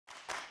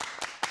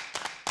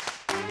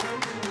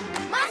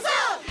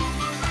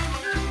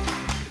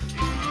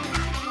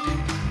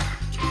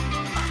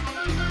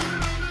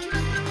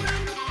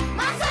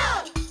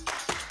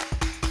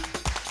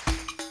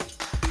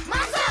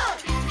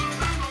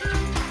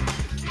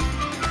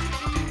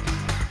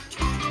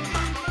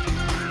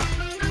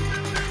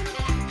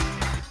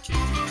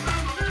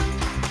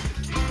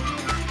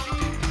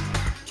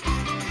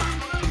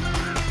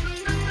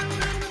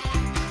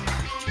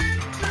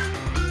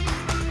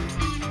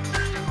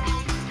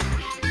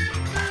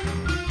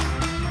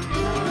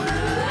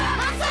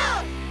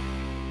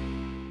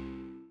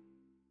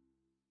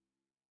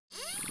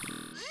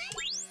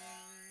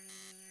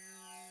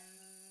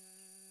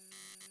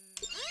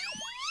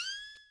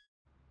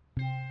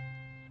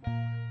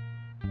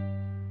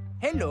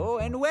Hello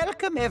and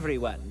welcome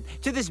everyone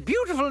to this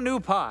beautiful new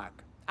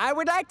park. I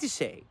would like to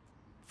say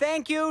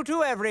thank you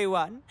to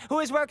everyone who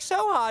has worked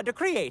so hard to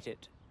create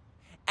it.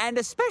 And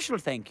a special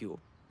thank you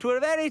to a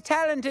very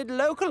talented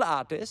local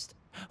artist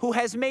who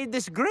has made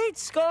this great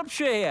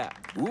sculpture here.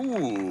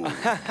 Ooh.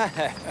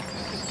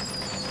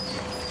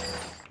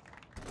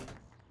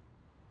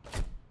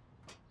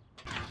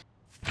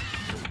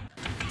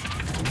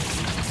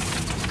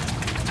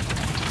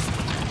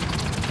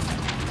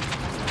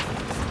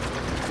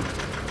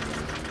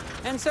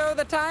 And so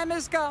the time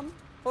has come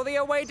for the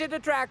awaited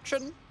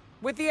attraction.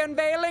 With the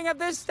unveiling of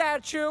this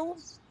statue,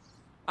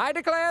 I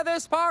declare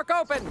this park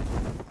open.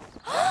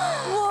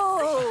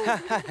 Whoa!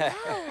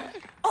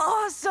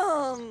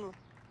 Awesome!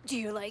 Do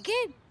you like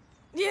it?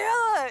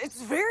 Yeah,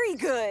 it's very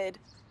good.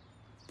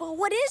 But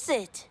what is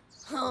it?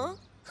 Huh?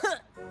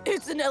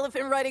 It's an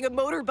elephant riding a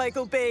motorbike,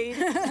 Obeid.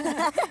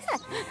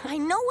 I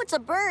know it's a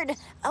bird.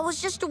 I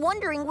was just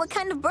wondering what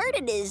kind of bird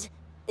it is.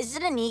 Is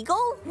it an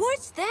eagle?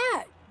 What's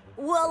that?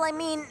 Well, I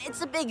mean,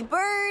 it's a big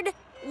bird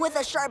with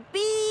a sharp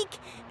beak,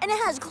 and it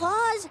has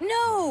claws.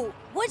 No!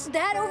 What's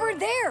that over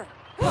there?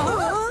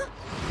 Huh?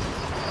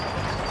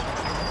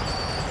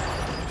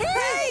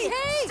 Hey!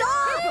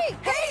 Stop!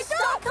 Hey,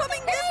 stop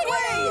coming this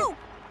way! No!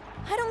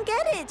 I don't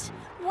get it.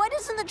 Why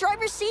doesn't the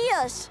driver see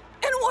us?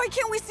 And why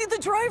can't we see the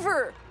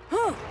driver?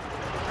 Huh?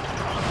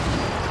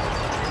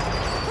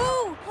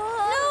 Oh!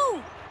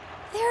 No!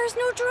 There's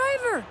no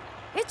driver!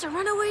 It's a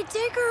runaway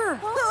digger!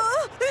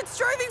 It's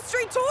driving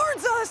straight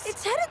towards us!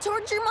 It's headed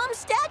towards your mom's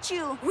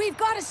statue. We've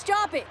got to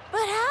stop it!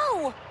 But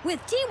how?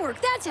 With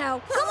teamwork, that's how!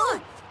 Come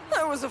on!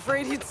 I was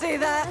afraid he'd say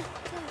that.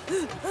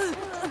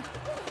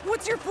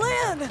 What's your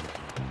plan?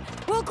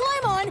 We'll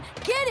climb on,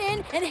 get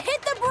in, and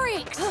hit the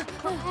brakes!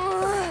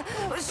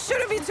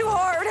 Shouldn't be too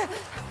hard.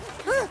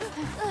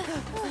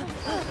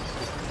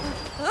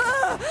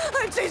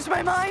 I've changed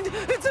my mind.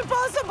 It's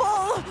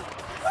impossible.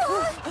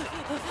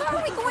 How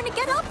are we going to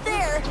get up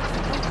there?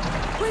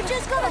 We've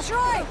just got to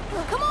try!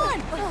 Come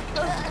on!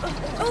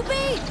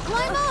 Obey!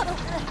 Climb up!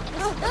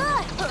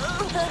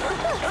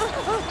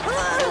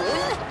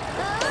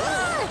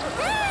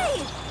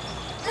 Hey!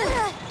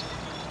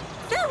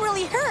 That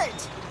really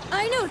hurt.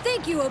 I know,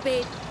 thank you,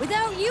 Obey.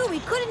 Without you, we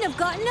couldn't have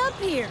gotten up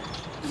here.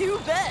 You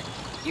bet.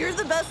 You're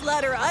the best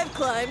ladder I've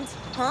climbed.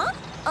 Huh?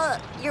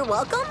 You're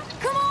welcome?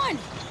 Come on!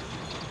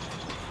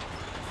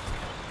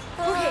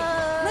 Okay,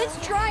 let's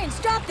try and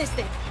stop this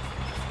thing.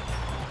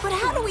 But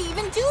how do we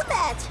even do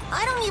that?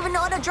 I don't even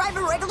know how to drive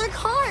a regular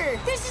car.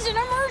 This is an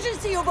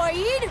emergency,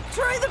 Obaid.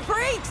 Try the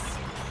brakes.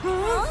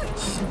 Huh?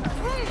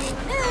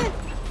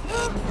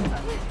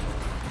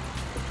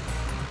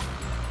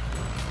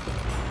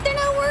 They're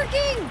not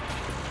working.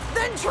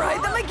 Then try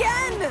them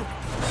again.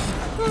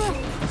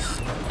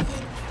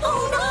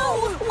 Oh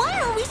no!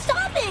 Why are we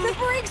stopping? The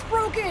brake's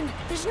broken.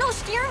 There's no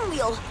steering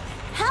wheel.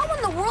 How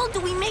in the world do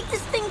we make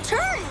this thing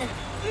turn?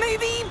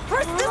 Maybe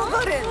press this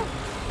button.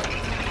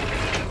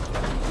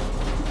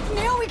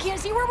 Now we can't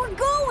see where we're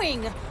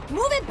going.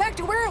 Move it back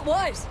to where it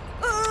was.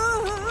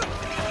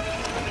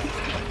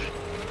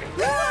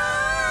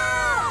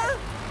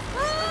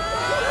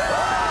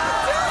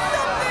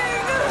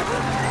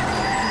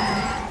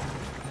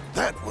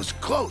 That was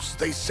close.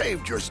 They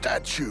saved your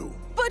statue.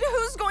 But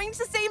who's going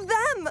to save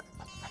them?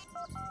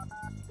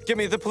 Give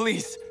me the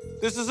police.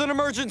 This is an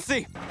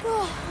emergency.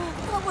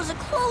 That was a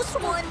close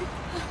one.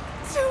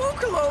 Too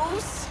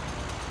close.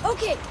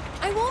 Okay,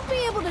 I won't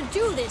be able to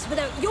do this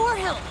without your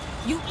help.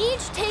 You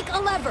each take a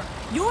lever.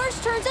 Yours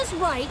turns us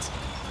right,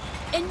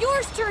 and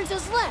yours turns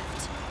us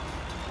left.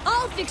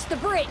 I'll fix the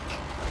brake.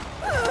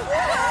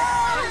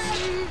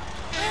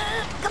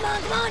 Come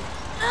on, come on.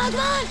 Come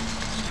on.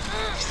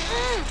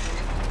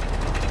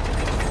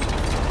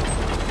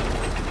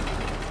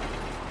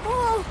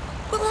 Oh,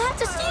 we'll have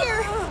to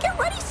steer. Get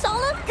ready,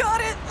 Solemn.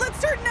 Got it. Let's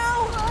start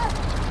now.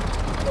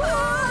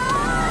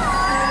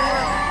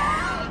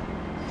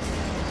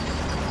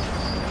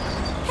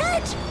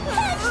 Hedge!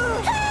 Hedge!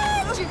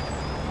 Hedge!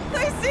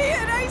 I see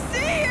it. I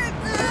see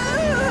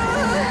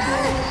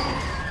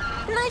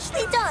it.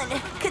 Nicely done.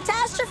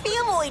 Catastrophe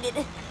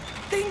avoided.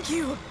 Thank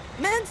you.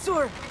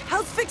 Mansour,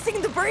 how's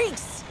fixing the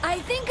brakes? I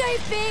think I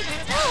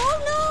fixed... Oh,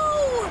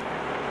 no!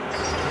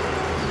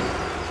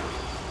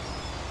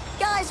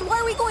 Guys, why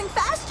are we going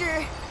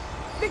faster?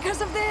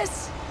 Because of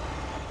this.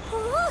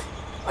 Huh?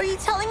 Are you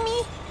telling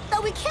me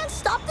that we can't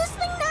stop this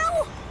thing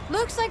now?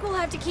 Looks like we'll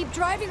have to keep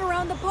driving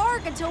around the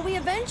park until we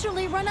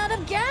eventually run out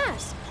of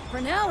gas. For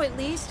now, at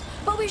least.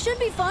 But we should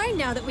be fine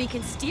now that we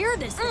can steer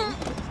this thing.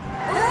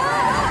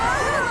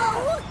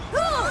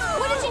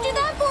 What did you do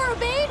that for,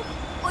 Obaid?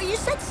 Well, you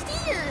said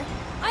steer.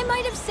 I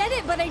might have said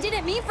it, but I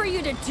didn't mean for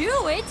you to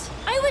do it.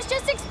 I was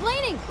just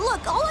explaining.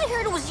 Look, all I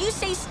heard was you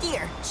say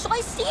steer, so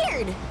I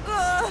steered.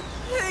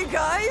 Hey,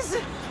 guys.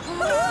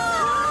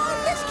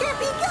 This can't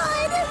be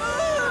good.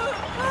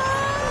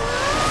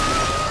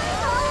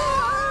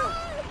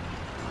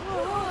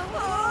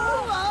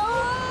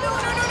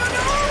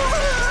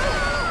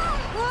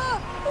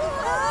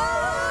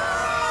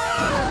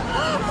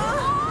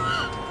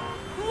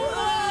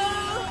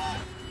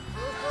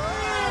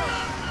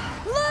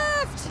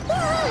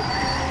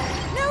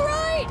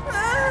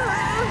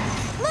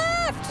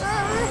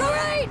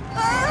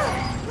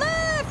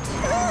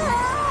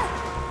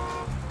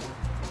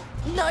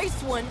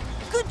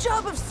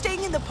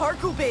 staying in the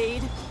park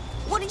obeyed.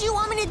 What did you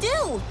want me to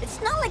do?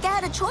 It's not like I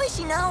had a choice,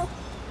 you know.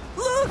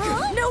 Look!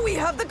 Huh? Now we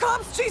have the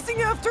cops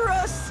chasing after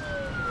us!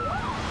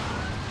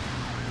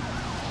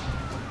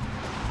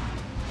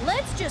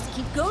 Let's just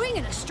keep going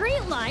in a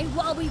straight line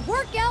while we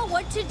work out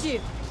what to do.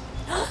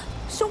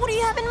 So what do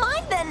you have in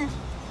mind, then?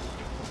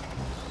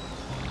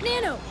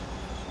 Nano,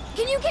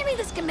 can you give me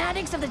the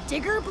schematics of the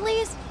digger,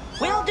 please?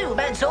 Will do,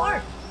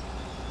 Mansour.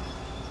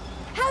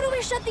 How do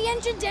we shut the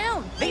engine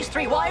down? These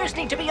 3 wires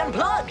need to be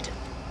unplugged.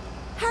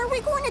 How are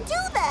we going to do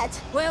that?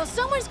 Well,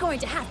 someone's going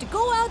to have to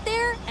go out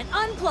there and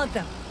unplug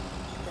them.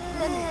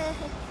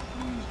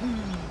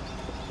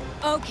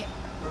 Okay.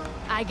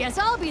 I guess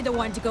I'll be the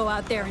one to go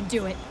out there and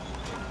do it.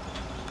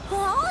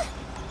 Huh?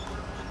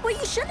 Well,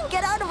 you shouldn't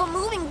get out of a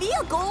moving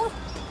vehicle.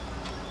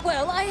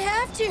 Well, I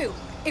have to,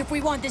 if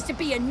we want this to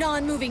be a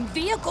non-moving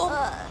vehicle.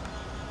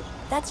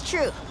 That's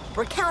true.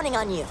 We're counting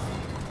on you.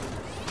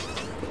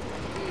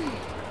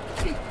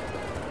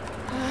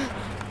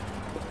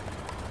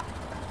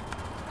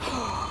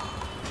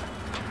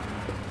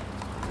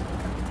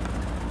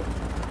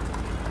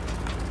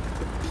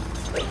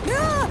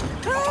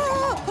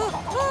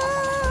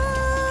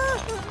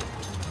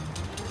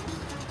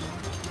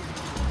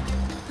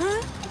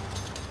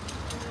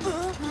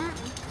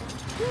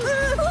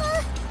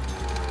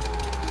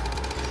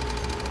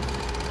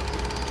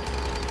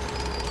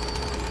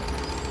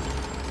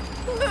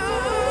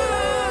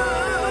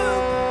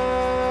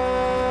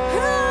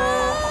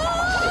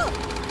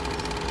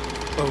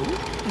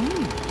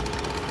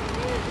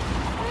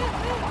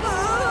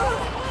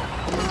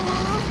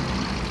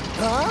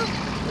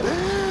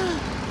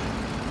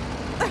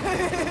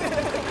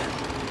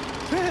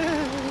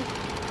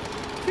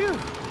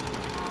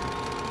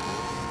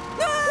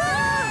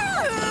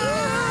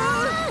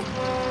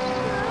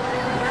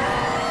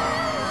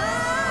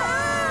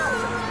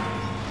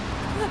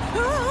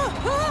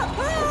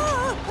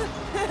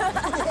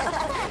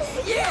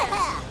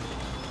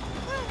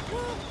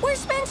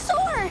 Where's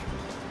Mansour?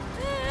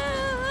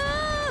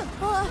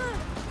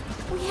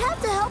 We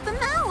have to help him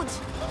out.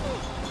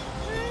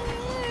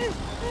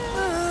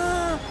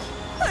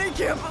 I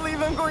can't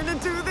believe I'm going to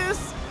do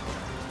this.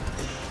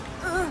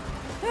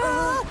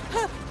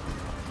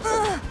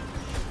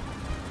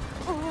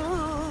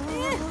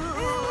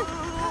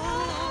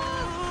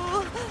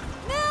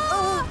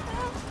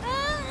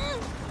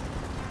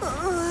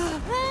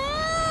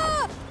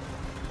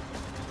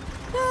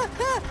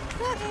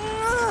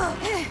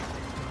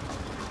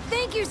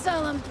 Thank you,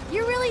 Salam.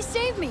 You really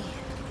saved me.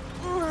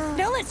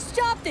 Now let's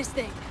stop this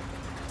thing.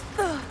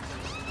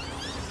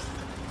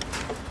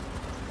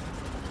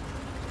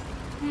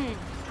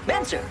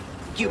 Mansour,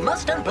 you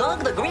must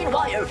unplug the green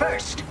wire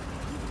first.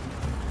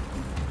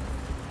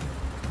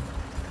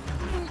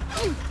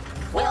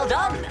 Well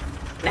done.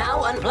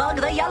 Now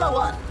unplug the yellow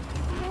one.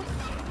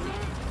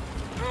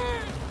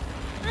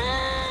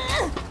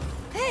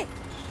 Hey!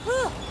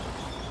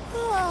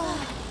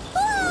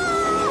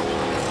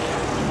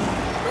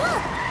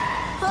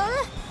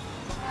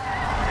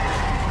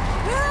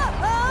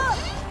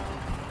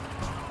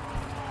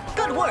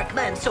 Good work,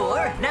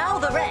 Mansour. Now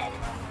the red.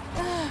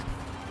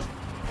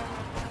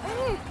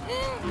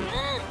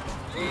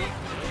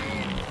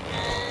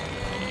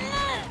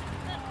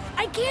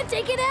 I can't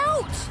take it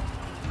out!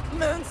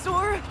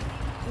 Mansour,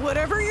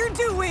 whatever you're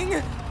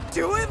doing,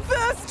 do it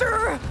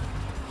faster!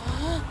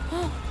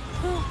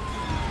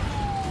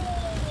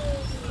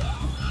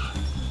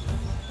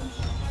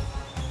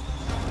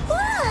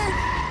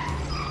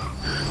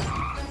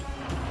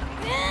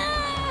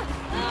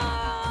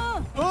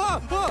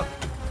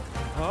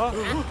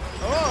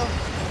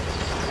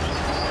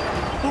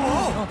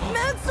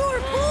 Mansour,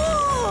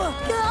 pull!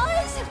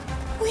 Guys,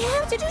 we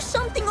have to do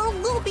something or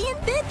we'll be in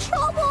big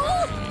trouble!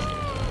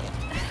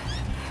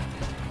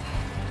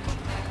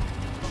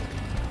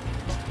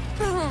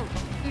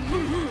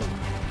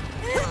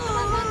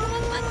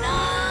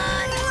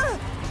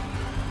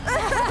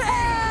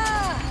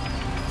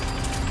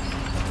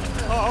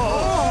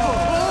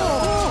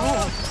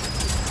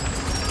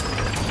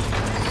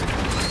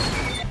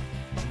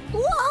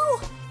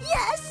 Whoa!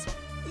 Yes!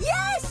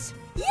 Yes!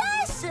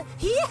 Yes!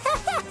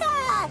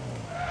 Yeah!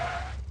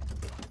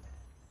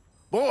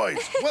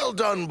 Boys, well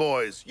done,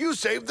 boys. You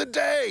saved the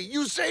day.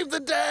 You saved the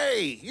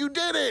day. You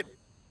did it.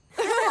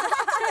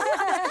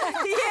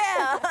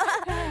 Yeah!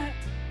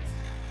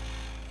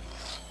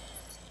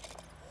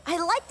 I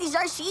like these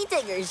RC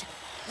diggers.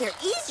 They're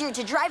easier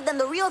to drive than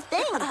the real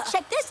thing.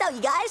 Check this out,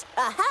 you guys.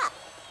 Aha!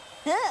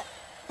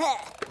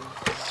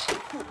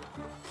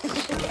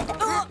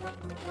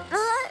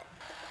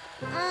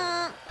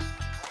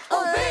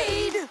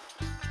 Obeyed!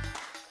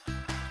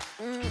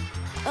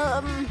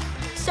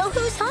 So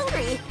who's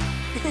hungry?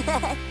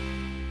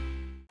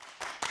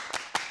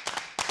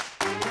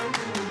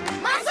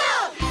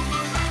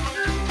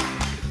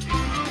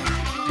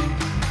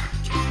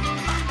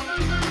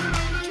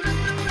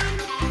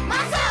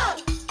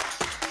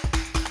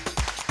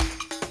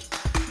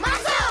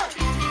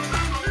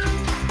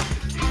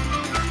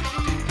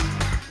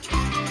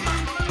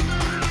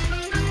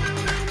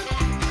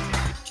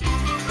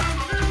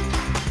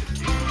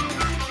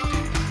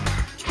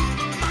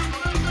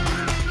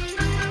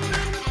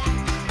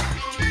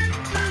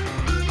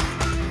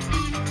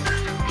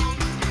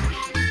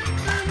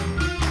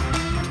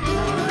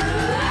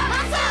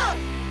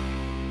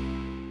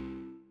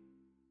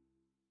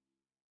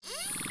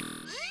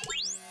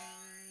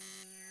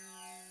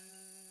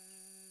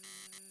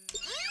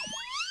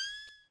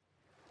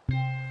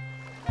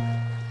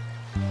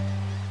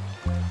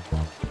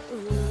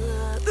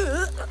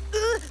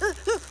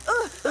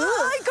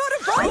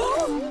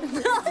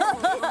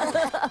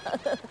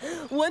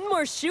 One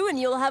more shoe and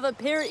you'll have a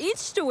pair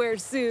each to wear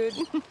soon.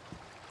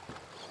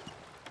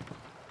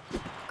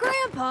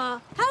 Grandpa,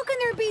 how can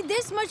there be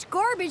this much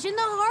garbage in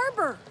the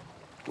harbor?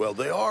 Well,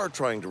 they are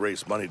trying to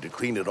raise money to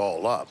clean it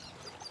all up.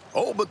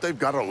 Oh, but they've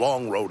got a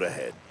long road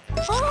ahead.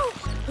 Oh,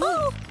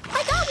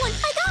 I got one!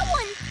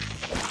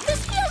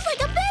 This feels like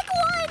a big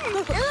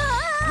one!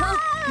 Huh?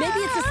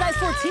 Maybe it's a size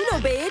 14,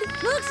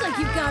 Obaid. Looks like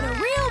you've got a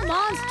real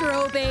monster,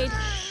 Obaid.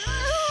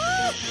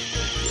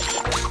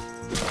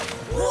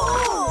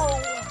 Whoa!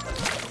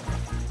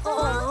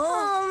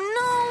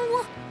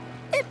 Oh,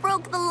 no! It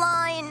broke the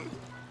line.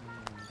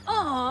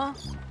 Aw,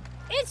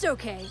 it's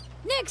okay.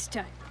 Next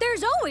time.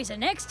 There's always a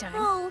next time.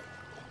 Oh,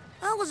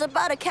 I was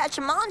about to catch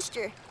a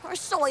monster, or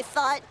so I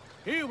thought.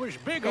 He was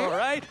big, all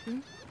right,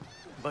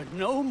 but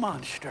no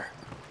monster.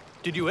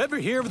 Did you ever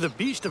hear of the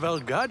Beast of Al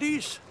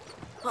Ghattis?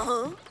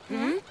 Uh-huh.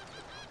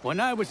 When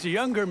I was a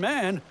younger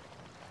man,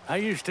 I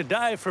used to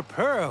dive for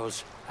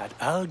pearls at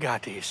Al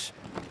Ghattis.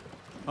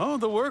 Oh,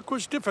 the work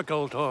was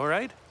difficult, all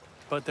right,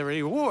 but the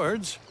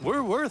rewards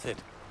were worth it.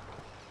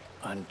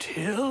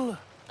 Until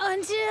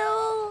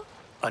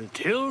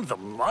the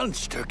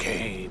monster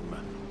came.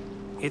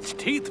 Its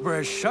teeth were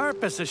as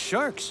sharp as a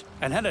shark's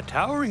and had a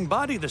towering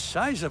body the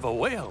size of a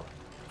whale.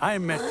 I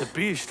met the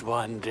beast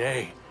one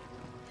day,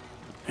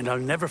 and I'll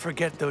never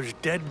forget those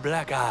dead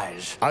black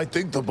eyes. I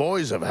think the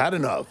boys have had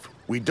enough.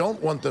 We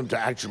don't want them to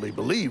actually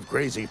believe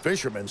crazy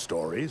fisherman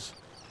stories.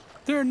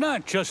 They're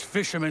not just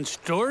fisherman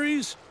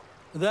stories.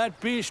 That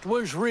beast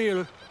was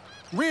real.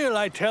 Real,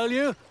 I tell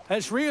you.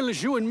 As real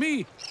as you and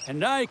me.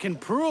 And I can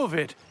prove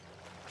it.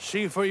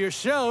 See for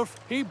yourself,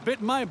 he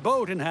bit my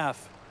boat in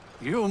half.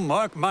 You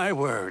mark my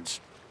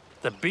words.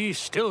 The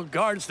beast still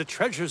guards the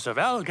treasures of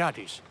Al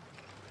Ghattis.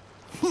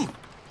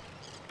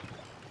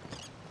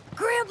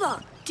 Grandpa,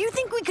 do you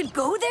think we could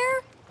go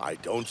there? I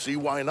don't see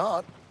why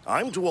not.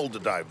 I'm too old to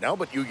dive now,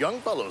 but you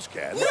young fellows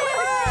can.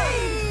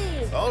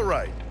 Yay! All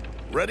right.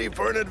 Ready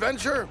for an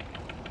adventure?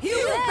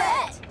 You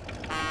bet!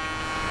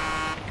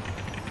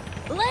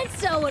 Let's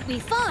sell what we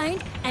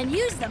find and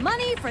use the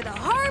money for the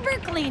harbor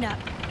cleanup.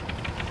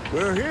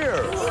 We're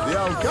here. The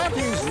Al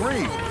Ghattis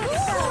Reef.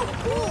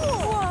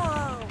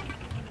 Whoa!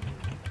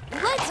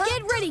 Let's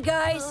get ready,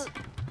 guys.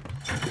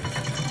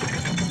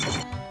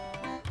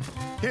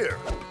 Here.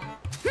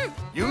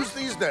 Use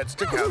these nets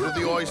to gather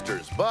the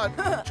oysters, but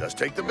just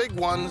take the big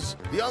ones.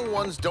 The young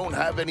ones don't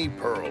have any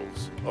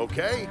pearls,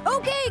 okay?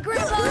 Okay,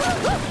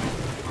 Grandpa.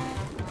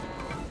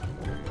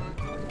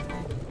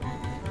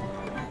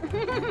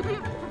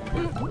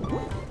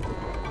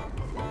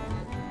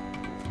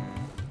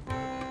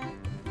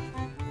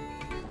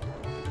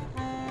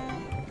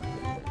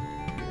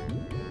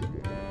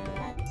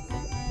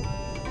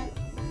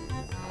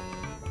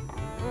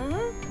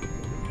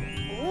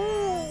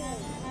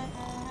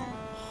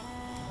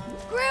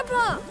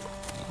 Grandpa!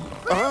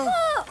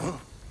 Grandpa!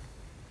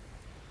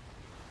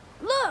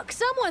 Look,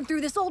 someone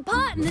threw this old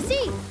pot in the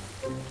sea.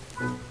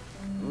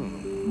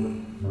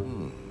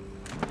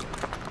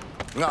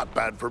 Not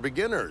bad for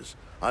beginners.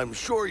 I'm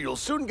sure you'll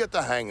soon get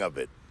the hang of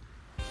it.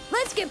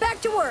 Let's get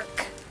back to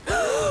work.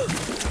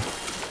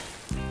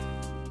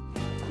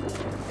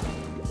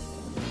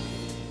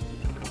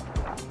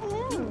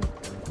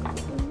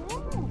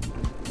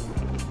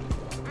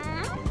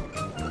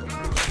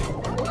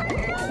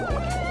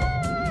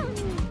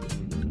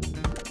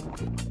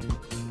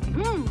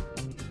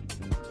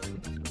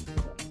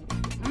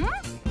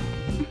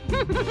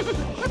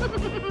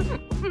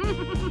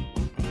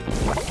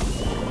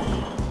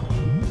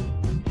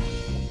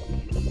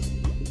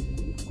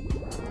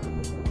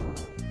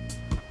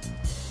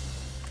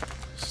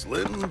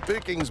 Slim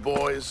pickings,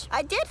 boys.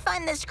 I did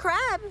find this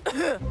crab.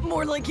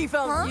 More like he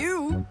found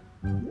you.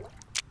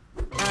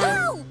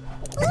 Oh!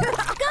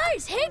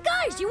 Guys, hey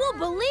guys, you won't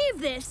believe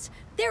this.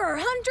 There are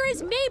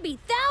hundreds, maybe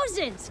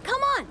thousands.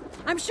 Come on,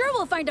 I'm sure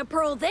we'll find a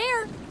pearl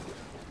there.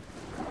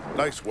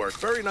 Nice work.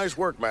 Very nice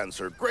work,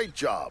 Mansour. Great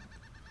job.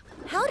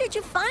 How did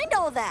you find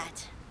all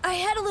that? I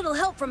had a little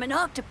help from an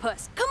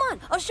octopus. Come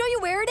on, I'll show you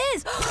where it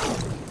is.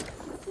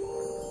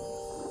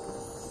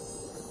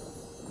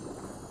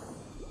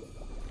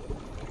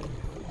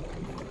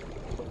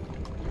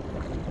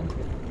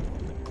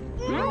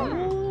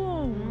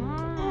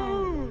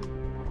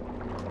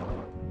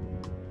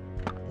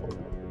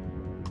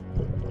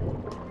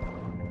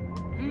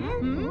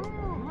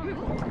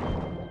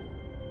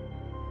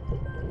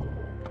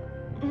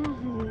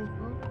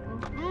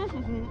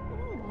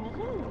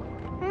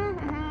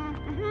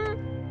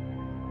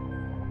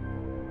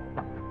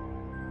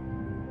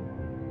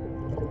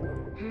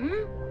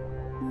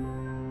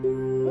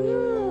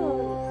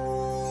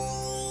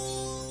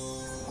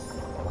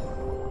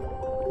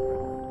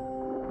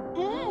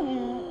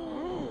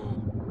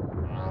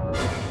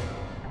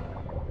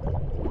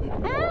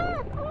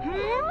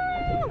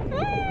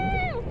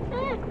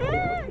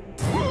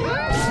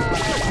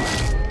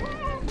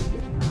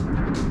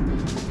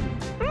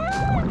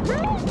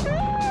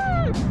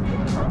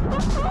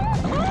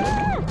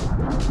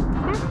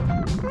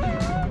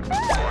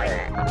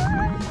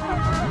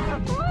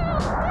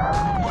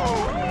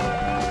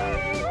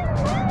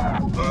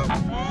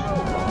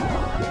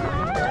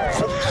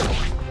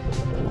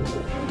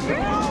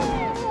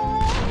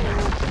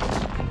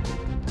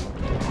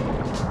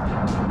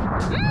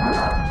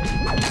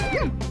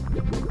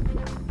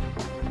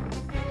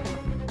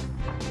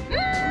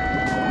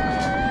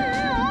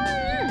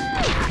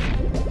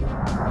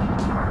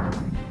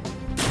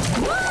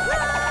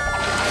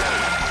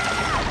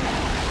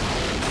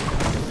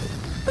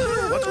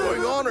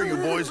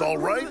 was all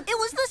right. It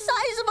was the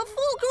size of a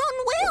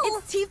full-grown whale.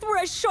 Its teeth were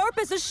as sharp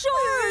as a shark.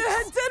 It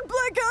had dead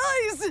black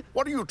eyes.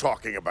 What are you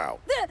talking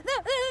about? The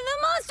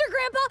monster,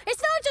 Grandpa!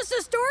 It's not just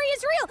a story,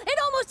 it's real! It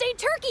almost ate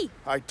Turkey!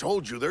 I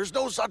told you there's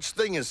no such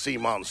thing as sea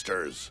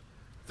monsters.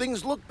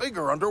 Things look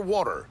bigger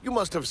underwater. You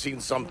must have seen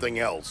something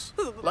else.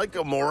 Like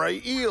a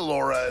moray eel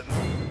or a...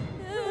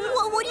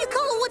 Well, what do you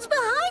call what's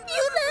behind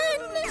you,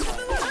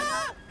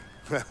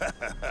 then?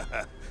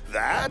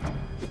 That?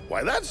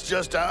 Why, that's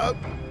just a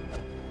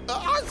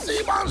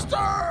sea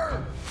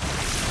monster!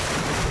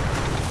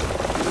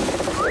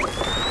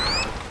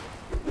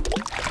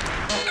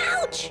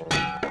 Ouch!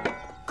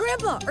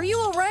 Grandpa, are you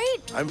all right?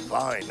 I'm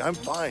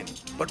fine.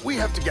 But we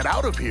have to get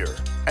out of here.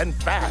 And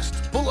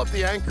fast. Pull up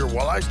the anchor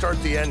while I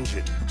start the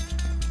engine.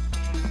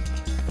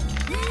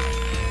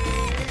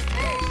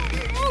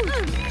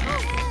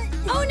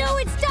 Oh no,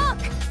 it's stuck!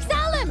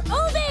 Salim!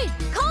 Ovid!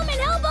 Come and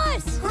help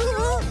us!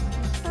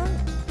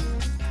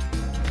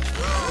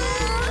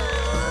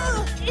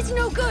 It's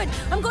no good.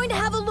 I'm going to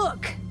have a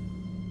look.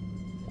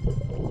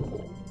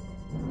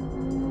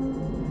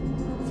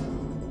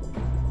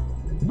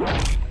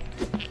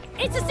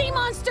 It's a sea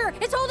monster!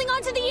 It's holding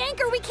on to the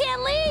anchor! We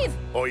can't leave!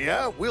 Oh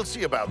yeah? We'll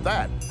see about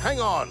that. Hang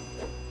on.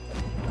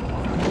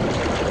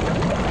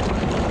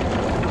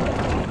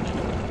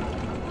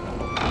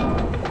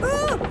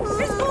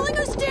 It's pulling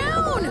us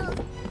down!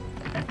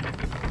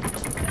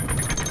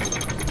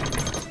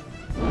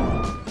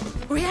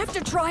 We have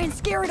to try and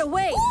scare it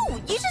away.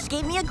 Ooh, you just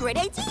gave me a great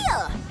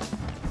idea.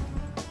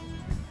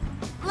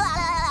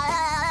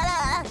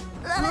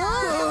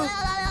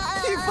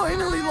 He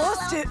finally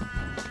lost it.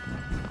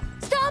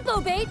 Stop,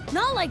 Obey!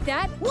 Not like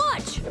that.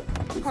 Watch!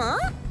 Huh?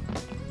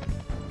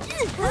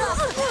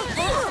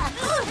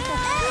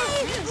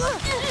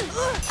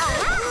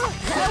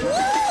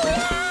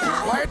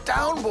 Quiet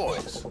down,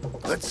 boys.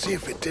 Let's see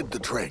if it did the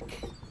trick.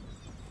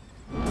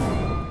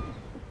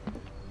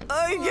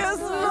 I guess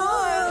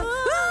not.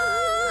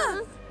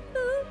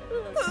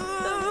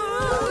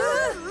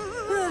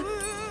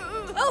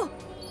 Oh,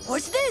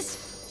 what's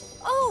this?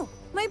 Oh,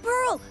 my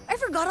pearl. I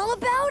forgot all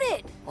about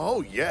it.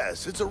 Oh,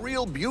 yes. It's a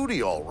real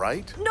beauty, all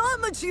right. Not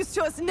much use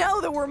to us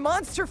now that we're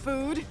monster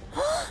food.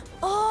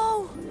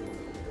 Oh,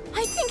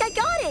 I think I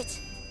got it.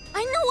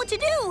 I know what to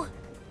do.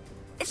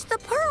 It's the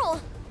pearl.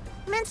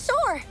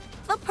 Mansour,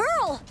 the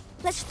pearl.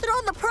 Let's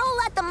throw the pearl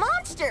at the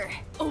monster.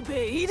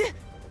 Obeyed?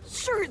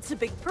 Sure, it's a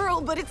big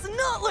pearl, but it's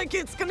not like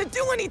it's gonna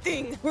do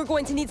anything. We're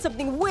going to need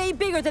something way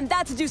bigger than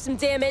that to do some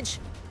damage.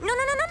 No.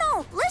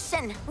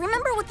 Listen,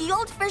 remember what the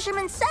old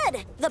fisherman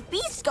said. The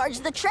beast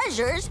guards the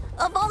treasures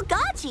of Al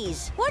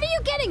Ghattis. What are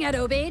you getting at,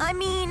 Obey? I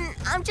mean,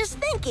 I'm just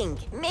thinking.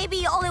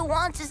 Maybe all it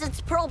wants is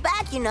its pearl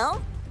back, you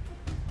know?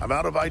 I'm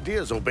out of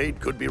ideas. Obaid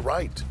could be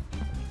right.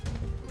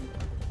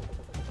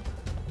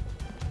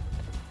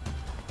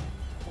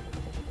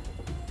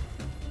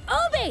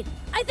 Obey!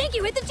 I think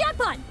you hit the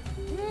jackpot.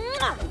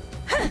 Mwah!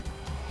 Huh.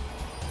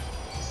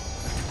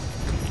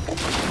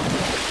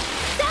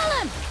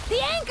 Salim!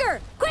 The anchor!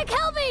 Quick,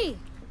 help me!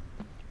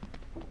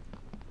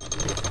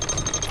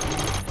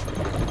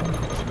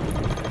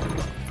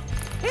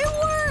 It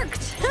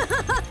worked!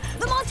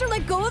 The monster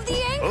let go of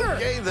the anchor!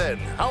 Okay, then.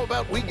 How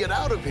about we get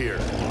out of here?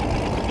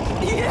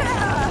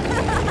 Yeah!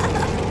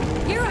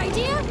 Your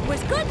idea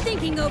was good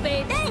thinking,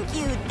 Obey. Thank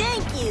you.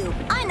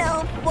 I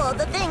know. Well,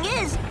 the thing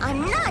is,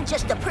 I'm not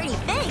just a pretty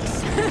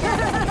face.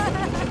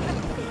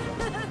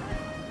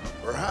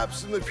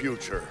 Perhaps in the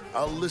future,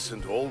 I'll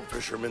listen to old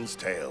fishermen's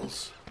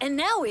tales. And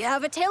now we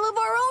have a tale of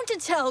our own to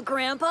tell,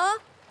 Grandpa.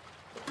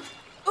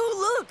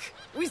 Oh, look!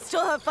 We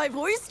still have 5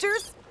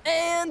 oysters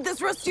and this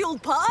rusty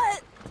old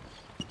pot.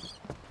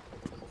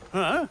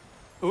 Huh?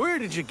 Where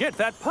did you get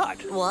that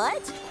pot?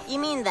 What? You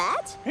mean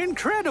that?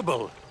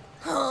 Incredible!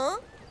 Huh?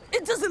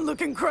 It doesn't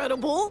look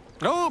incredible.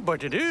 Oh,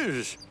 but it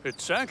is.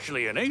 It's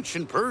actually an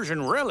ancient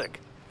Persian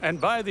relic.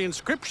 And by the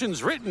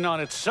inscriptions written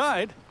on its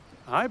side,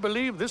 I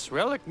believe this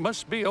relic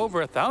must be over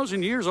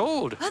 1,000 years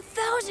old.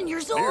 1,000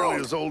 years old?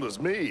 Nearly as old as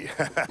me.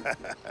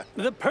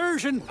 The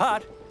Persian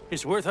pot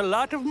is worth a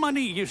lot of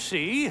money, you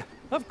see.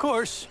 Of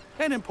course,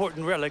 an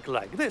important relic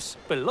like this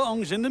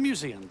belongs in the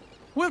museum.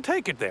 We'll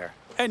take it there,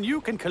 and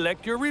you can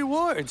collect your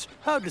rewards.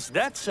 How does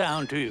that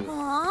sound to you?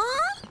 Huh?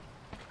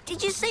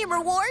 Did you say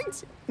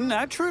rewards?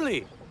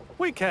 Naturally.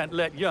 We can't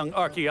let young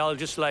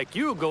archaeologists like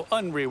you go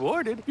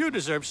unrewarded. You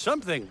deserve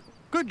something.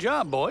 Good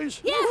job, boys.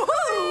 Yeah!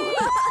 We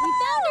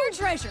found our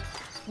treasure.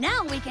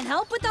 Now we can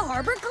help with the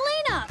harbor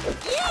cleanup.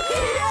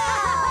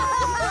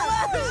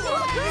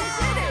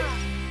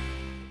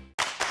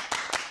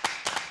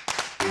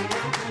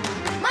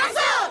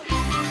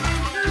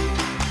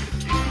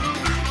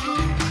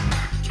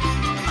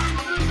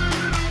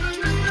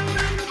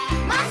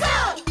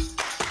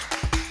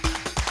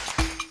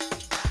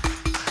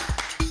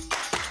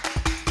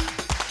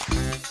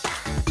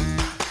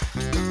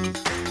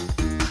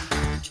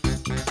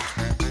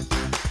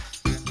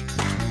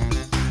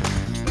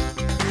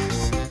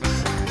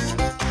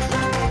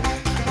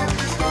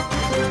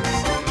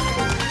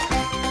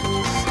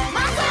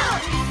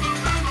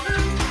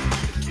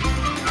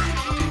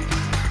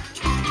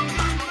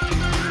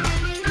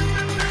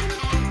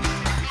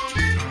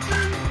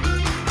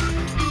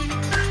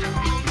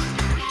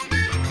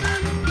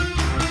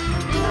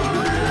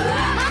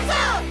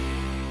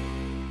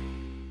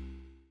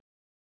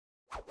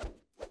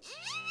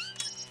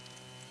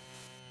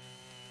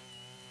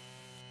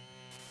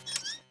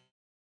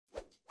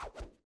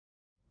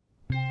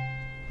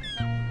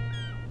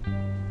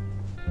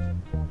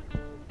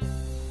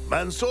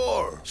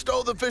 Mansour,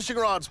 stow the fishing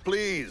rods,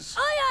 please.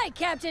 Aye, aye,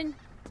 Captain.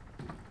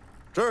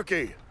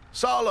 Turkey,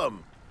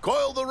 Solemn,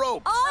 coil the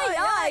ropes. Aye,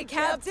 aye,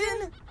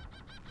 Captain.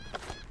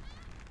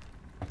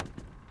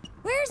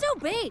 Where's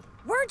Obaid?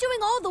 We're doing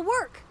all the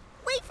work.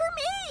 Wait for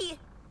me!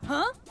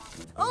 Huh?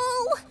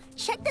 Oh,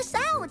 check this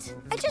out.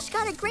 I just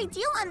got a great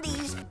deal on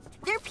these.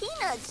 They're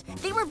peanuts.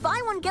 They were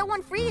buy one, get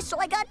one free, so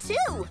I got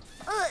two.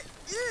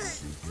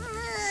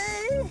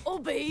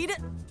 Obaid,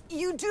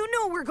 you do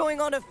know we're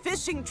going on a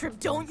fishing trip,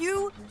 don't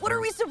you? What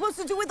are we supposed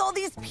to do with all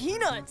these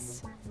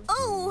peanuts?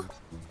 Oh,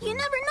 you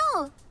never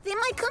know. They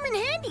might come in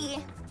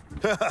handy.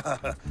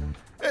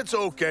 It's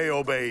okay,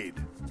 Obaid.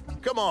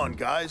 Come on,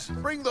 guys,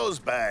 bring those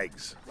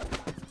bags.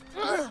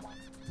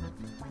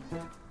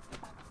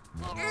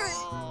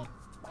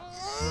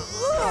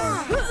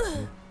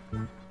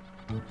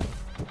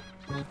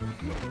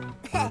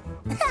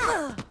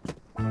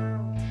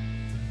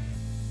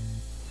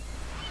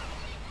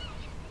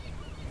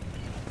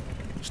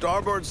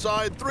 Starboard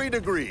side, 3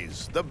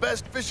 degrees. The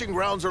best fishing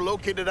grounds are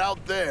located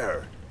out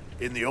there,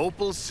 in the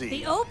Opal Sea.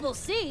 The Opal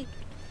Sea?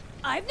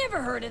 I've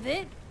never heard of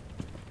it.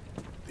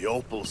 The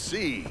Opal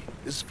Sea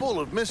is full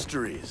of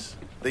mysteries.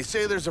 They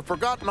say there's a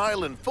forgotten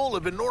island full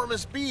of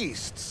enormous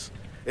beasts.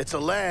 It's a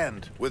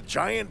land with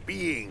giant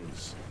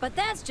beings. But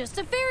that's just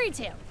a fairy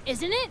tale,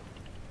 isn't it?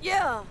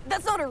 Yeah,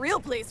 that's not a real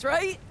place,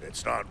 right?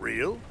 It's not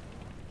real?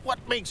 What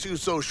makes you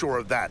so sure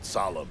of that,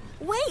 Solemn?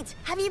 Wait,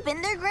 have you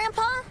been there,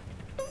 Grandpa?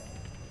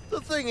 The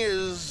thing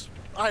is,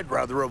 I'd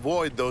rather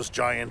avoid those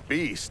giant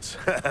beasts.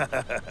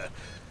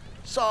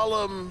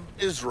 Solemn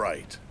is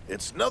right.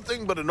 It's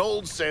nothing but an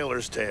old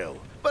sailor's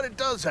tale, but it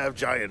does have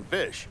giant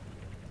fish.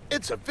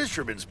 It's a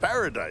fisherman's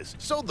paradise,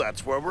 so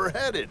that's where we're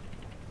headed.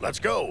 Let's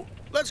go.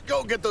 Let's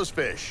go get those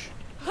fish.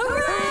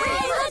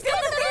 Hooray! Let's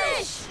get the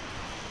fish!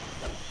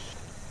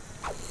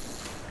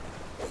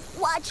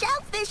 Watch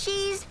out,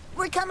 fishies.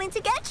 We're coming to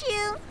get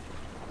you.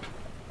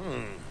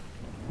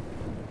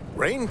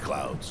 Rain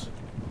clouds?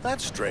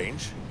 That's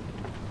strange.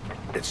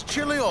 It's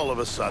chilly all of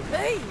a sudden.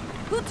 Hey,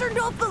 who turned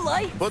off the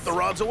light? Put the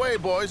rods away,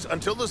 boys,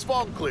 until this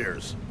fog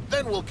clears.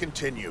 Then we'll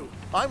continue.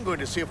 I'm going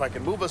to see if I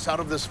can move us out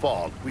of this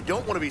fog. We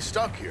don't want to be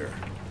stuck here.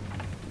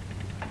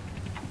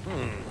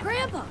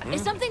 Grandpa,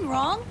 is something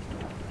wrong?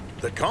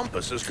 The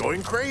compass is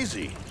going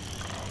crazy.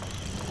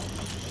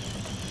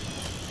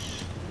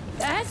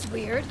 That's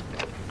weird.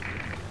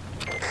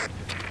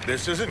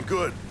 This isn't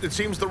good. It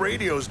seems the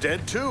radio's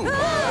dead, too.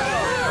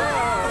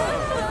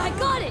 I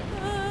got it!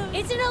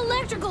 It's an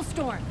electrical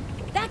storm.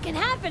 That can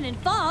happen in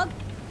fog.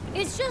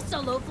 It's just a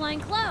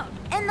low-flying cloud.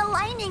 And the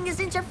lightning is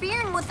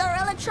interfering with our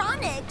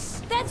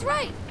electronics. That's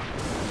right.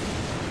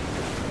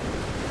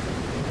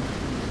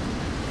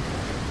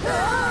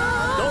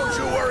 Don't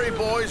you worry,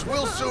 boys.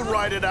 We'll soon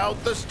ride it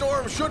out. The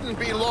storm shouldn't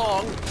be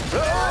long.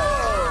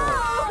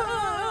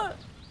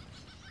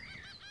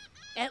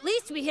 At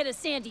least we hit a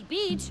sandy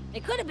beach.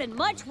 It could have been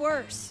much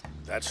worse.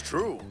 That's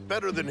true.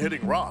 Better than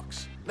hitting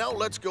rocks. Now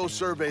let's go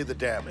survey the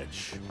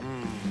damage.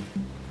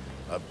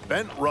 A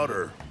bent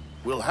rudder.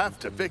 We'll have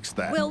to fix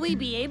that. Will we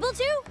be able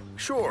to?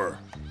 Sure.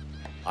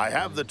 I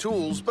have the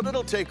tools, but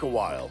it'll take a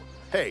while.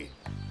 Hey,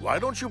 why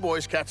don't you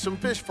boys catch some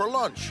fish for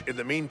lunch? In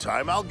the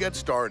meantime, I'll get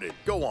started.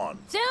 Go on.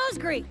 Sounds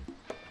great.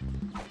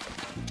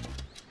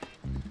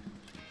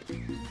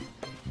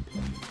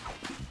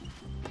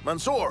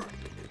 Mansour,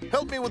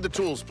 help me with the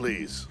tools,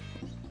 please.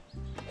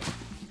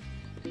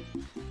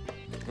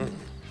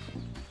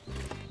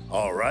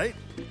 All right,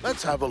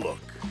 let's have a look.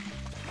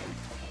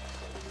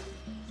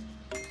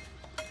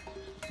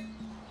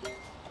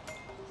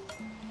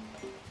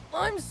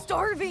 I'm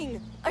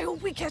starving. I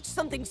hope we catch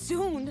something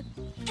soon.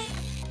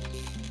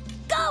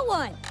 Got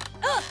one!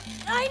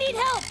 I need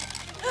help!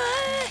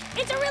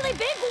 It's a really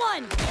big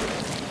one!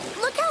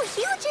 Look how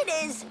huge it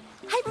is.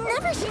 I've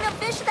never seen a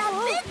fish that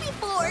big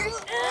before.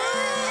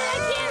 I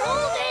can't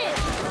hold it!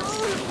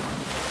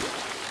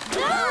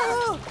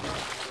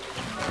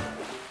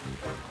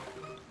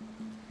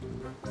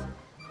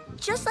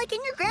 Just like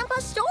in your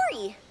grandpa's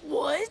story.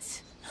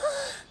 What?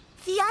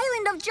 The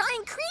island of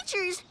giant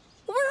creatures.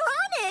 We're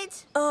on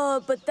it.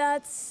 But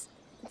that's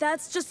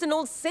just an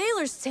old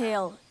sailor's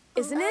tale,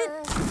 isn't it?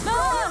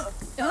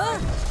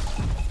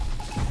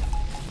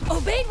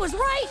 Obaid was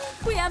right!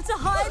 We have to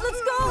hide.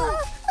 Let's go.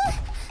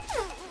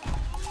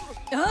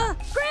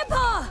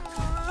 Grandpa!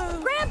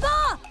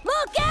 Grandpa!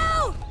 Look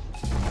out!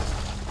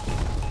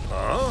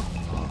 Huh?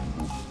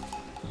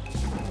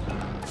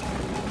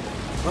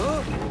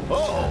 Huh?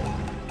 Oh!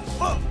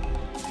 Oh!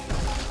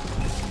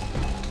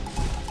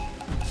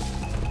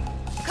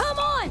 Come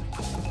on!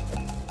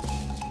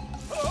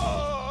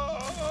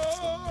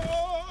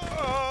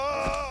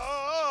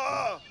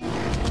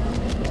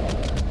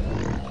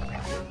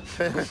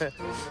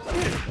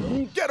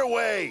 Get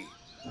away!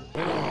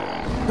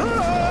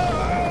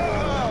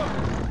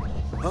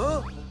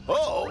 Huh?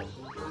 Oh!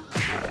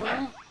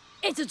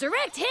 It's a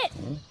direct hit!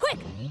 Quick!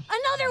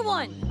 Another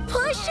one!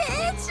 Push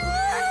it!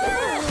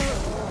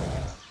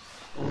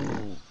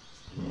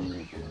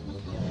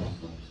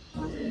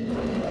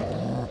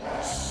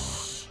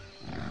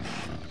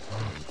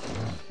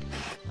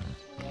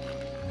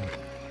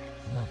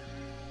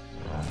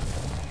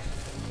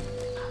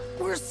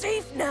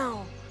 safe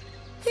now.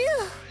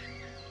 Phew.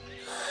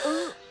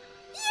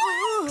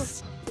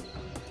 Yes!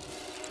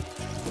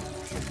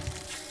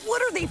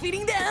 What are they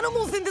feeding the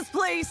animals in this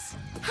place?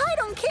 I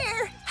don't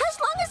care. As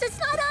long as it's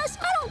not us,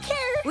 I don't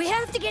care. We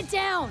have to get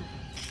down.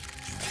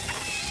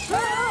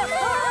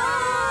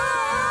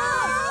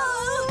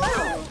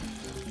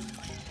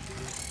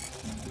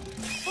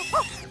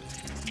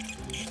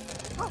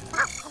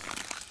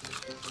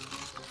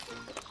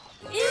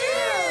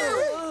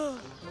 Ew!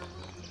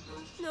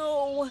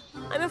 No,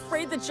 I'm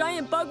afraid the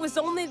giant bug was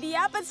only the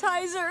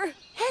appetizer.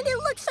 And it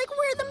looks like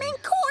we're the main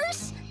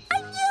course.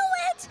 I knew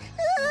it.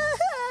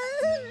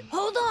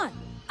 Hold on.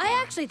 I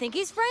actually think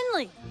he's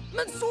friendly.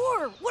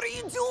 Mansour, what are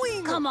you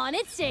doing? Come on,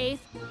 it's safe.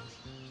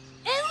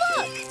 And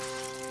look!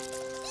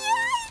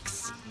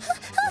 Yikes!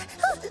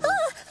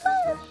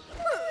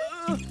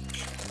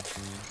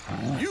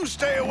 You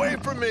stay away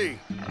from me!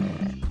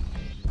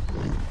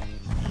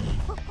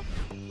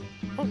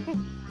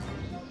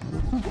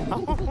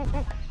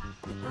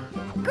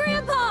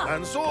 Grandpa!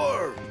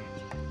 Mansour!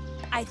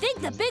 I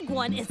think the big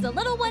one is the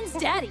little one's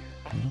daddy.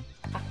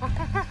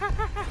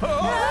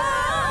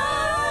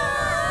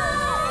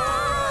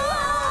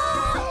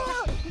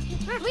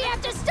 We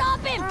have to stop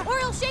him, or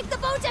he'll shake the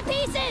boat to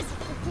pieces!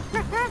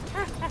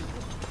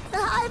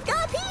 I've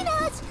got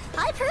peanuts.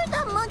 I've heard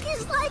the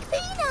monkeys like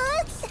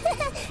peanuts.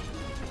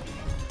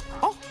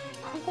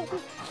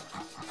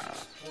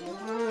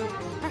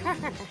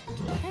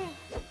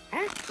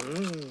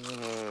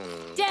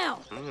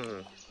 Down!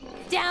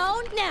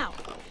 Down now!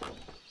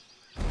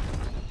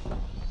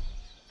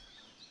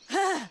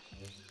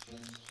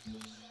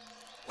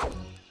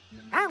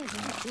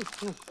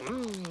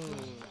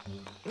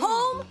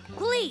 Home,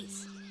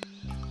 please!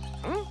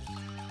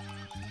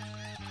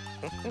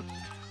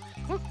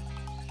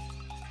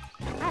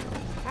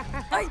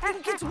 I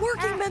think it's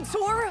working,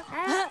 Mansour.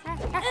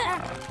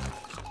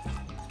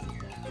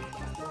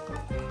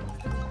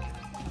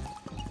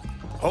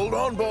 Hold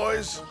on,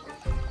 boys.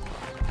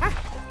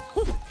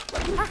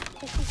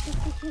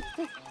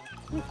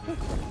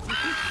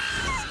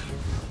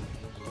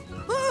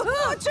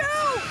 Watch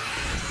out!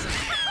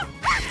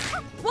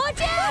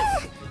 Watch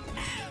out!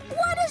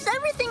 Why does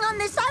everything on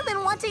this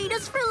island want to eat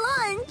us for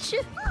lunch?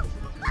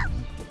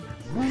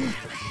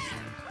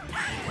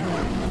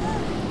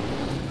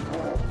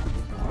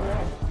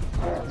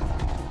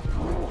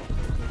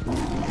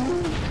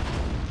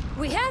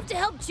 We have to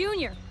help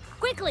Junior.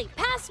 Quickly,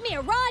 pass me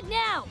a rod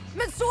now!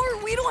 Mansour,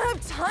 we don't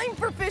have time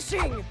for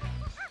fishing.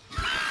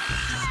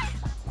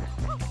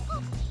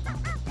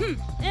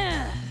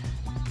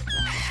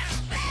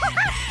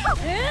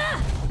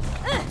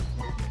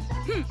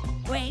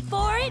 Wait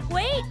for it,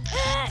 wait!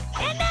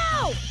 And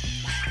now!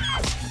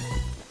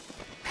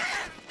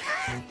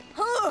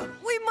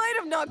 We might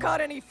have not caught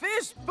any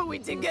fish, but we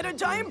did get a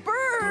giant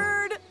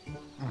bird.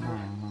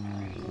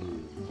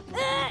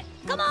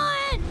 Come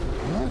on!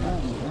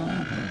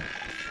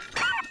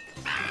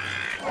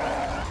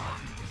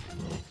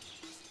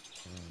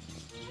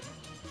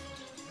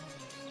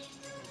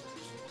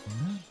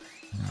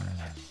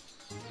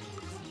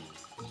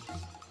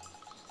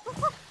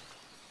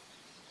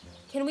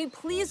 Can we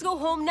please go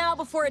home now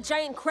before a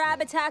giant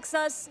crab attacks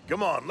us?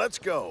 Come on, let's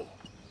go.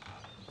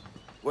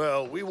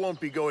 Well, we won't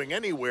be going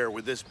anywhere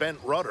with this bent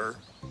rudder.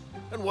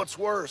 And what's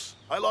worse,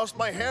 I lost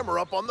my hammer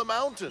up on the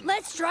mountain.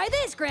 Let's try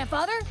this,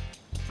 Grandfather.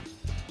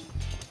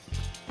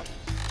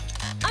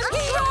 I'm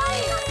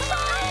trying!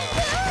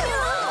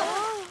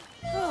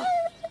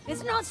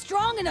 It's not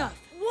strong enough.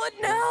 What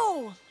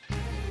now?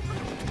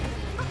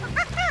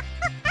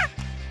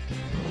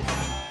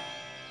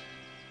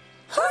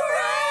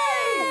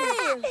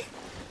 Hooray!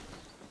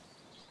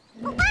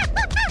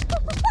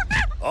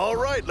 All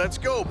right, let's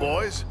go,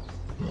 boys.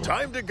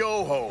 Time to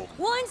go home.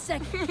 1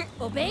 second.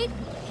 Obeyed,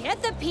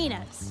 get the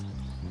peanuts.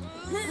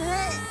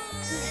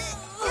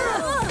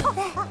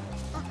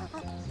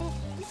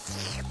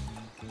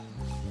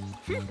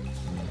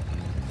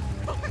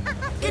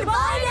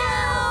 Goodbye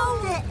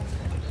now!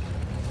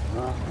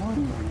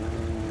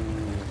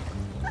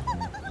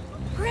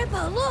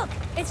 Grandpa, look!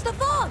 It's the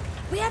fog!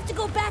 We have to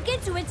go back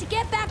into it to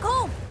get back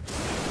home.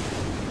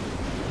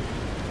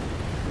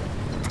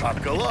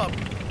 Buckle up.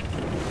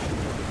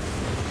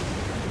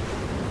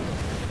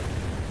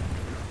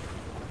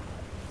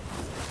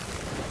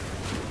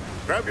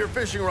 Grab your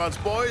fishing rods,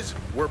 boys.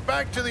 We're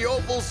back to the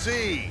open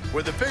sea,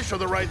 where the fish are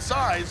the right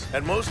size,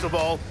 and most of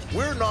all,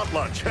 we're not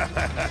lunch.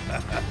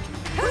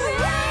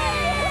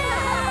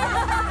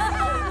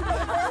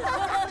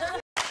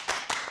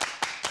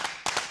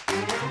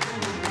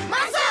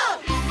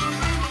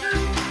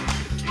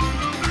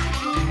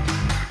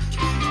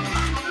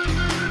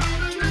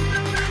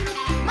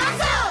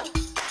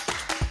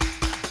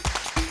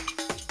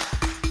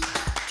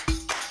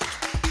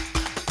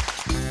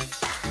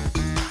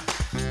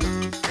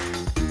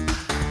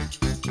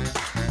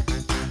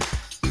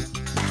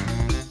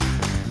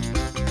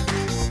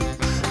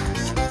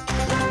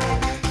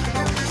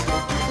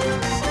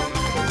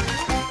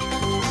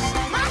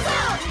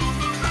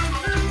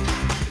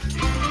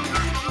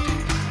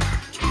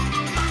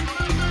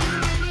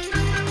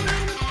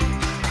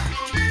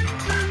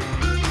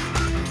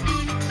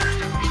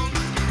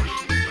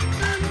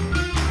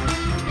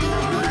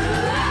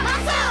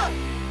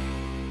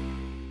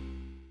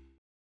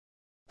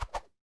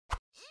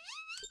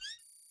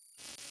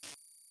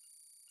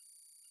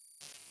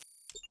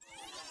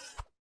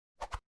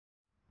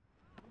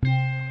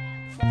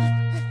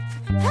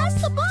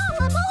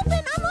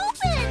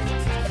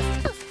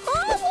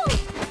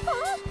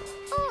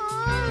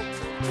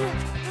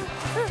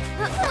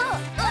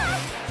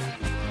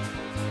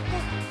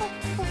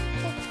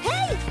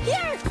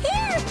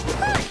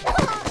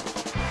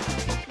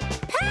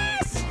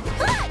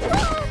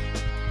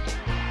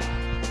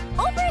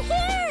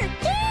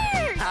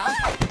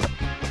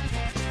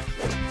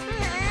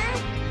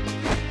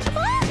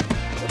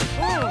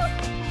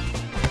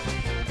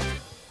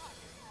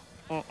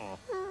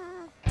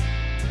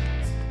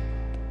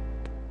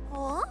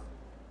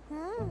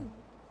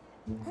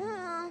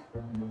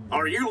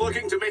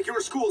 Looking to make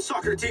your school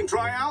soccer team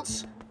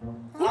tryouts?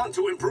 Want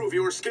to improve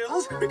your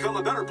skills, become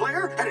a better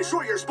player, and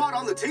ensure your spot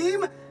on the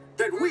team?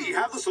 Then we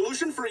have the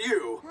solution for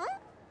you.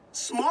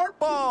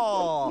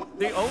 Smartball!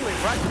 The only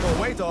practical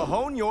way to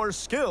hone your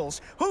skills.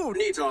 Who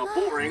Needs a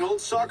boring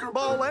old soccer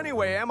ball? ball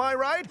anyway, am I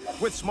right?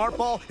 With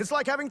Smartball, it's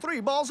like having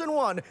 3 balls in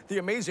one. The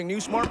amazing new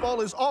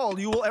Smartball is all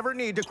you will ever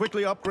need to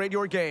quickly upgrade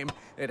your game.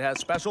 It has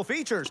special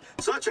features,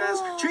 Such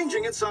as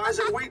changing its size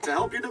and weight to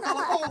help you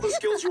develop all the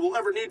skills you will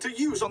ever need to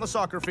use on the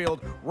soccer field,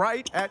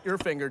 right at your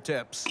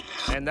fingertips.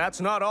 And that's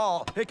not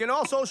all. It can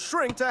also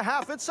shrink to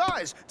half its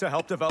size to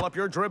help develop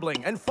your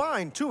dribbling and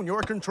fine-tune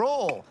your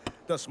control.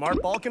 The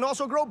Smartball can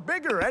also grow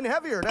bigger and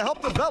heavier to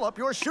help develop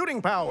your shooting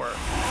power.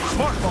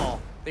 Smartball,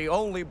 the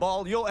only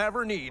ball you'll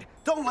ever need.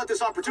 Don't let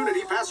this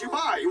opportunity pass you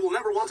by. You will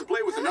never want to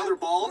play with another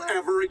ball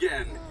ever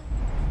again.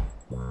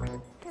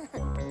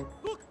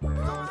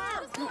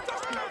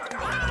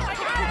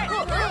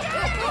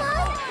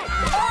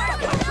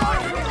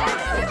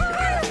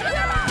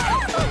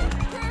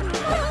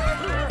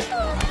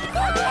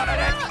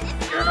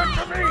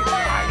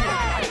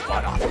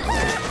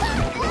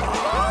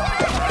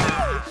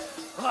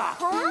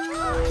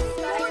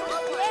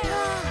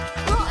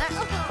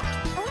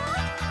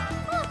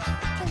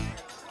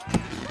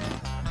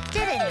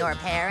 Didn't your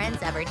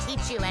parents ever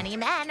teach you any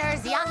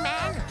manners, young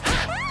man?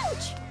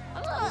 Ouch!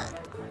 Oh.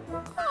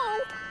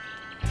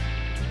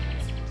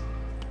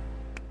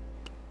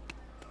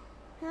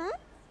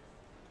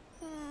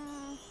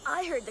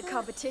 I heard the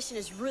competition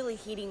is really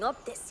heating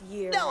up this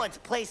year. No one's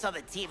place on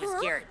the team is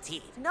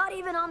guaranteed. Not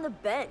even on the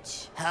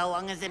bench. How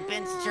long has it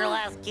been since your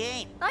last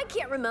game? I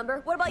can't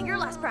remember. What about your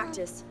last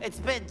practice? It's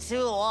been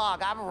too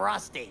long. I'm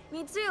rusty.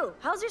 Me too.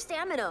 How's your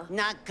stamina?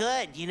 Not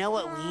good. You know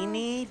what we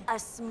need? A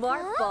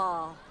smart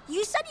ball.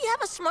 You said you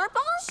have a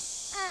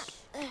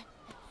Smartball?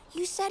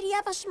 You said you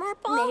have a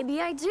Smartball?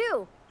 Maybe I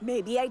do.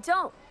 Maybe I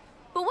don't.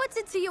 But what's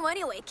it to you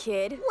anyway,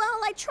 kid?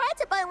 Well, I tried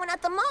to buy one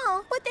at the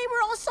mall, but they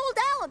were all sold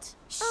out.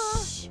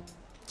 Shh.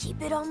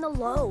 Keep it on the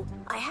low.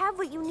 I have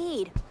what you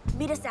need.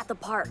 Meet us at the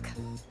park.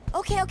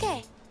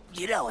 Okay.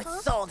 You know,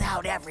 it's sold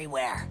out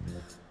everywhere.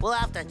 We'll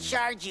have to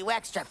charge you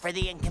extra for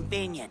the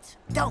inconvenience.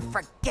 Don't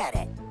forget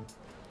it.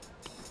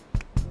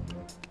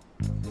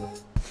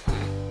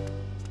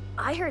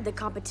 I heard the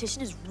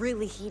competition is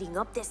really heating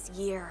up this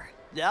year.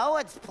 No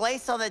one's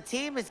place on the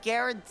team is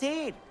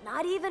guaranteed.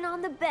 Not even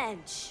on the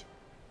bench.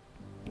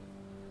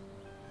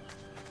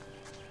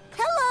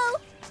 Hello.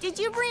 Did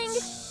you bring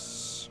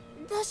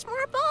the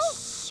Smartball?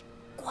 Shh.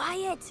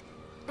 Quiet.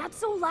 Not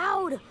so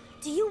loud.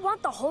 Do you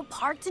want the whole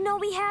park to know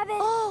we have it?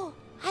 Oh,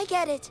 I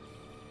get it.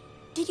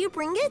 Did you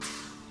bring it?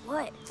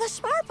 What? The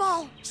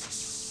Smartball.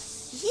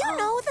 You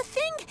know, the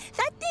thing.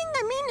 That thing,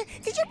 I mean,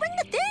 did you bring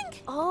the thing?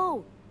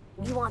 Oh,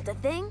 you want the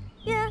thing?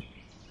 Yeah,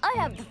 I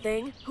have the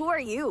thing. Who are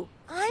you?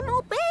 I'm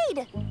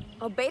Obaid.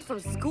 Obaid from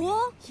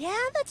school?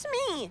 Yeah, that's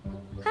me.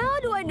 How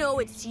do I know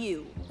it's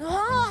you?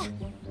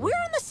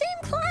 We're in the same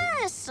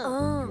class.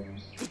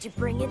 Did you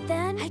bring it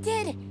then? I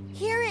did.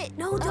 Hear it.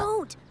 No,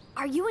 don't.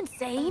 Are you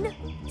insane?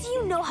 Do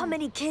you know how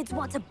many kids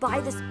want to buy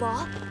this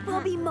ball?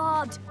 We'll be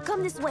mobbed.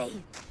 Come this way.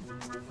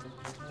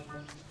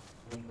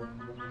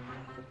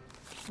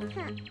 Hey,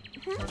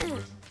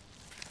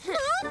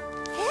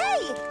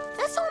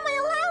 that's all my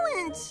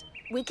allowance.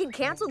 We can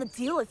cancel the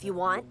deal if you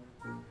want,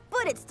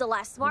 but it's the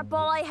last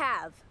Smartball I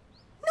have.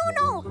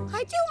 No,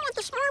 I do want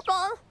the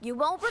Smartball. You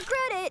won't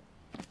regret it,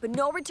 but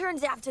no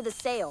returns after the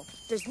sale.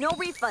 There's no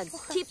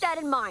refunds. Keep that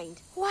in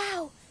mind.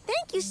 Wow,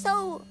 thank you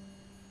so...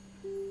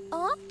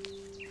 Huh?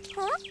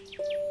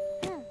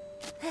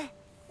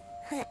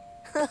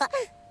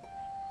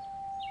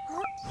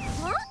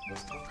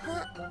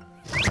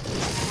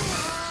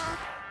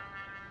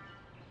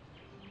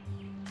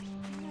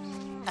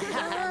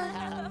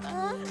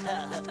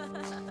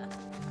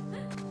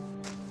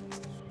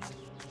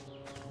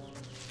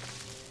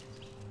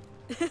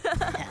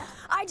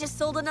 I just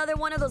sold another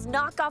one of those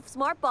knockoff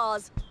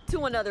Smartballs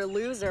to another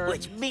loser.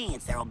 Which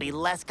means there will be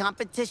less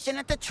competition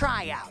at the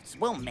tryouts.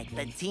 We'll make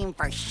the team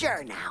for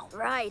sure now.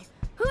 Right.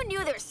 Who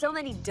knew there's so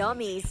many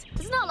dummies?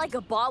 It's not like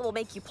a ball will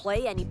make you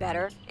play any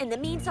better. In the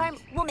meantime,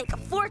 we'll make a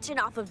fortune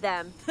off of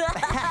them. And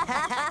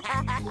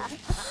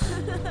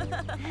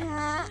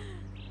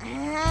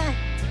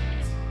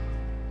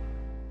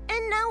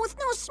now with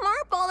no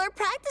Smartball or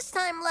practice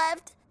time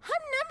left,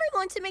 I'm never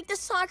going to make the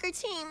soccer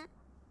team.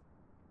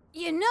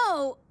 You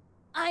know,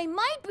 I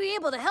might be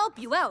able to help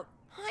you out.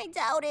 I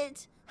doubt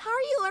it. How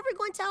are you ever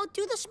going to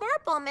outdo the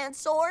Smartball,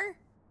 Mansour?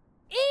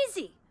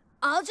 Easy.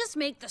 I'll just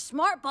make the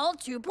Smartball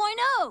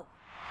 2.0.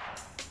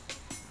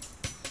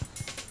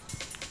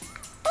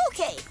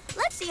 Okay,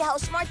 let's see how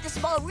smart this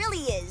ball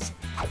really is.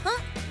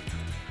 Huh?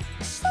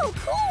 So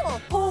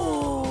cool!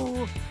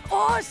 Oh,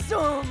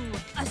 awesome!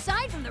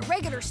 Aside from the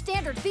regular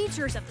standard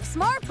features of the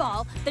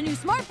Smartball, the new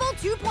Smartball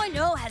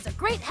 2.0 has a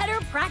great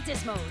header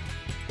practice mode.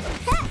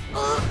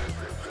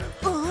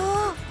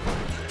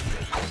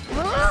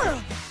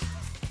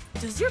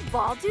 Does your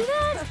ball do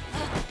that?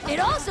 It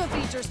also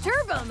features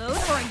turbo mode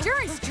for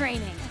endurance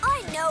training.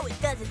 I know it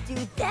doesn't do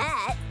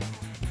that.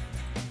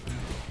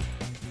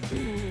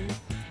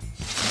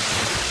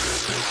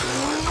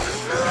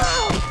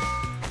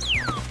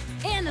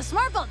 And the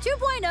Smartball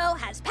 2.0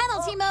 has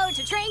penalty mode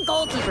to train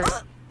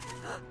goalkeepers.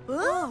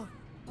 Oh.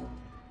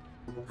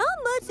 How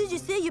much did you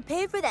say you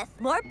paid for that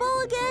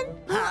Smartball again?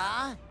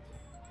 Huh?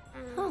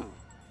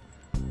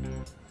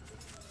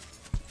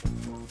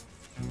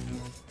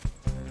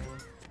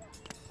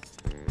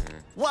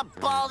 What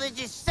ball did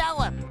you sell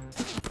him?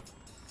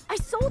 I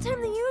sold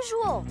him the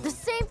usual. The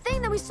same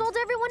thing that we sold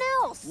everyone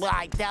else. Well,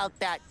 I doubt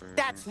that.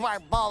 That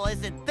smart ball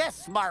isn't this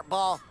smart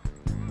ball.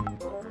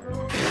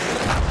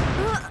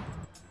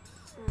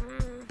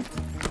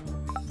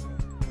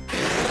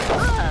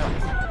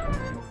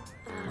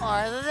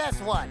 Or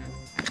this one.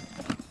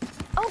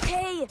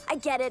 Okay, I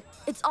get it.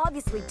 It's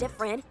obviously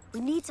different. We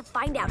need to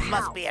find out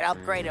how. Must be an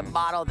upgraded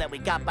model that we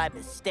got by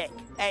mistake.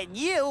 And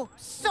you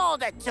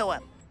sold it to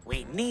him.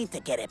 We need to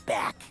get it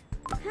back.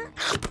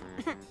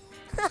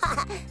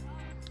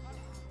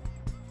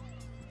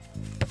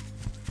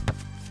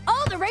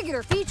 All the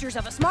regular features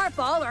of a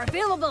Smartball are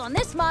available on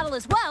this model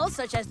as well,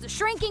 such as the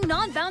shrinking,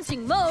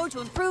 non-bouncing mode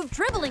to improve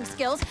dribbling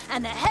skills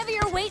and the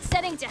heavier weight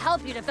setting to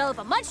help you develop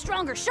a much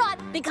stronger shot,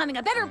 becoming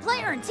a better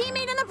player and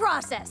teammate in the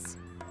process.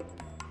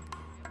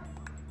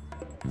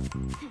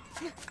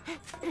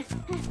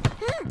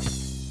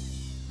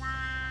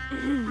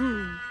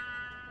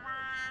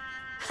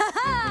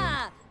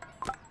 Ha-ha!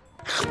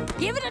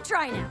 Give it a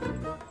try now.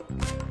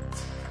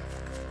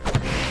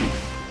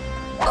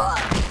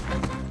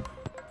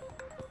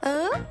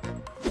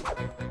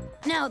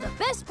 Now, the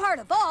best part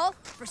of all,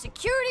 for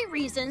security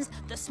reasons,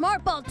 the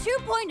Smartball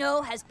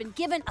 2.0 has been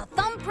given a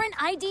thumbprint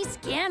ID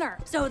scanner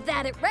so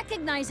that it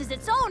recognizes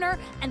its owner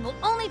and will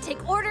only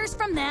take orders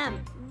from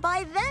them.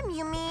 By them,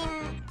 you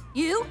mean...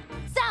 You,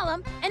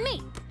 Salim, and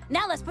me.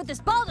 Now let's put this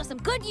ball to some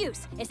good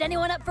use. Is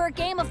anyone up for a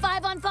game of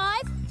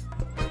 5-on-5?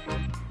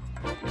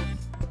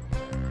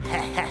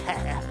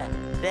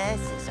 This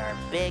is our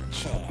big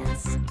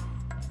chance.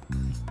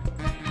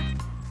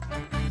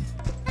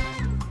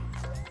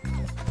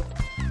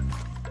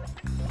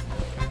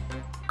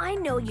 I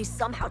know you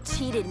somehow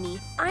cheated me.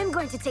 I'm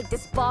going to take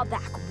this ball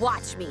back.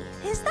 Watch me.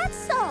 Is that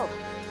so?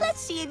 Let's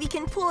see if you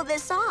can pull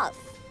this off.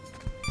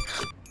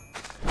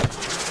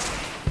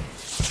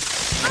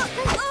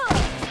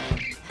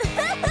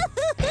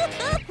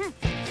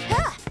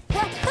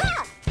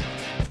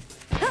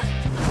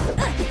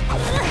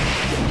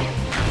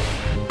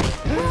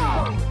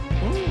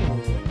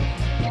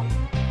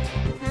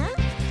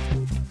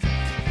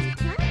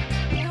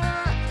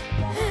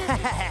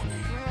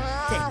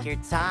 Take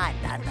your time,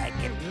 not like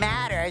it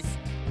matters.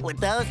 With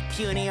those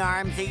puny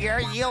arms of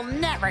yours, you'll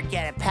never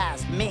get it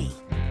past me.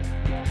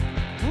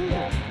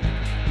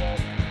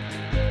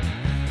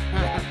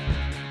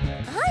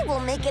 I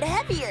will make it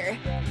heavier.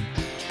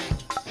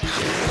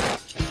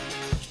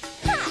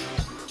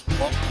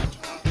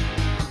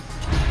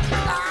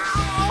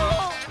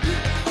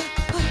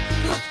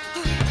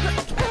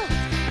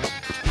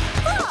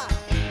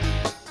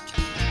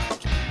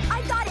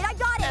 I got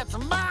it! It's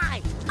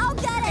mine! I'll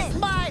get it! It's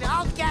mine!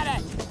 I'll get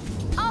it!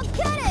 I'll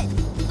get it!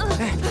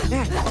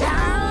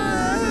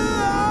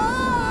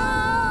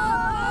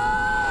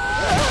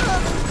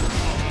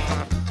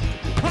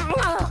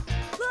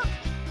 Look!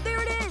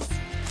 There it is!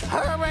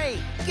 Hurry!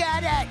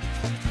 Get it!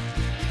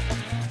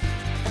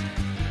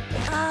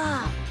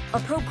 Ah, a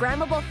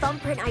programmable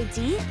thumbprint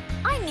ID?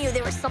 I knew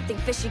there was something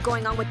fishy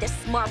going on with this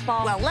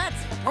Smartball. Well,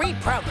 let's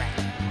reprogram.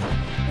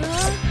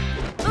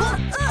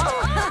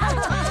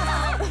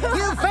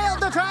 You failed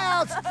the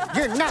tryouts!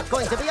 You're not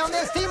going to be on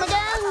this team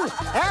again!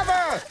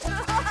 Ever!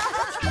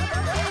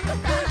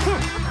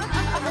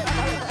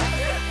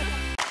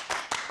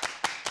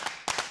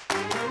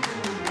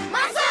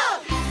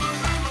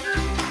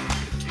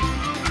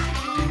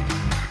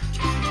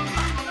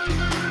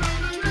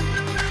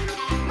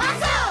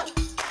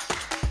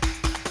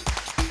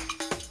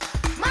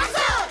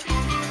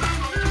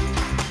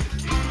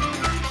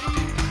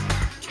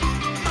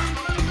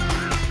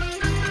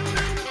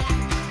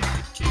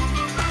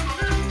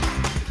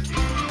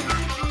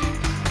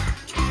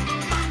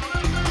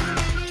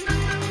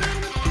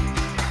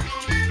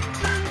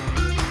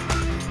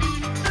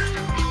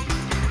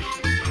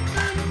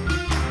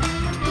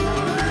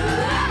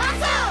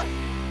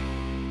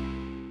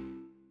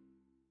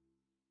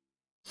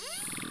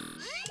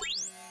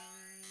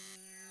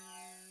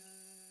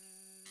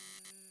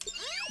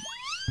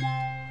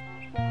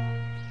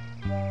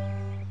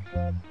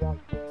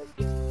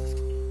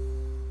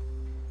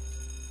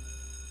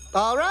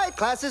 All right,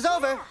 class is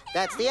over.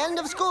 That's the end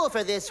of school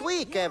for this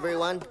week,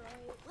 everyone.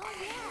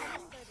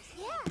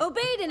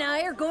 Obaid and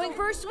I are going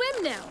for a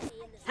swim now.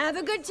 Have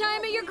a good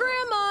time at your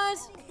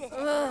grandma's.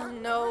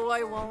 No,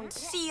 I won't.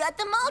 See you at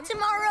the mall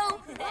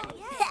tomorrow.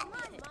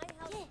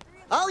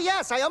 Oh,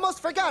 yes, I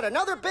almost forgot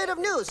another bit of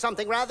news,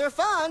 something rather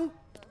fun.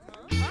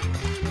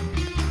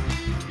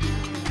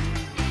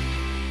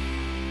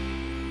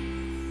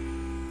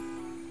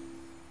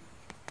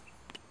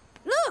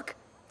 Look,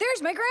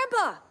 there's my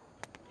grandpa.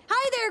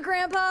 Hi there,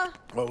 Grandpa.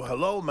 Oh,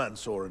 hello,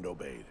 Mansour and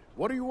Obaid.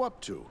 What are you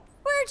up to?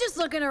 We're We're just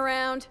looking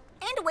around.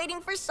 And waiting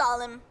for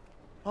Solemn.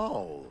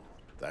 Oh,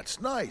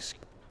 that's nice.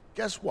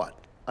 Guess what?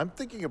 I'm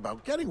thinking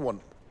about getting one.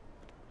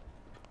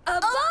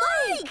 A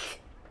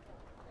bike!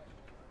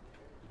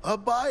 A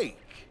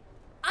bike?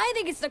 I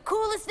think it's the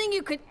coolest thing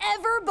you could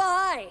ever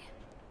buy.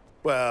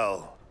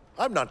 Well,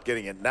 I'm not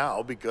getting it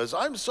now because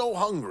I'm so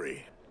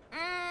hungry.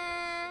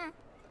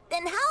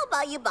 Then how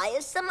about you buy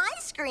us some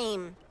ice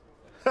cream?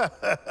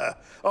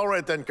 All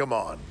right, then, come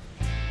on.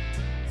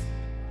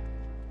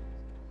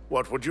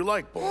 What would you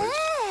like, boys?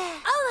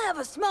 I'll have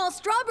a small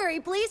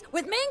strawberry, please,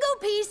 with mango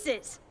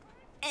pieces.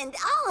 And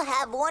I'll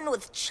have one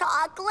with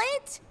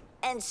chocolate,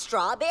 and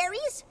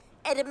strawberries,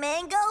 and a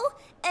mango,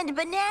 and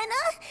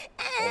banana,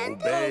 and...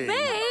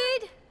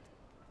 Obeyed!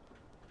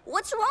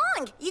 What's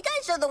wrong? You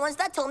guys are the ones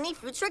that told me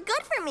fruits were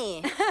good for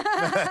me.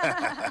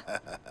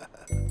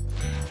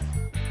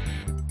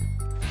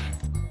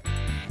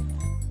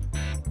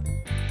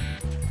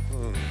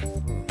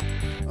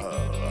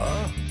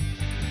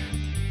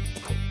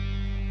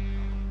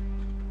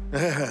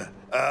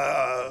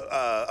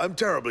 I'm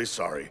terribly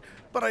sorry,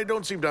 but I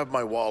don't seem to have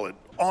my wallet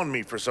on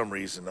me for some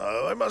reason.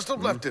 I must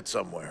have left it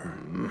somewhere.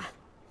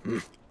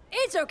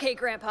 It's okay,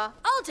 Grandpa.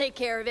 I'll take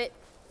care of it.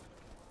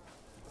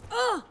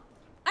 Oh,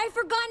 I've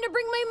forgotten to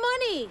bring my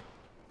money.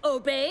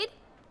 Obeyed?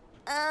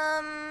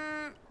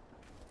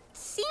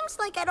 Seems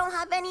like I don't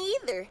have any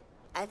either.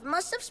 I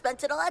must have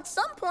spent it all at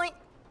some point.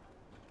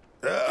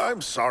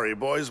 I'm sorry,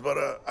 boys, but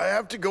I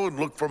have to go and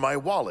look for my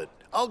wallet.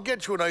 I'll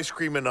get you an ice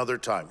cream another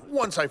time,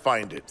 once I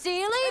find it. See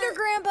you later,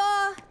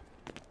 Grandpa.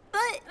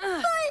 But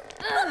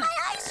my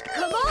ice cream!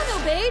 Come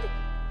on, Obeyed.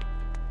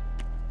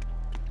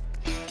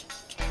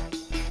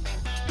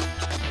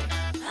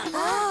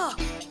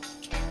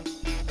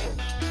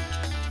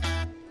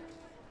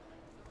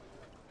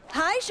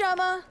 Hi,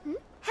 Shama.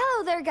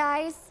 Hello there,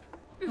 guys.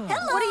 Hello.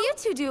 What are you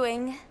two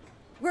doing?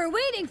 We're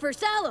waiting for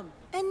Salim.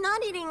 And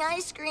not eating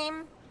ice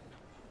cream.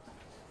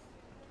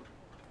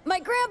 My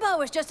grandpa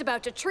was just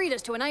about to treat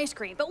us to an ice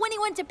cream, but when he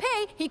went to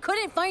pay, he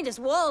couldn't find his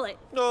wallet.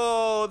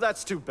 Oh,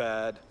 that's too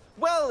bad.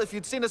 Well, if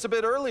you'd seen us a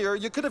bit earlier,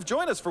 you could have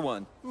joined us for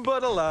one.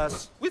 But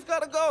alas, we've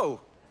got to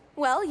go.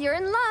 Well, you're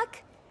in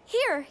luck.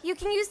 Here, you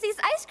can use these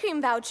ice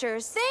cream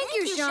vouchers. Thank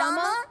you,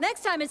 Shama.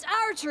 Next time it's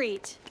our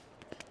treat.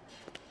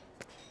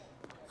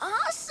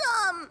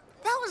 Awesome!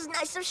 That was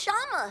nice of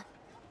Shama.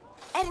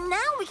 And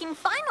now we can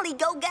finally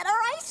go get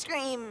our ice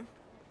cream.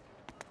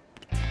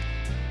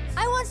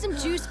 I want some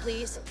juice,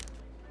 please.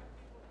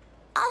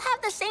 I'll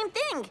have the same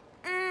thing.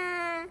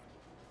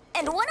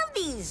 And one of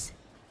these.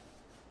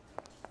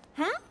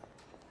 Huh?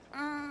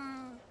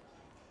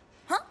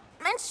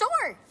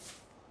 Mansour!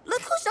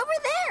 Look who's over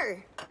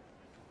there!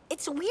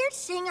 It's weird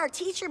seeing our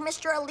teacher,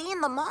 Mr. Ali,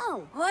 in the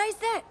mall. Why is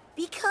that?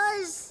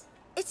 Because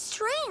it's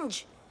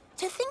strange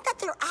to think that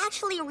they're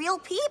actually real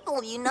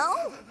people, you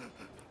know?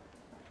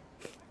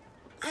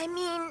 I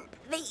mean,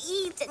 they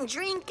eat and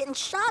drink and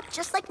shop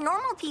just like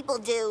normal people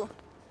do.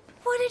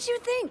 What did you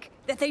think?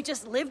 That they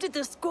just lived at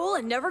the school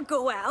and never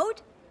go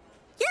out?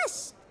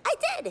 Yes, I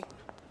did.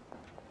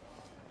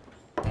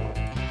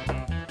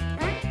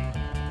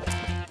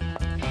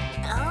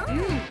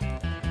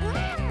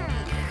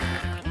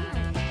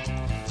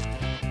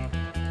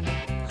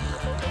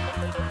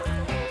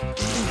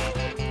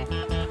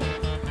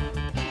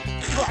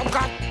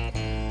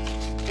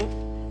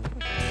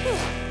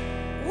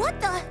 What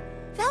the?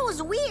 That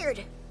was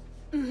weird.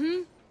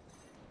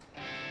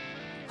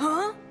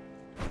 Huh?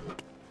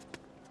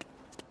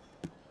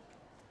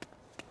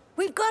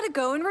 We've got to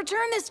go and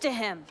return this to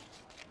him.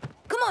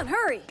 Come on,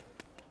 hurry.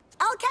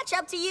 I'll catch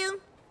up to you.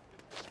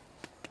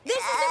 This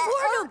is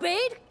important,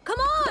 Obeyed. Come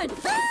on.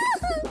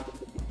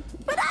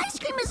 But ice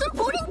cream is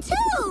important,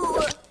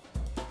 too.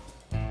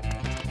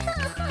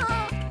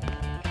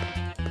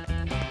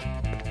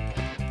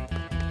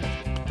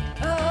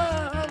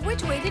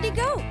 Which way did he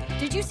go?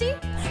 Did you see?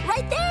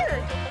 Right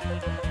there.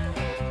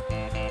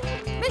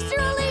 Mr.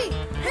 Ali!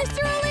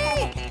 Mr.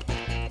 Ali!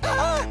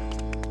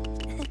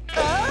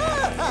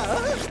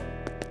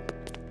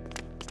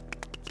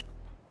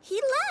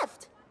 He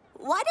left.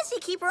 Why does he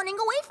keep running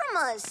away from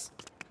us?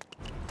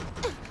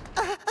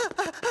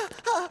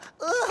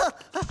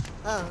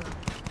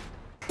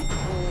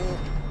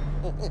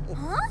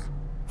 Huh?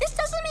 This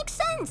doesn't make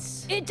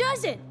sense. It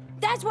doesn't.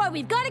 That's why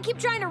we've got to keep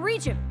trying to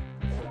reach him.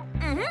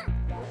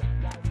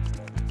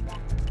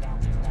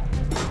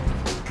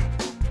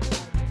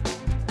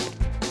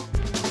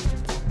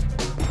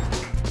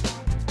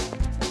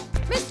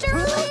 Mr.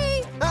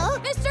 Ali!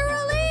 Mr.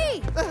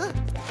 Ali!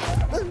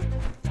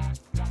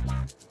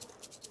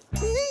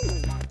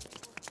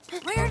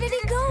 Where did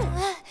he go?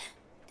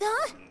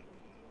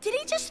 Did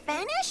he just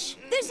vanish?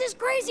 This is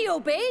crazy,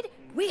 Obeyed.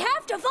 We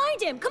have to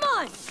find him. Come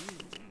on.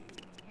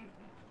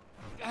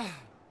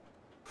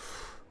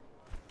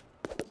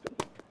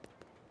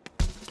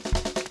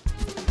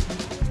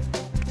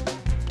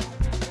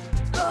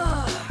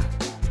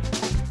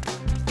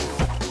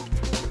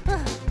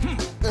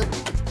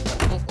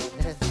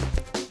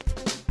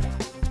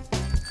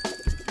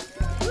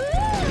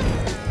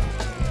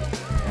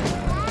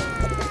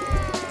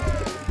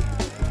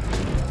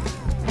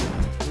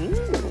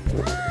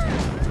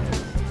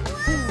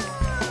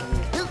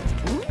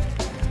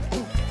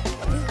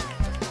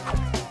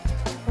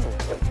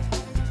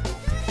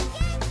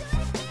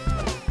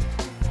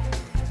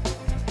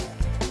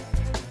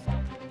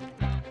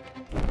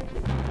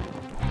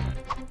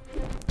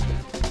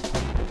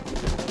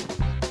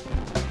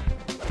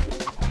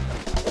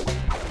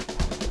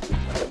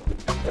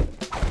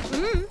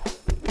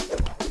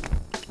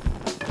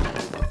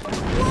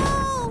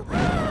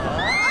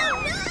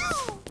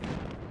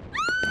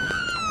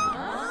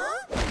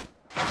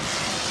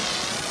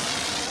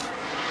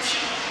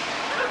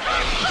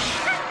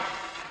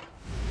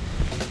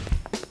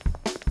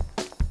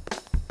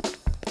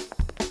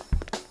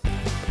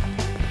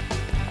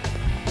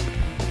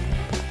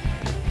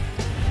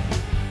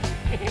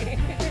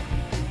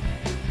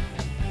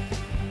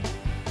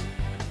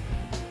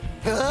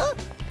 Huh?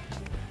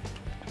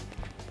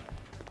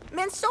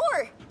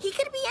 Mansour, he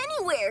could be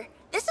anywhere.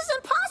 This is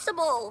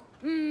impossible.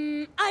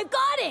 I've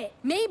got it.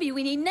 Maybe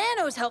we need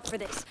Nano's help for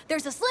this.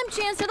 There's a slim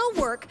chance it'll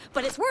work,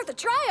 but it's worth a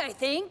try, I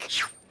think.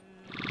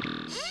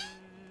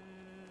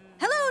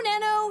 Hello,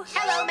 Nano.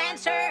 Hello,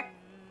 Mansour.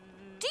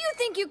 Do you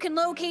think you can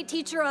locate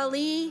Teacher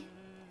Ali?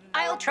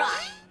 I'll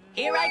try.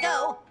 Here I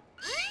go.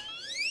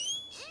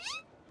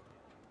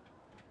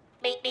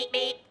 Beep, beep,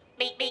 beep.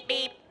 Beep, beep,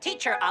 beep.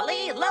 Teacher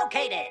Ali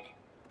located.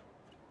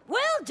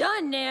 Well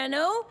done,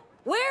 Nano.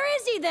 Where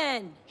is he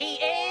then? He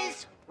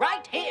is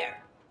right here.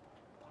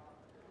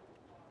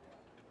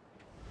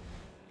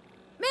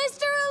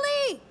 Mr.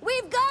 Ali,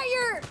 we've got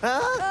your...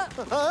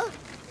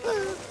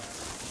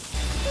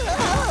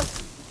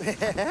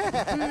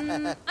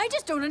 I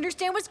just don't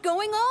understand what's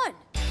going on.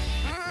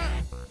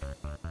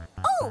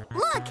 Oh,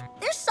 look,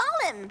 there's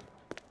Salim.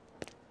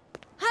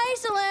 Hi,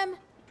 Salim.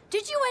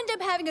 Did you end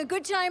up having a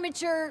good time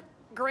at your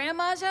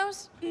grandma's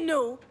house?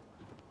 No.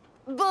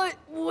 But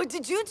what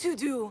did you two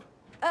do?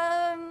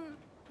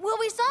 Well,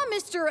 we saw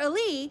Mr.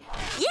 Ali.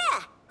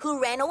 Yeah,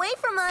 who ran away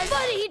from us.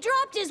 But he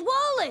dropped his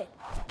wallet.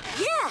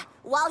 Yeah,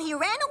 while he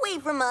ran away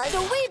from us.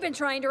 So we've been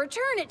trying to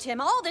return it to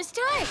him all this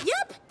time.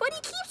 Yep, but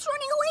he keeps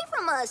running away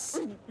from us.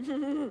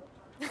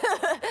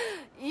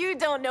 You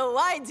don't know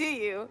why, do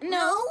you?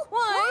 No?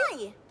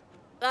 Why?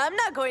 I'm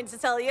not going to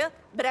tell you,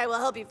 but I will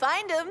help you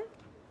find him.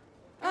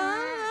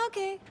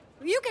 Okay.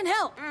 You can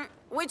help.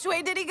 Which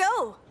way did he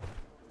go?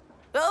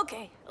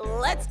 Okay,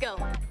 let's go.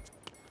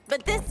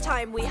 But this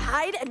time we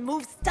hide and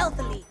move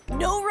stealthily.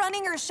 No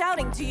running or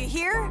shouting, do you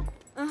hear?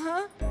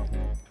 Uh-huh.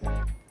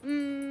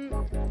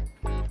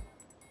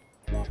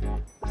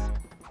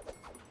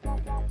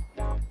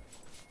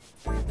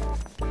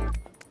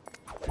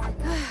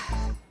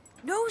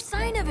 No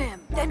sign of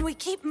him. Then we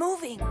keep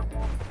moving.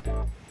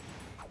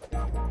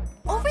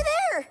 Over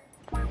there!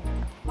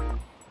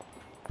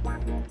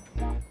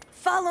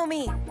 Follow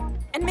me,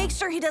 and make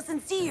sure he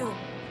doesn't see you.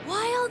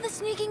 Why all the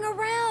sneaking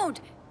around?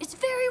 It's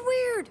very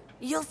weird.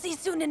 You'll see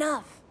soon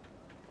enough.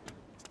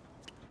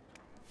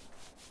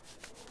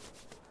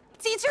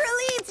 Teacher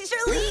Ali! Teacher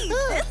Ali!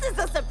 This is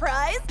a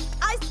surprise!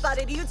 I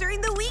spotted you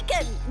during the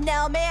weekend.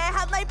 Now may I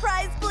have my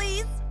prize,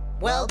 please?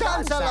 Well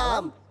done,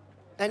 Salam.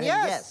 And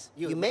yes,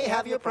 you may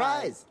have your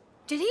prize.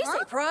 Did he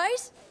say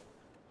prize?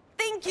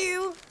 Thank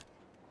you.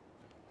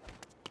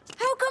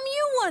 How come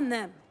you won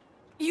them?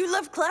 You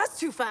left class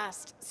too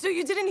fast, so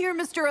you didn't hear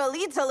Mr.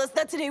 Ali tell us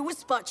that today was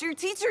Spot Your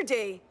Teacher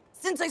Day.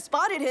 Since I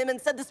spotted him and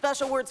said the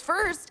special words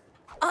first,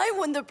 I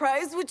won the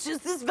prize, which is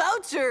this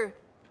voucher.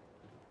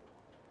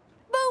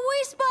 But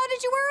we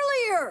spotted you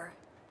earlier.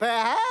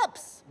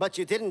 Perhaps, but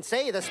you didn't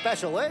say the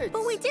special words.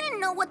 But we didn't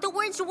know what the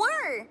words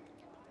were.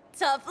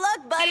 Tough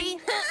luck,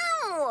 buddy.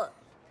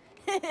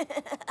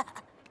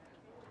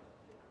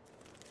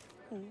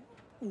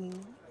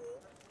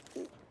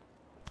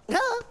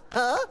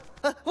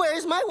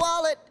 Where's my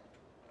wallet?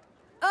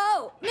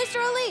 Oh, Mr.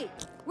 Ali,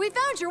 we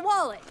found your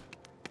wallet.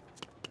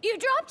 You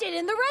dropped it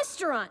in the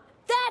restaurant.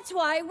 That's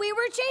why we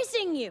were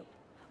chasing you.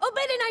 Obed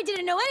and I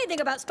didn't know anything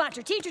about Spot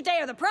Your Teacher Day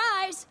or the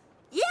prize.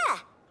 Yeah,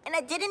 and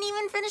I didn't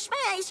even finish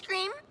my ice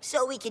cream,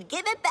 so we could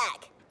give it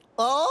back.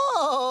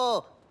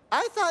 Oh,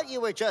 I thought you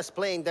were just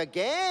playing the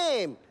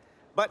game.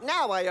 But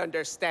now I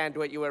understand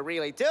what you were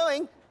really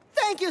doing.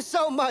 Thank you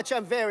so much.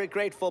 I'm very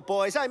grateful,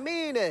 boys. I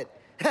mean it.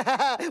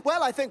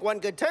 Well, I think one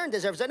good turn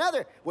deserves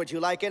another. Would you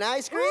like an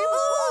ice cream?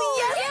 Ooh,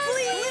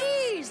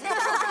 yes, please!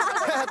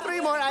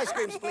 3 more ice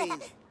creams,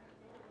 please.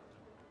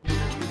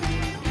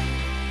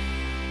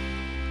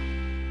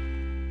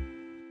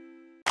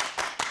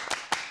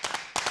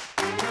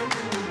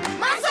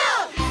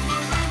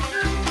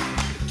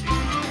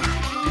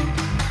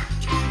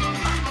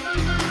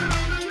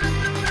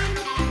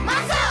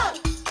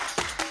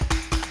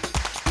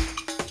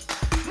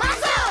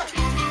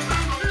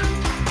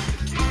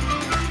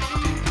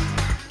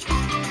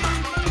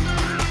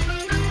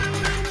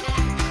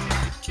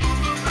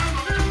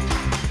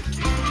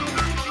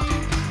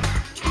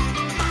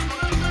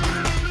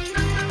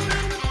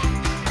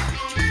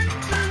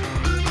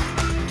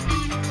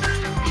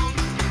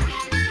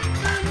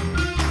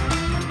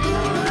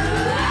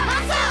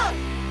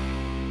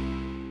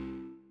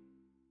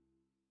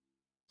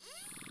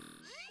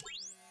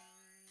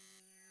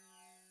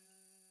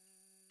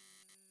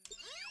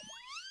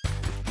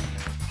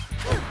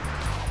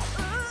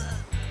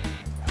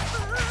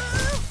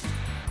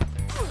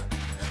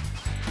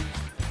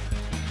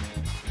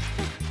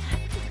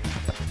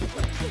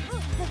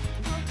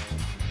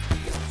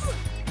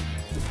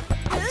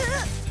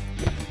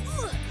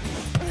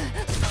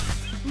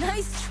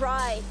 Nice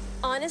try.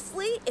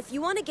 Honestly, if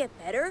you want to get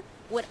better,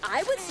 what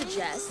I would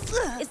suggest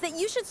is that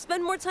you should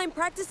spend more time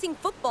practicing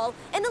football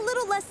and a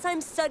little less time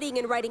studying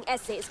and writing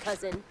essays,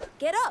 cousin.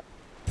 Get up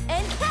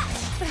and catch.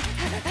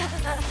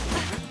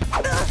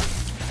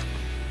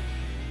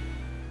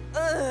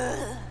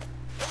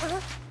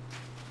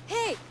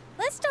 Hey,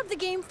 let's stop the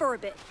game for a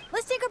bit.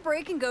 Let's take a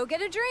break and go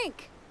get a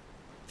drink.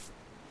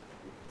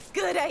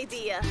 Good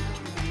idea.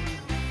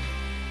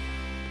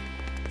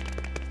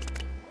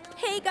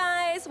 Hey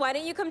guys, why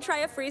don't you come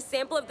try a free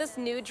sample of this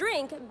new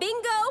drink,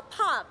 Bingo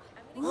Pop?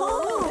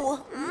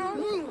 Whoa!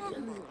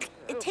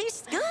 It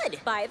tastes good.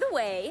 By the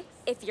way,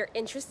 if you're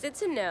interested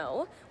to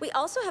know, we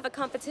also have a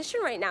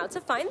competition right now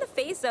to find the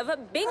face of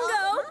Bingo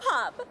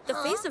Pop. The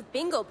face of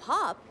Bingo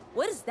Pop?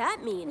 What does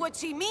that mean? What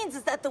she means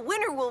is that the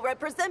winner will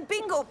represent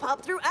Bingo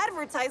Pop through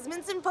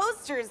advertisements and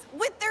posters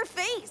with their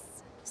face.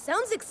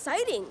 Sounds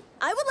exciting.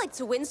 I would like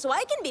to win so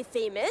I can be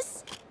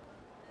famous.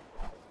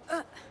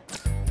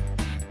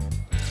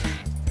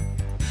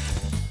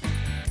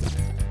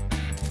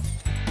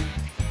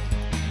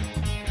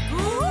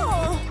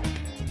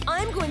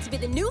 I'm going to be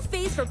the new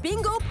face for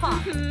Bingo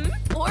Pop.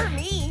 Or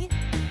me.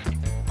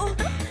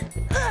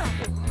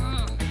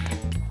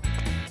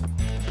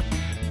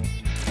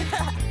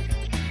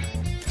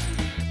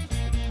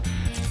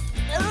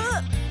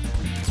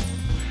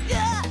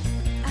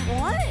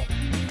 What?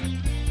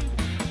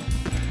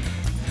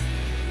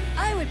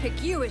 I would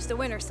pick you as the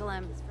winner,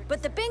 Salem.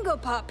 But the Bingo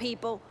Pop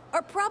people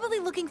are probably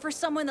looking for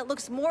someone that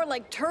looks more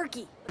like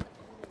Turkey.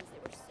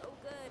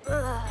 Too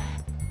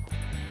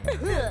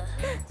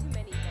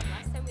many. The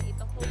last time we ate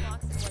the whole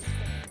box in one sitting.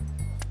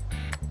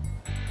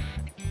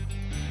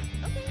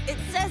 It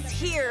says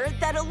here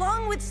that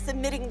along with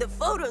submitting the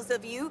photos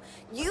of you,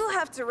 you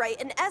have to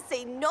write an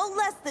essay no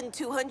less than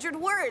 200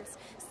 words,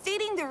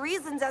 stating the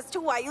reasons as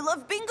to why you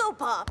love Bingo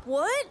Pop.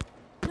 What?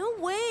 No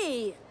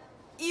way.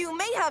 You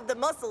may have the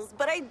muscles,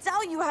 but I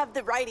doubt you have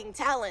the writing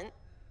talent.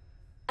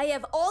 I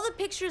have all the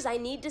pictures I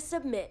need to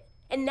submit,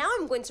 and now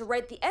I'm going to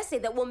write the essay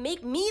that will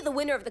make me the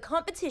winner of the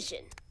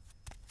competition.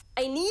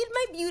 I need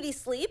my beauty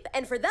sleep,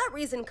 and for that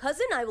reason,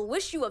 cousin, I will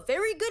wish you a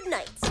very good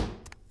night.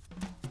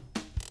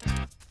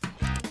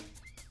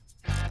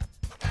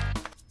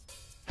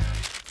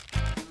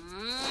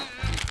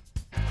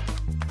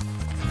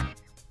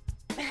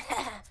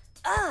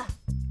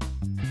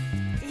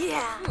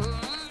 Yeah.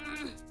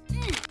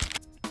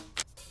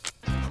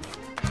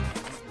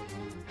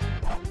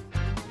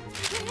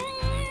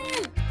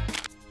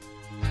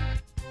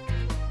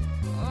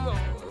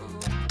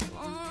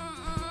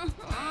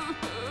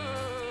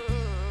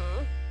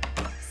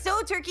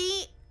 So,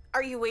 Turkey,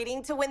 are you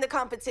waiting to win the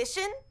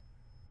competition?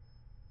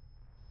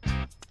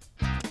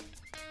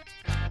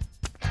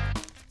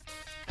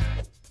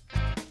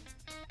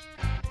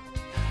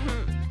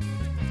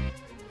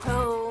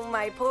 Oh,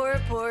 my poor,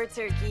 poor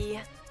Turkey.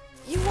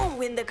 You won't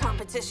win the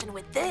competition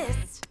with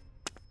this.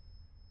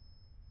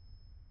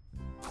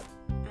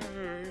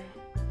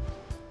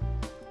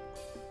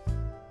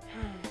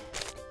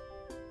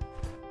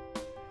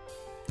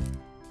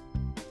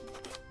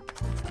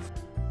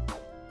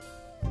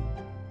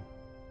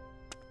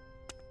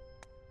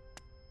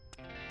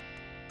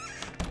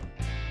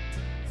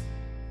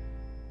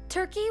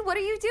 Turkey, what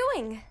are you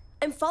doing?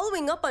 I'm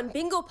following up on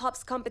Bingo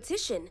Pop's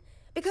competition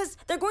because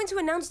they're going to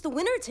announce the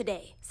winner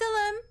today.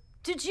 Salem,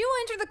 did you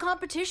enter the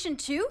competition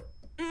too?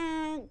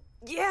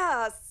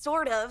 Yeah,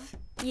 sort of.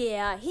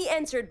 Yeah, he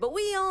entered, but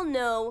we all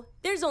know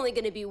there's only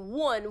going to be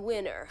one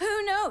winner.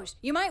 Who knows?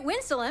 You might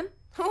win, Salem.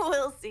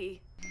 We'll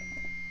see.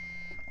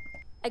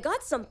 I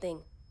got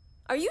something.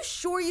 Are you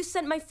sure you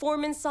sent my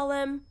form in,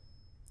 Salem?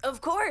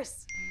 Of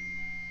course.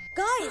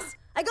 Guys,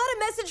 I got a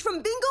message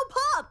from Bingo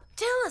Pop!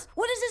 Tell us,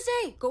 what does it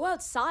say? Go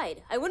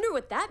outside. I wonder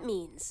what that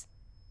means.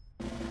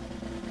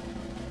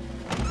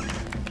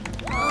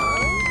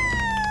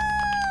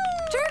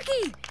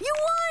 Turkey, you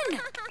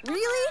won!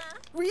 Really?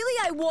 Really,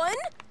 I won?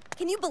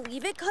 Can you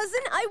believe it,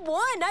 cousin? I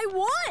won! I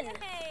won!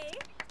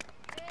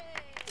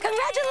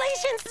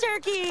 Congratulations,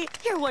 Turkey!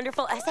 Your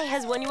wonderful essay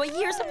has won you a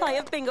year's supply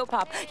of Bingo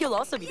Pop. You'll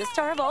also be the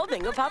star of all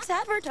Bingo Pop's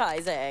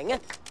advertising.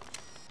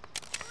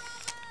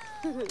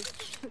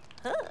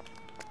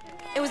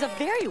 It was a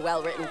very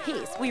well-written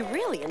piece. We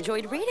really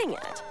enjoyed reading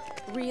it.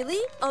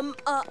 Really?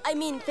 I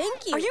mean,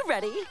 thank you. Are you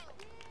ready?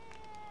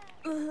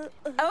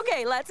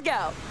 Okay, let's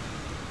go.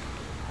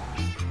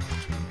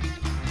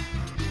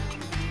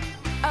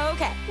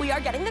 Okay, we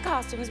are getting the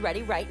costumes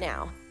ready right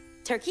now.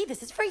 Turkey,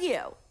 this is for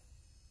you.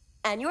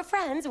 And your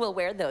friends will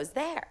wear those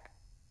there.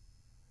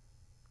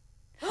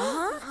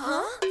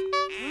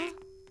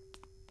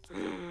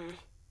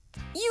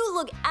 You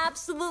look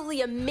absolutely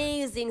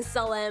amazing,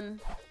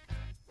 Salem.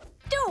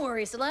 Don't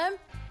worry, Salem.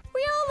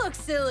 We all look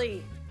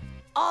silly.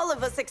 All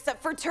of us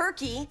except for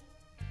Turkey.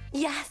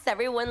 Yes,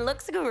 everyone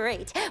looks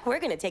great. We're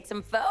gonna take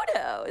some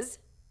photos.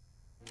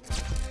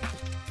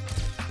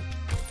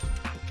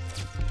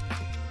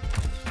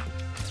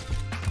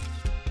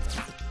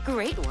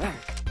 Great work.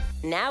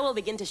 Now we'll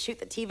begin to shoot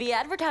the TV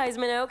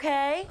advertisement,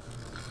 okay?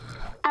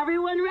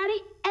 Everyone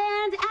ready?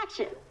 And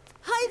action.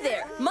 Hi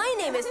there, my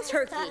name is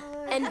Turkey,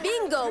 and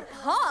Bingo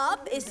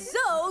Pop is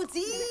so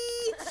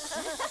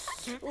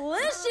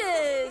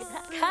delicious.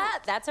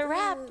 Cut, that's a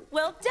wrap.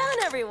 Well done,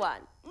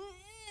 everyone.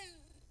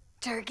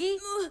 Turkey?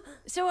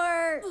 So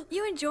are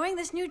you enjoying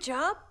this new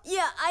job?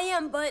 Yeah, I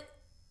am, but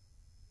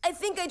I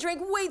think I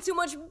drank way too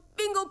much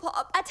Bingo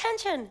Pop.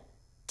 Attention,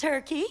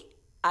 Turkey.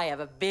 I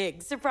have a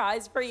big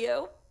surprise for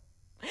you.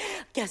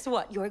 Guess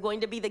what? You're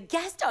going to be the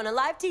guest on a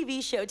live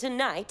TV show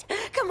tonight.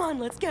 Come on,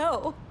 let's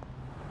go.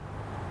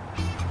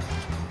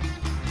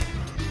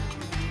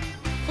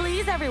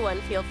 Please, everyone,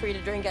 feel free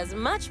to drink as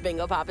much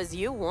Bingo Pop as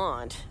you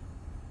want.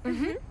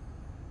 Mm-hmm.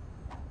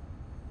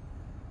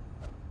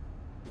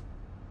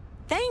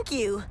 Thank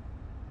you.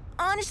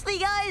 Honestly,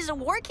 guys,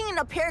 working in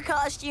a pear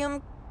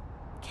costume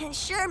can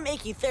sure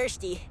make you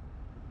thirsty.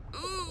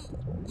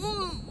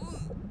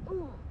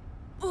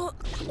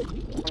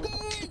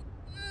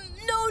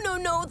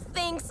 No,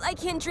 thanks. I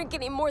can't drink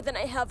any more than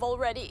I have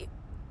already.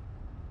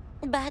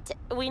 But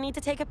we need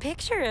to take a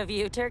picture of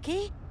you,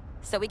 Turkey,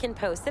 so we can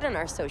post it on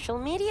our social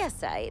media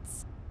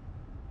sites.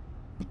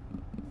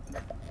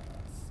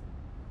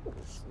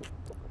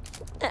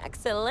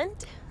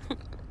 Excellent.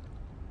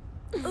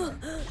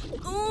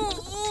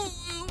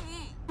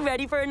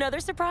 Ready for another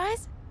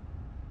surprise?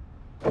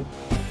 Look!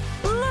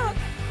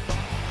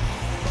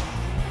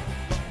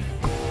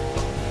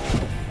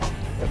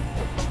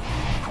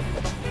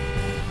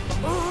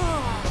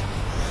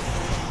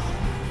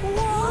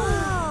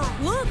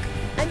 Whoa! Look!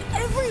 I'm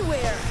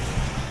everywhere!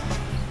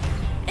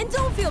 And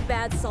don't feel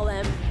bad,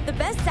 Salem. The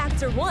best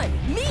actor won.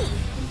 Me!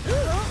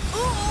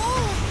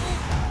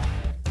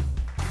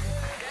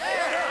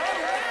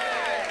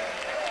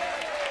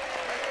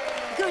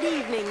 Good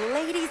evening,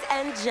 ladies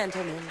and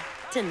gentlemen.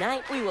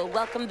 Tonight we will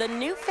welcome the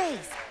new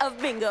face of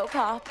Bingo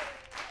Pop,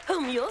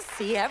 whom you'll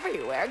see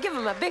everywhere. Give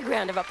him a big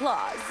round of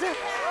applause.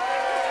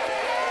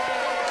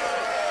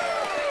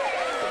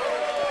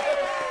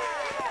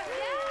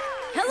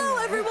 Hello,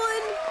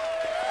 everyone!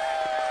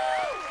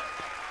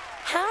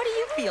 How do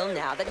you feel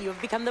now that you have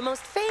become the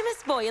most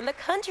famous boy in the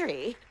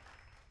country?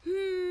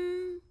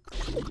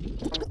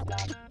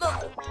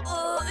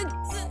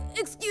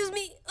 Excuse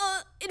me.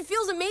 It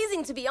feels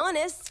amazing, to be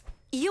honest.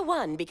 You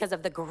won because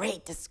of the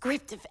great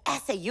descriptive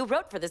essay you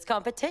wrote for this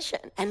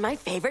competition. And my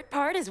favorite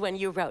part is when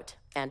you wrote,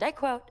 and I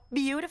quote,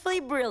 "Beautifully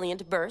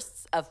brilliant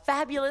bursts of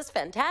fabulous,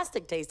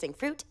 fantastic tasting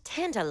fruit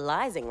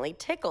tantalizingly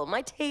tickle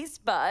my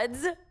taste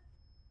buds."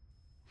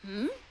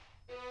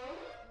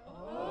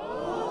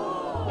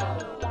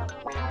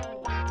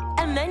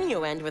 And then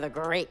you end with a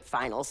great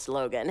final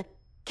slogan.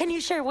 Can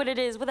you share what it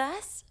is with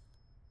us?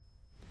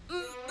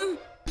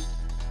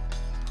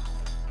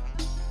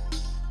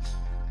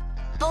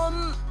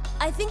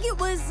 I think it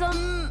was,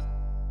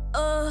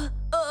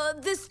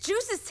 this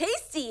juice is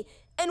tasty,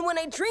 and when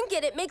I drink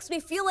it, it makes me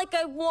feel like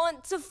I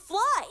want to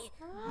fly.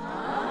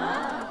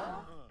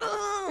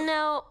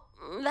 No,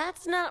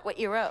 that's not what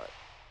you wrote.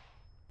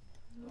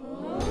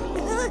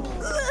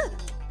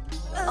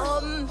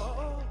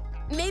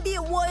 Maybe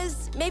it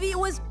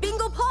was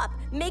Bingo Pop.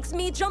 Makes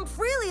me jump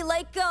freely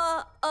like,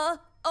 a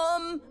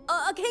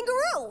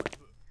kangaroo.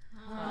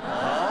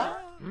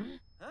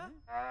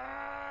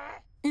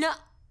 No,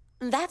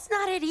 that's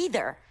not it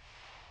either.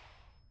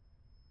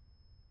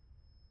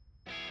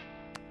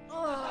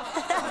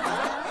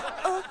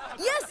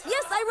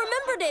 Yes, I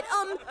remembered it.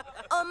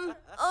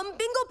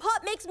 Bingo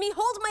Pop makes me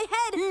hold my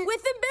head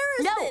with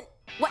embarrassment.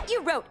 No, what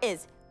you wrote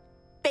is,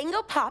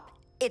 Bingo Pop,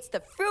 it's the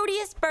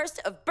fruitiest burst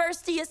of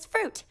burstiest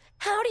fruit.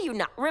 How do you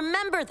not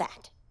remember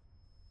that?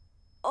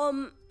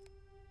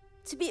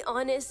 To be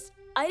honest,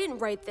 I didn't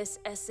write this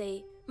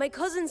essay. My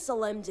cousin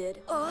Salem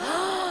did.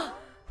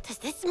 Does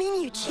this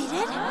mean you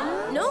cheated?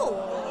 No,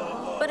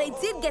 but I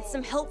did get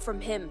some help from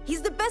him.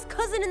 He's the best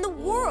cousin in the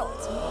world.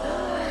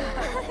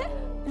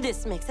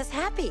 This makes us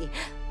happy.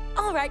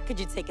 All right, could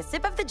you take a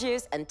sip of the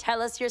juice and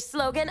tell us your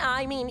slogan?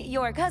 I mean,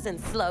 your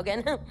cousin's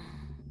slogan.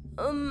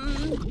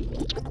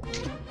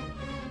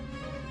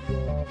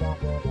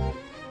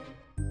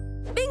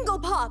 Bingo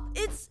Pop,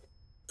 it's...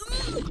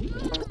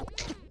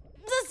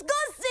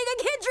 disgusting! I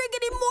can't drink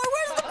anymore!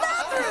 Where's the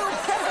bathroom?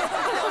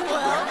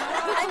 Well,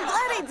 I'm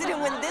glad I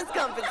didn't win this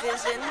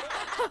competition.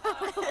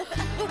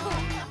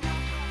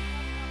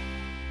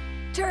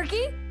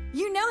 Turkey,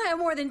 you now have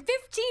more than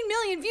 15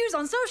 million views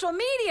on social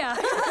media.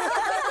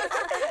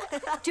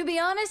 To be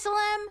honest,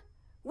 Salem,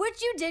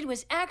 what you did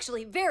was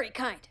actually very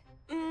kind.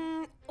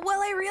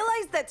 Well, I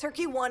realized that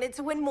Turkey wanted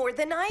to win more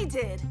than I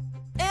did.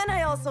 And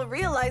I also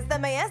realized that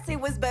my essay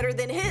was better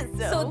than his,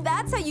 So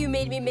that's how you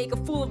made me make a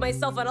fool of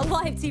myself on a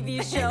live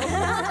TV show.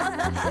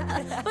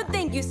 But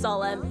thank you,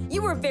 Salem.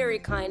 You were very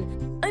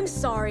kind. I'm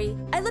sorry.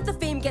 I let the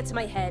fame get to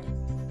my head.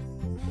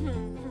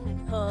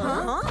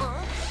 Huh?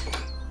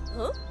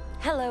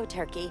 Hello,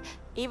 Turkey.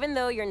 Even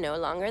though you're no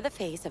longer the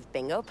face of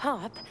Bingo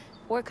Pop,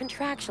 we're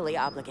contractually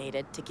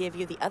obligated to give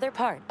you the other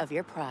part of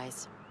your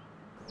prize.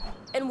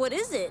 And what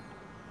is it?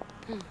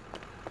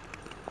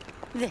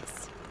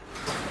 This.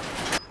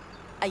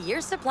 A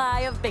year's supply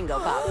of Bingo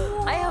Pop.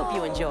 I hope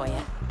you enjoy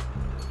it.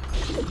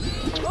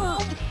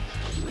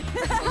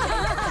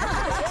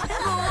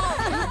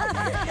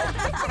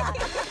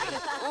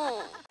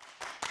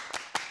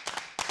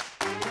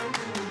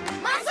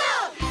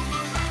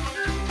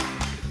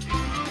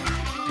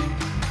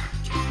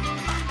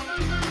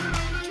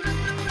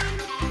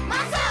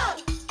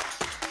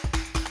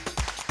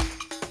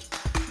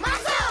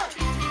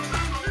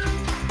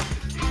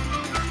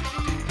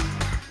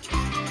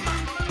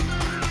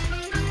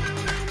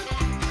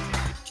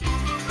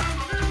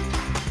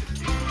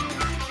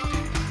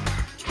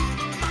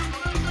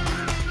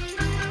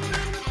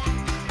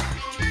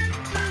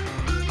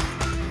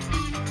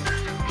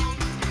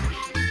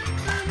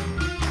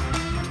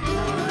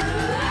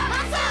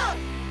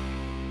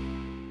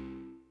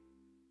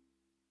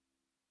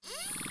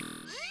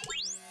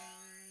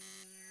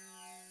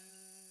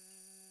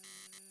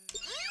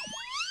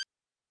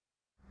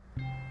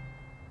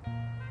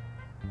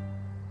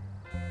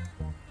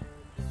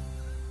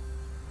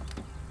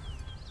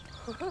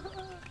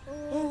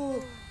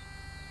 Whoa!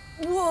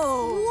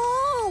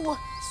 Whoa!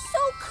 So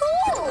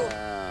cool!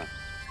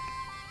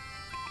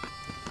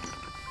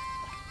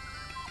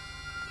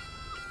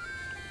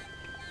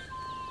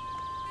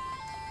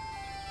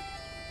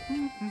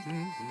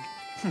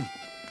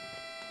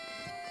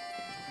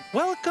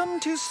 Welcome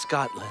to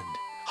Scotland,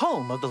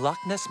 home of the Loch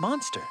Ness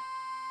Monster.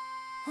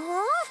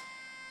 Huh?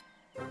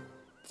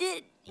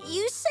 Did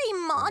you say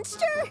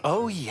monster?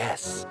 Oh,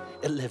 yes.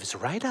 It lives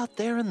right out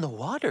there in the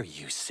water,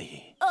 you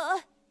see.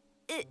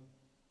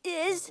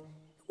 Is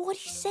what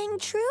he's saying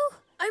true?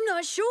 I'm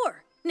not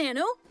sure.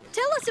 Nano,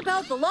 tell us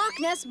about the Loch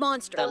Ness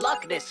Monster. The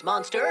Loch Ness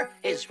Monster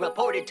is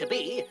reported to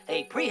be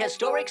a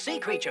prehistoric sea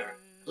creature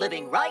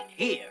living right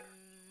here.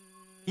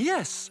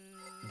 Yes,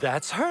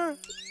 that's her.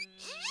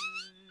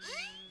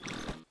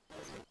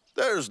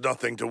 There's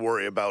nothing to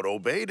worry about,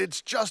 Obaid.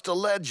 It's just a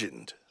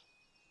legend.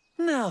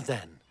 Now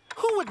then,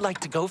 who would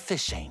like to go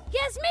fishing?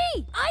 Yes,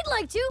 me! I'd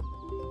like to.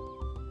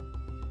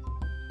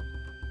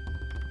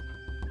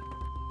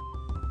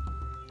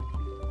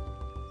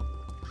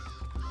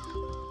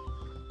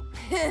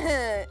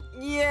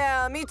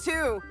 Yeah, me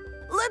too.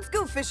 Let's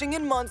go fishing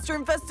in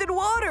monster-infested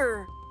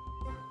water.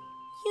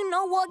 You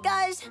know what,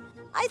 guys?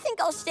 I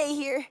think I'll stay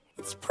here.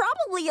 It's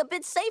probably a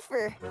bit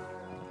safer.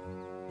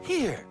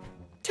 Here,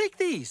 take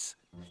these.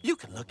 You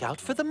can look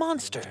out for the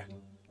monster.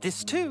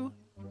 This too.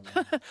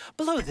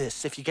 Blow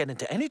this if you get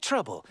into any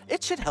trouble.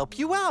 It should help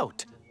you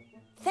out.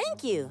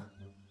 Thank you.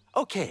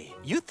 Okay,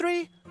 you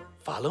three,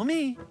 follow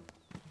me.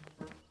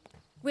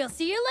 We'll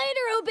see you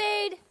later,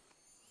 Obaid.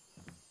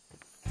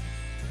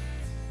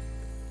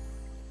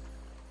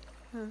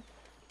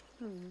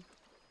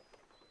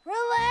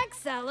 Relax,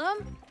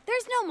 Selim.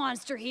 There's no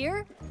monster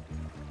here.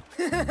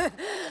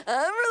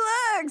 I'm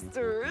relaxed,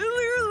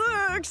 really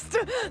relaxed.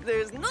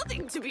 There's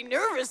nothing to be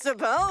nervous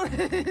about.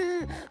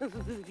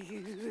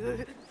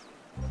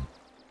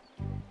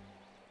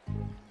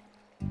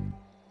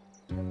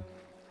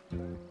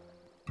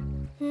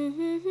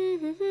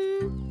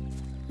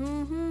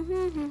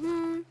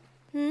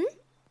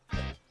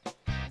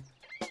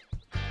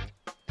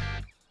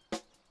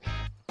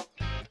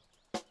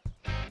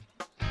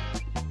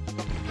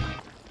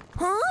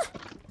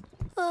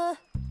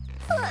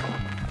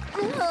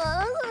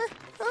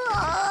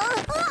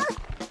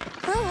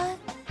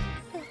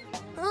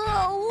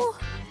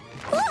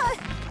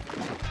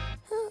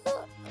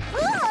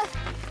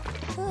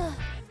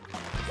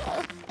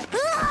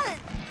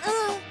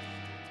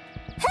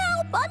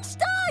 Help! I'm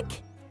stuck!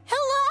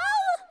 Hello?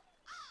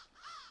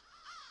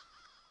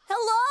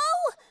 Hello?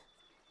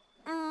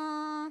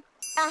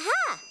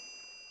 Aha!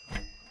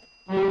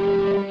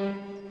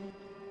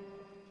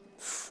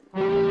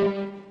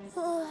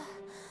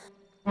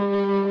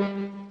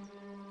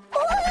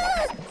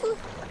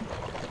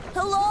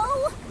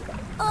 Hello?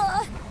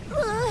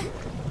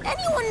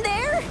 Anyone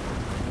there?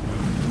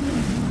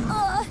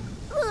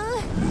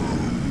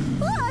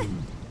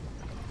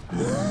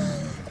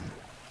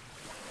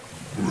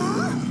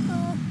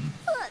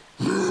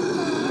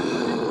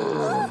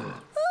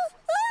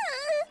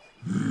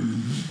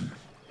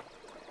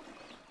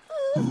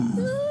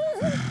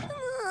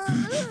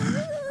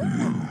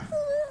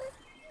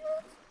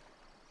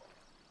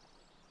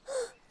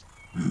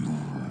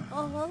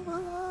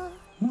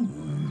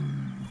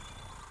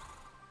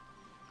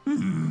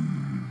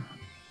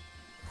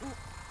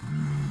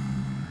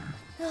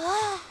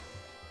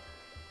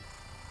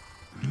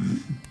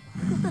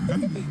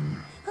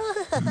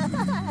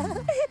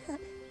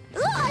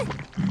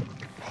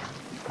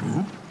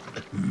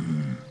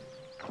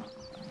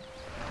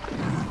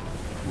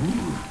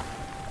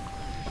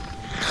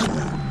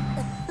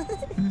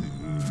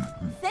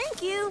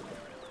 Thank you.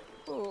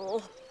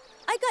 Oh,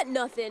 I got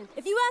nothing.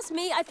 If you ask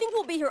me, I think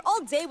we'll be here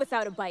all day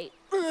without a bite.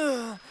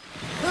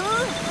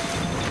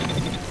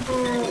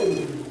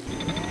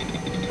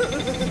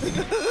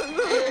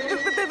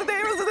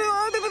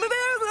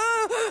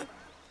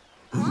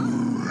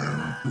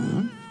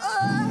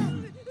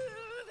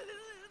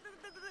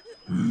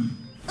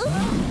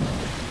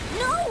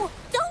 No!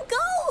 Don't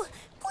go!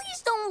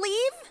 Please don't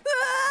leave!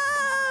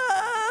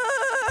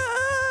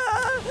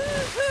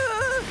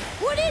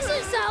 What is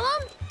it,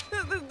 Selim?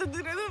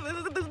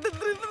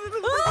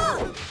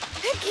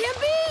 It can't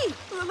be!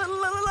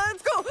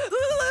 Let's go!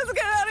 Let's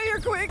get out of here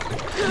quick!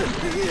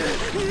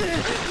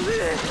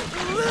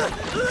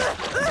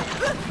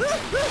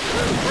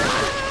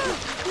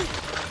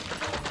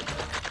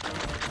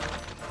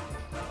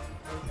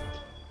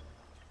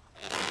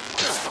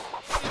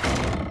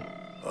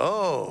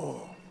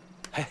 Oh.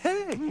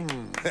 Hey.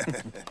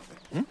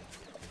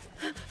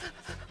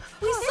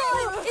 We saw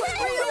it! It's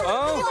real! Oh,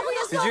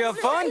 did you have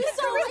fun?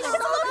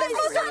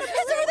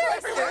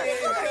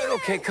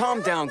 Okay,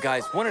 calm down,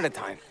 guys. One at a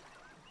time.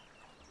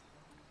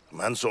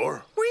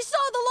 Mansour? We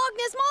saw the Loch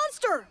Ness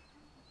Monster!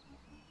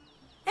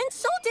 And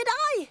so did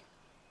I!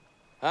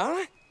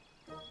 Huh?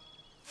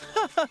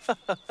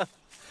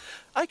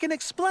 I can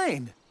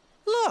explain.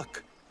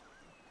 Look.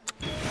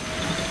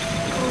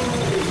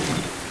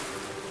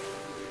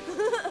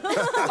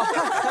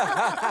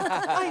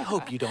 I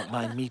hope you don't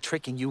mind me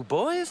tricking you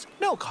boys.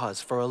 No cause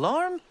for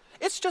alarm.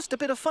 It's just a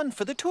bit of fun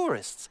for the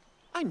tourists.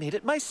 I made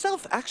it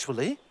myself,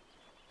 actually.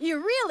 You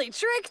really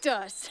tricked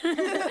us.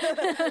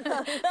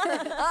 I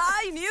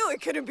knew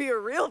it couldn't be a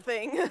real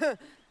thing.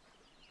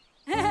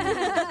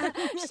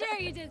 Sure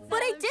you did,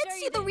 But I did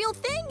see the real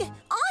thing.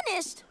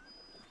 Honest.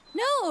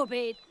 No,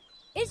 Obaid.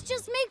 It's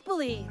just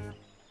make-believe.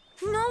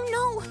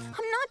 No.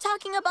 I'm not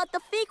talking about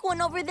the fake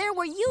one over there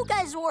where you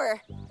guys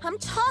were. I'm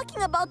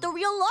talking about the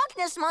real Loch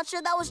Ness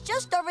monster that was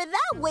just over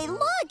that way.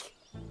 Look!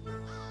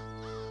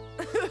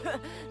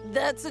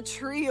 That's a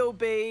tree,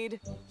 Obaid.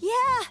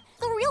 Yeah,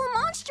 the real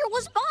monster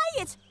was by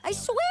it. I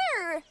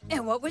swear.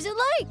 And what was it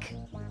like?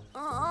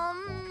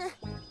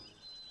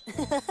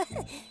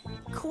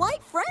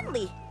 Quite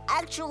friendly,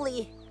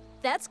 actually.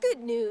 That's good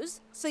news.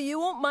 So you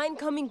won't mind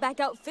coming back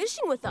out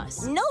fishing with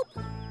us? Nope,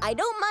 I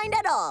don't mind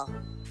at all.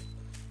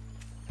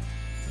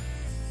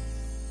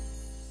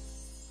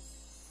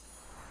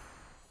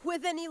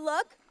 With any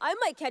luck, I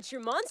might catch your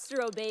monster,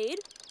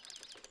 Obaid.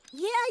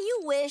 Yeah,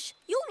 you wish.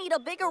 You'll need a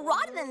bigger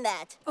rod than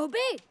that.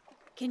 Obaid,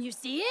 can you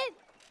see it?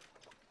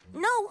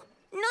 No,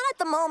 not at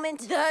the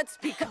moment. That's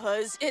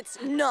because it's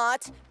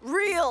not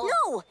real.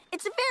 No,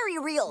 it's very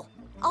real.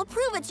 I'll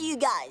prove it to you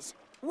guys.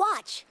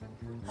 Watch.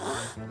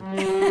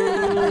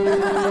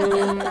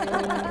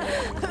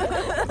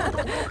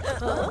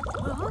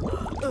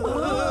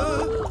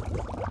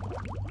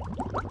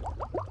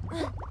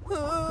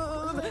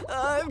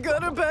 I've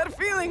got a bad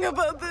feeling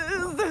about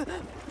this.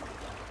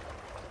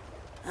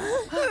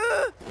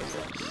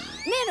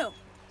 Nano,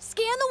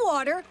 scan the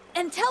water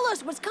and tell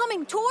us what's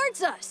coming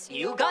towards us.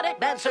 You got it,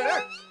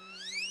 Mansour.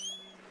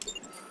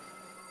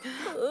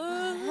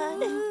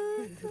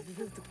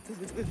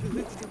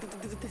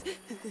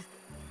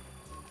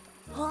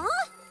 Huh?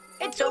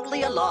 It's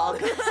only a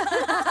log.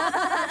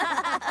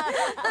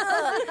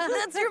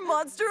 That's your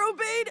monster,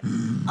 Obaid?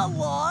 A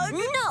log?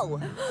 No.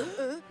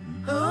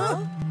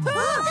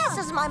 This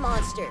is my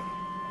monster.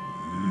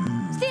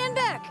 Stand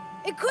back.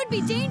 It could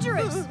be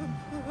dangerous.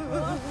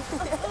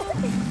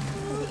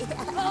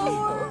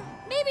 Or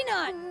maybe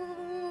not.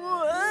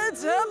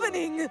 What's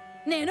happening?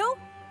 Nano,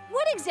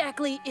 what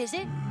exactly is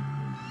it?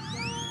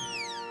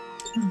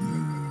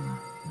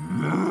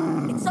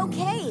 It's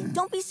okay.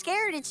 Don't be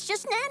scared. It's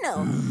just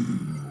Nano.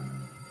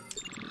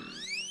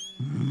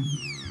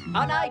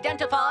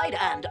 Unidentified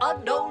and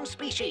unknown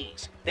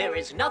species. There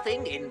is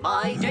nothing in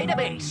my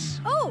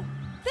database. Oh,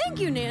 thank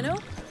you, Nano.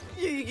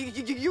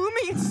 You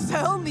mean to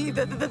tell me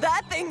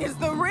that thing is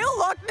the real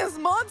Loch Ness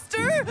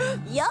monster?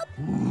 Yup.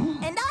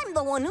 And I'm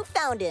the one who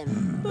found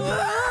him.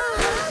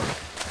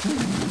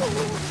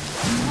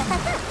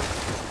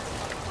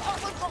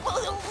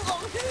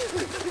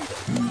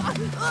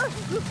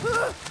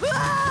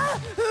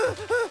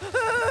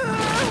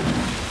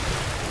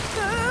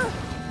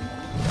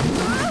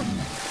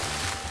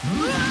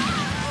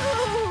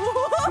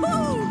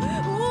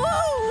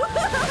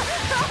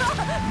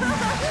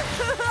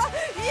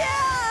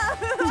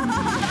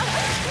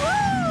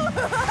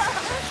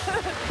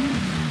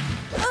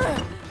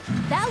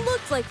 That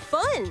looked like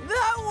fun.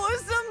 That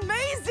was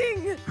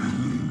amazing!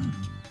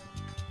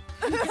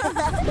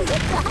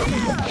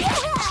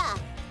 Yeah!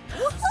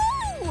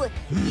 Woohoo!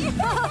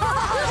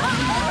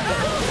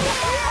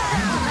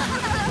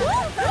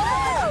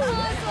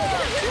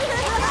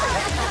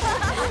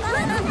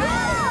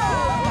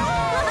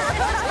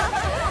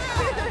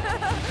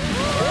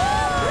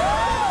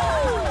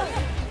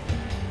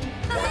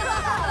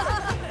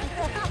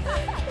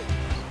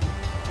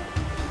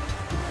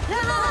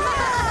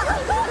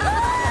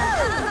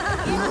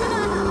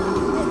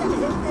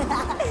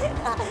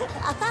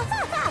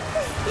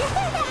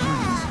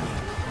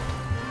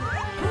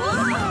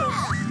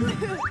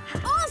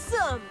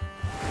 Awesome!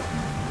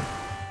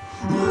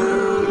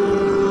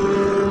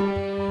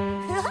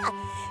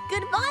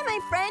 Goodbye, my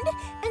friend,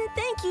 and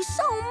thank you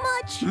so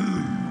much.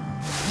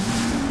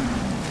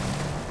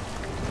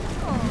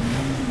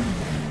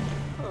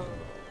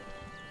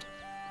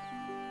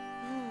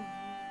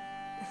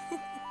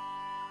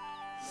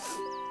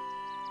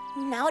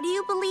 Now do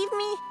you believe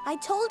me? I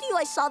told you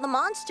I saw the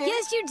monster.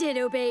 Yes, you did,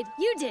 Obaid.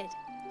 You did.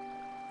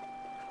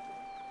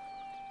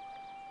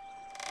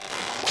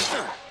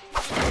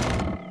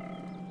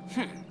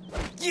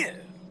 Yeah.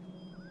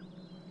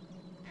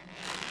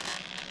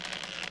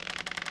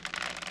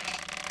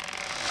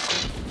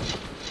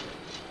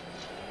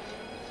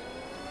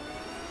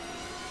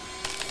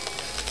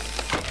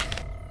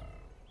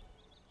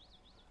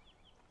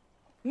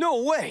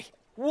 No way!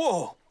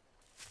 Whoa!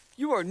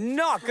 You are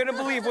not gonna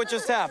believe what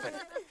just happened.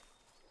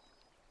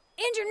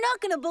 And you're not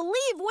gonna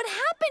believe what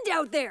happened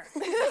out there.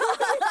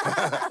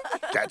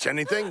 Catch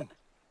anything?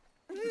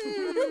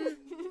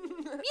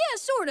 Yeah,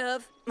 sort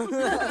of.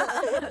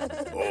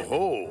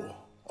 Oh-ho.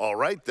 All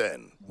right,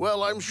 then.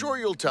 Well, I'm sure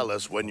you'll tell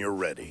us when you're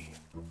ready.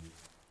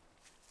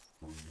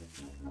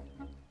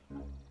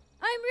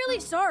 I'm really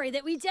sorry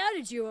that we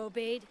doubted you,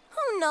 Obaid.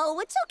 Oh, no,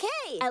 it's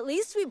okay. At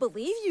least we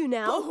believe you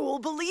now. But who'll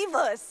believe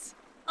us?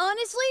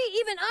 Honestly,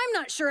 even I'm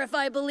not sure if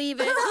I believe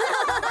it.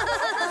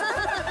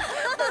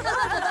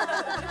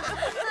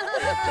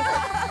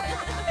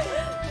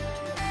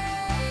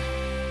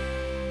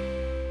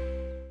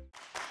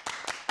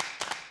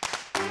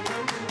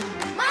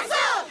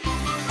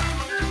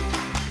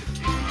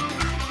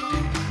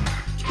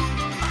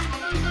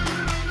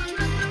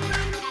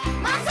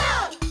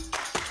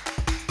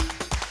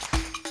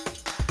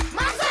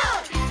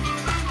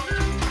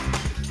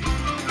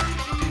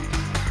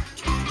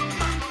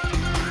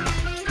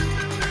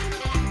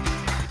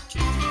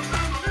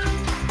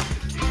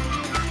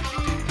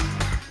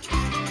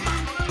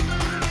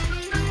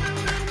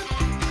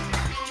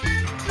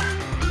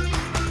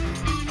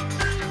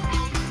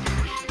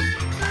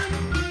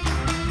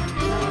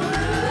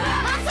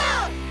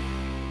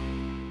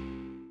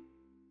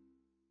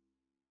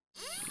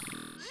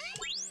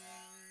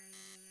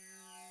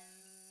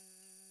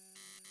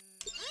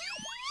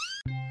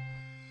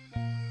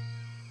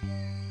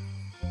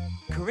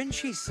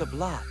 Kerinci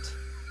Seblat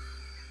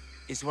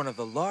is one of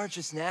the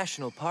largest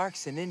national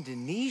parks in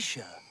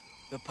Indonesia.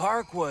 The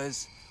park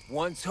was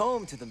once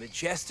home to the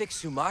majestic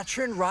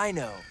Sumatran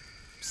rhino.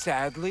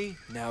 Sadly,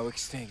 now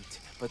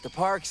extinct. But the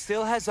park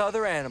still has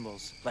other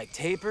animals, like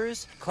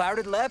tapirs,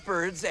 clouded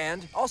leopards,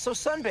 and also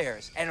sun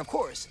bears. And of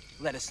course,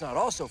 let us not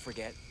also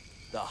forget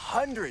the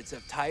hundreds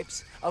of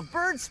types of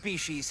bird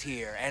species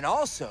here, and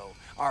also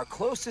our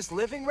closest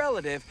living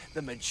relative,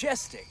 the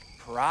majestic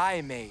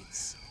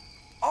primates.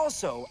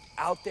 Also,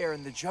 out there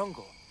in the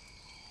jungle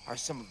are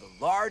some of the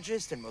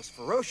largest and most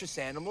ferocious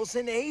animals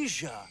in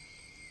Asia,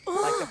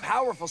 like the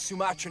powerful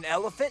Sumatran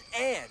elephant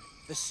and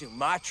the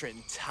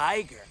Sumatran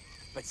tiger.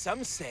 But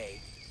some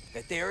say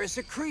that there is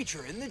a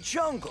creature in the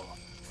jungle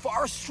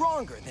far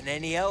stronger than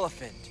any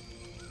elephant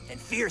and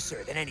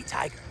fiercer than any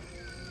tiger.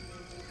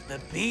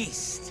 The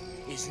beast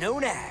is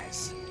known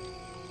as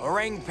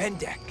Orang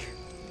Pendek.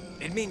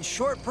 It means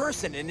short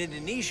person in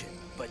Indonesian,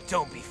 but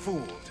don't be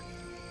fooled,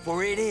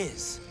 for it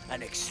is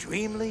an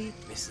extremely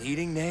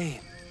misleading name.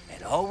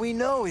 And all we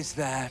know is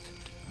that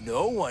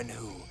no one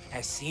who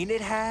has seen it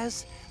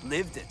has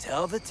lived to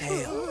tell the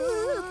tale.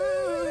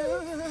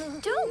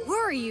 Don't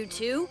worry, you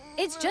two.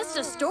 It's just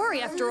a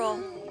story after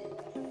all.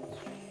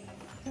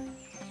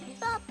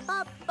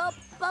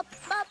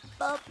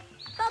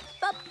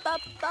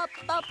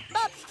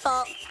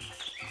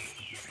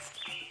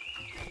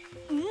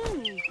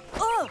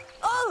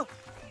 Oh!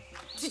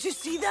 Did you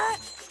see that?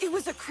 It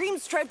was a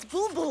cream-striped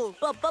bulbul.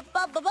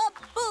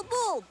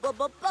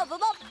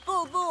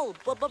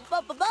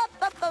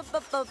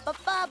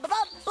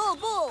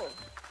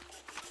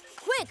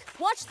 Quick,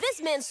 watch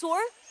this,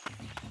 Mansour.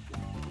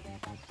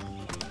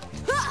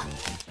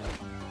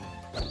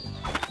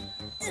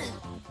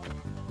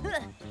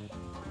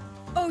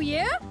 Oh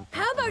yeah?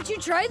 How about you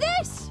try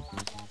this?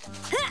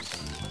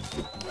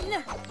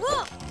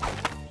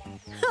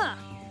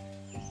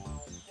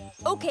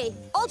 Okay,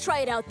 I'll try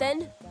it out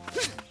then.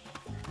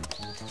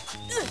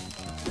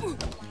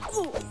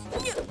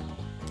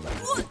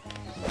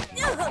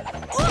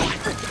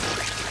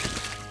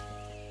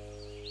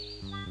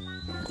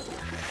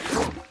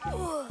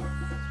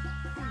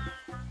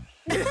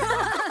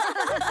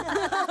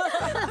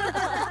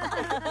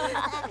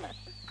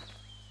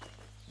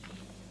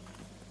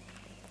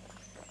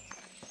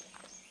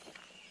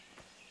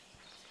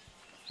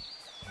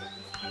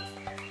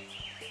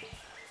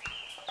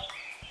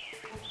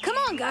 Come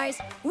on, guys.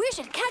 We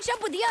should catch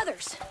up with the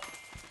others.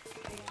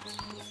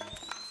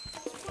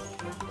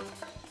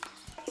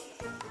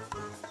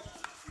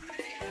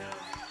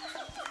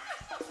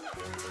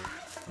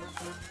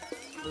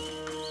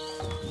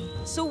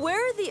 So where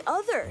are the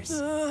others?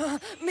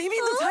 Maybe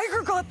the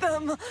tiger got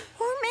them. Or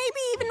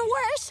maybe even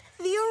worse,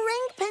 the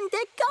Orang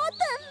Pendek got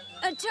them.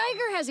 A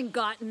tiger hasn't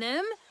gotten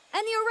them,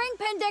 and the Orang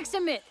Pendeks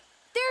admit.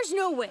 There's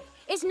no way.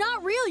 It's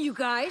not real, you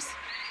guys.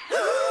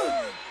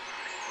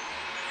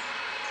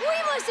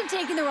 We must have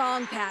taken the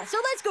wrong path, so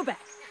let's go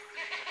back.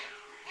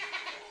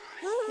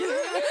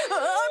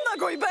 I'm not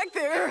going back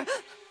there.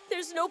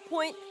 There's no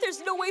point.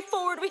 There's no way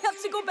forward. We have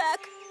to go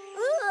back.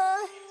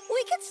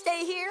 We could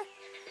stay here.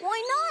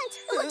 Why not?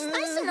 It looks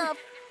nice enough.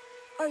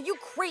 Are you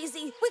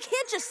crazy? We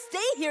can't just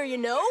stay here, you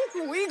know?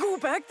 We go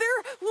back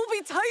there, we'll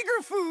be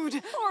tiger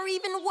food. Or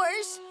even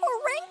worse,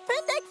 Orang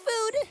Pendek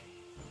food.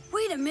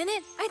 Wait a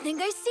minute. I think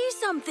I see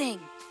something.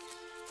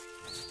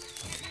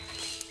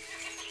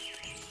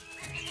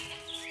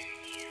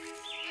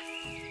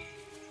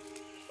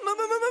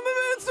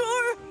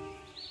 Mansour!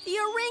 The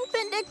Orang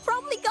Pendek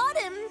probably got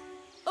him.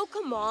 Oh,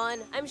 come on.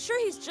 I'm sure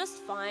he's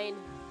just fine.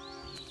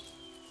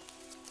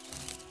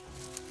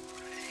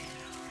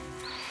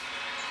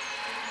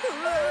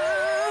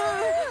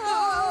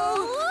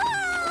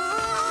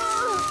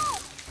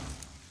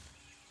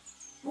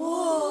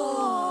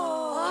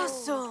 Whoa!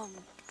 Awesome!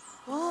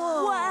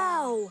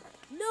 Wow!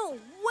 No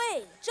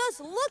way! Just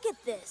look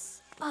at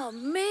this!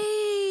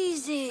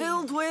 Amazing!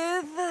 Filled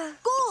with...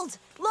 Gold!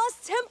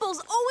 Lost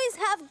temples always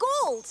have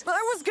gold!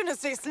 I was gonna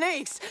say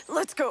snakes.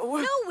 Let's go.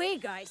 No way,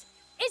 guys.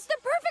 It's the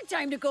perfect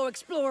time to go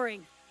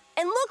exploring.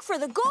 And look for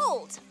the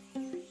gold!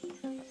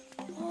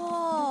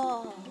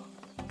 Whoa.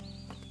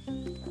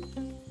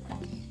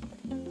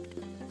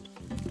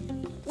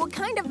 What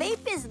kind of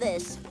ape is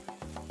this?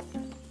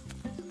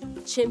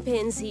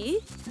 Chimpanzee?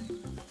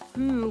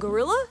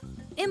 Gorilla?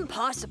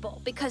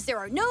 Impossible, because there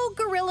are no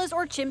gorillas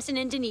or chimps in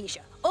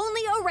Indonesia.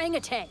 Only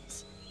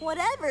orangutans.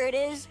 Whatever it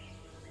is,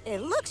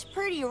 it looks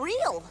pretty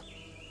real.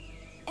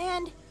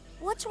 And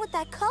what's with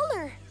that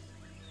color?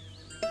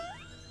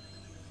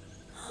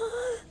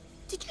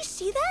 Did you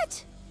see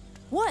that?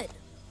 What?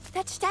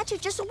 That statue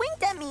just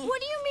winked at me.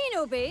 What do you mean,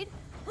 Obaid?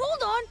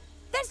 Hold on!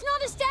 That's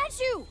not a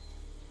statue!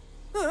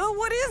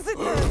 What is it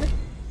then?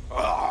 The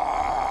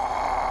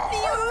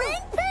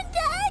orang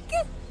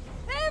pendek!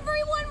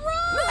 Everyone run!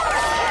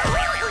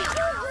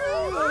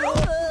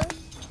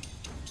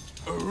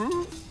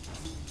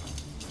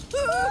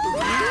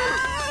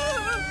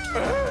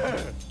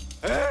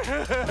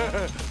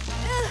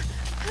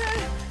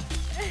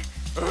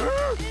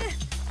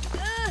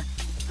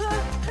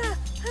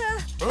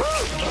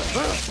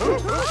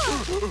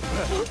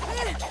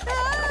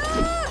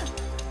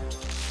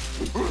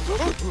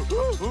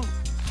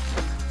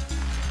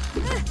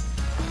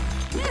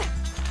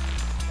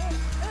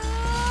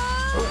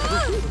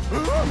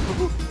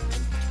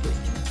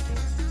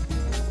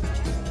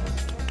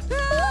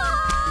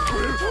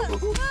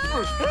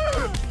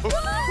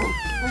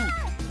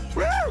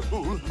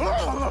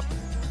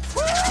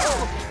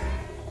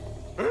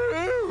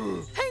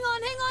 Hang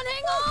on!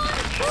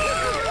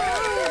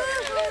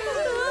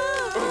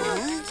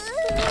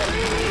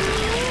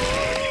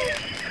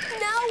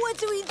 Now what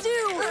do we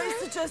do? I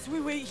suggest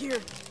we wait here.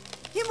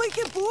 He might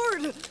get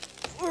bored.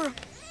 Or... No,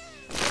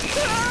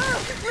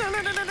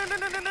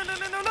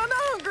 I'm not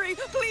hungry.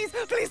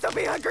 Please don't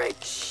be hungry.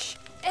 Shh!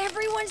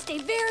 Everyone stay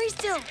very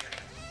still.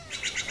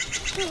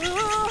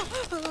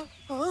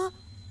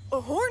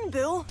 A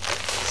hornbill?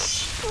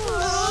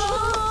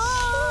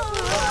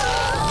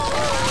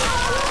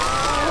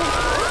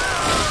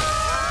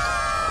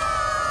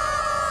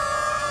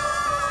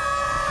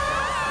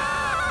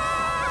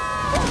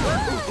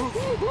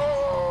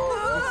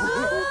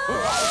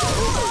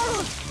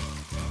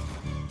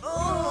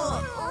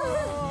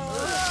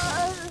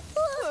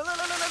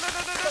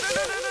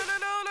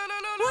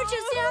 What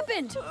just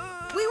happened?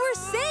 We were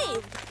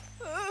saved!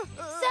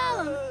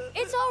 Salem,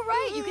 it's all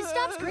right. You can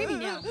stop screaming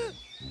now.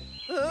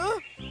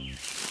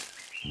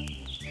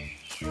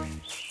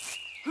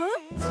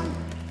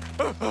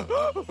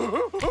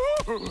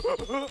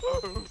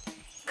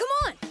 Come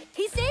on!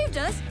 He saved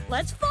us.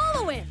 Let's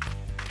follow him.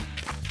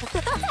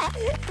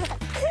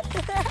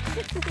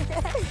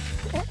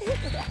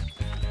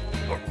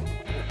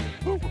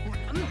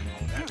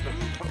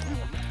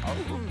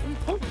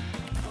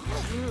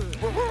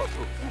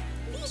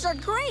 These are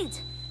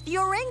great. The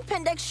orang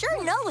pendek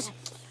sure knows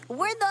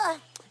where the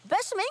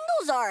best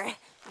mangoes are.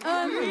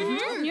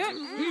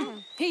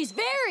 He's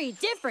very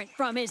different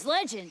from his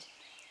legend.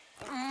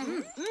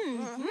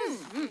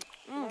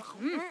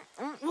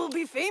 We'll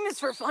be famous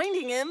for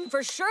finding him.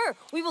 For sure.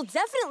 We will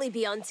definitely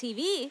be on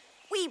TV.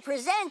 We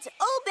present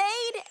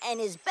Obaid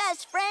and his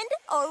best friend,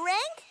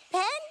 Orang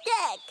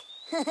Pendek.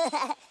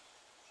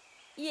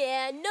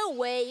 Yeah, no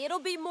way.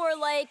 It'll be more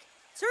like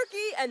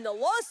Turkey and the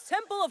Lost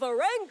Temple of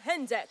Orang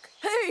Pendek.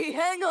 Hey,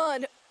 hang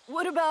on.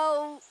 What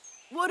about,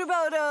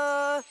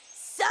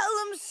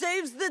 Salem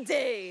saves the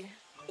day?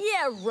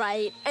 Yeah,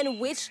 right. And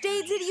which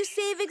day did you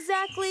save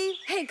exactly?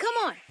 Hey, come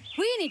on.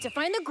 We need to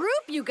find the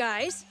group, you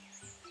guys.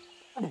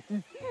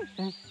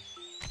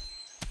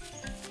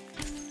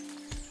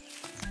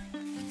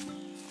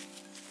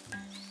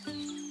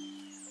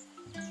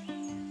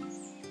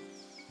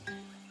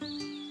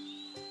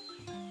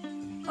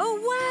 Oh,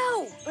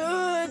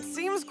 wow! It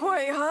seems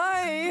quite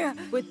high.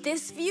 With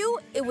this view,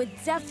 it would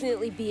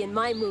definitely be in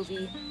my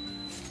movie.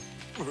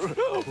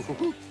 Huh?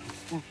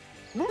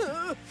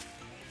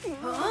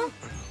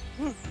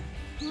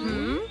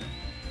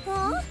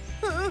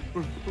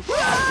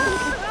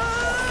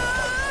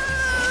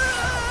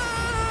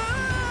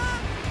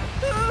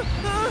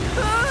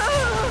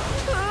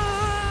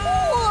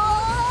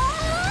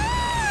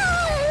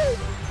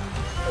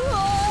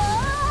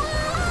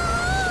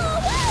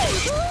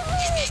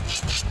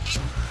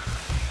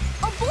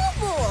 A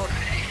boo-boo!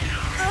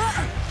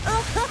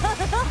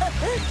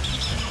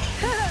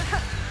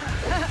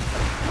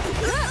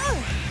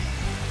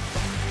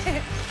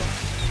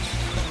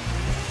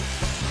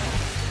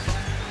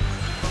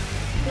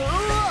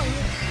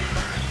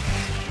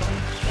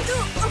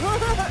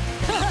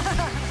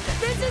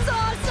 This is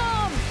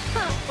awesome!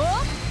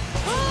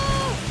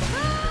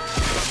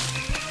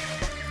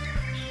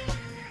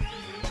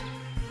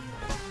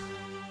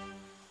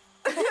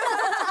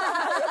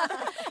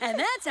 And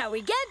that's how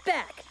we get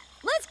back.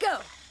 Let's go.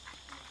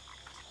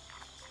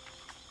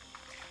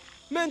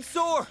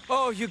 Mansour!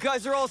 Oh, you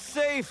guys are all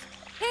safe.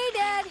 Hey,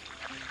 Dad.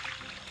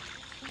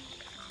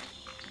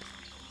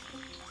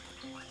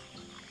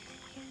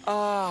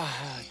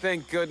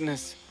 Thank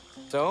goodness.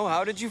 So,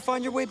 how did you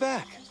find your way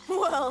back?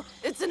 Well,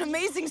 it's an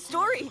amazing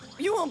story.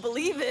 You won't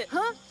believe it.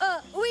 Huh?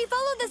 We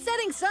followed the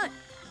setting sun.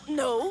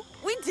 No,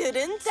 we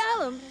didn't.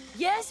 Salem,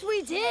 yes,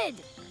 we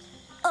did.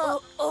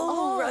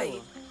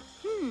 Right.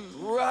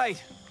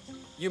 Right.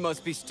 You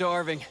must be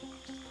starving.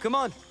 Come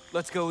on,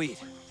 let's go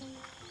eat.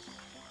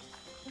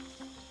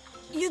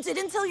 You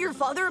didn't tell your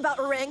father about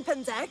Orang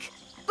Pendek?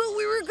 But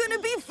we were gonna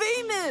be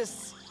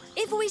famous!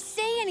 If we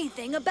say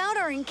anything about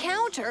our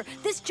encounter,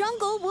 this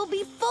jungle will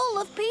be full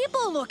of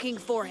people looking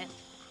for him.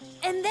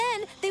 And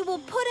then they will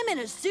put him in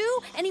a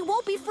zoo and he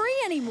won't be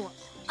free anymore.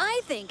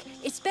 I think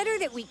it's better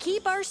that we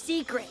keep our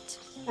secret.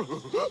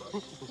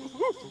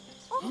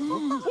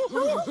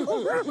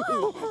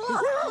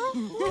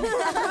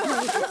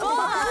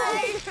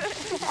 Bye!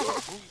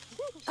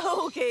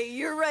 Okay,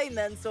 you're right,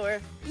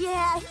 Mansour.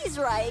 Yeah, he's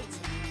right.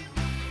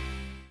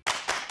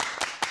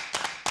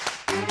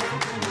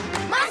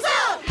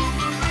 Mansour!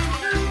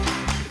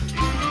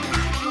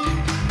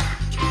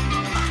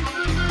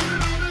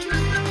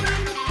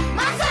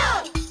 Mansour!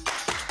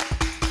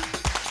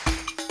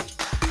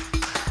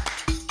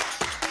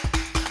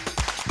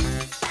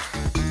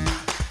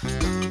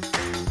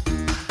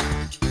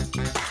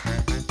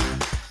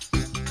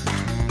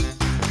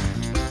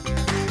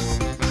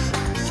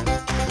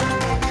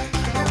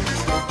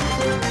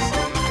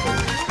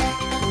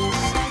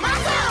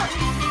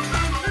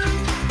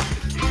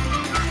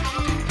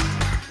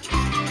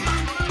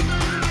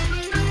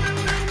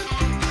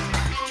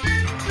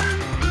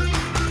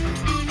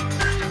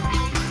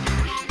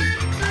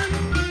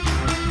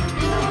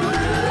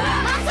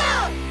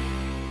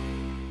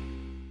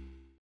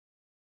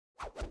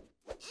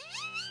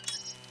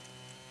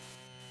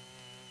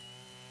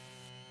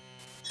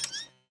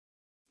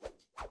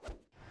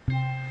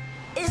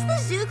 Is the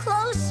zoo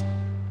close?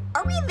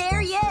 Are we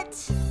there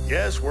yet?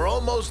 Yes, we're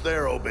almost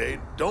there, Obaid.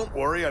 Don't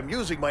worry, I'm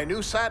using my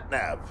new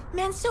sat-nav.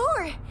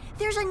 Mansour,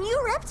 there's a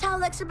new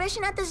reptile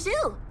exhibition at the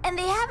zoo, and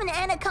they have an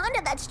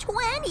anaconda that's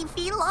 20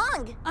 feet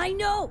long. I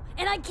know,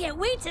 and I can't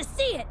wait to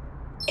see it.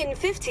 In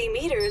 50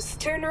 meters,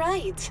 turn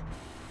right.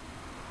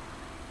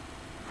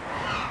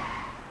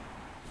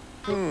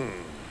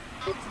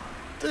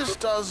 This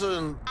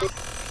doesn't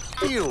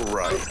feel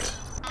right.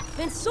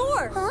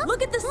 Mansour,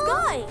 look at the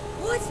sky.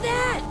 What's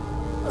that?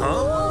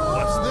 Huh?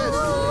 What's this?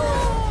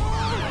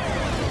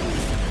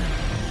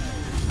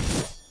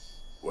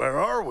 Where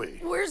are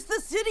we? Where's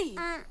the city?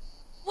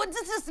 What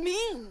does this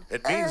mean?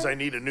 It means I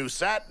need a new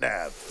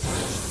sat-nav.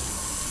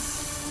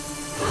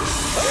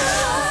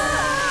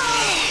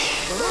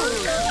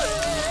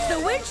 The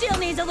windshield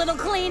needs a little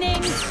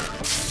cleaning.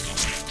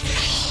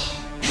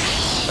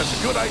 That's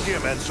a good idea,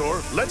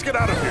 Mansour. Let's get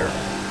out of here.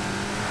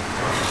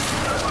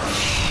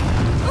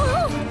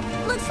 Oh,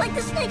 looks like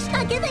the snake's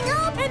not giving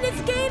up. And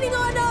it's gaining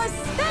on us.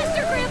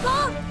 Faster,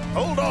 Grandpa!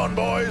 Hold on,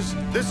 boys.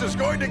 This is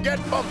going to get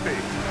bumpy.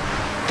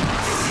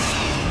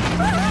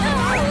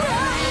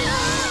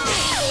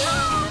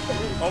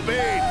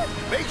 Obaid,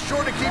 make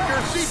sure to keep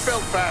your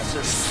seatbelt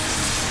fastened.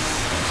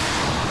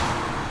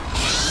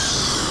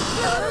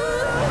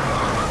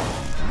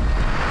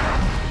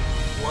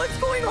 What's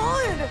going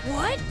on?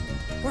 What?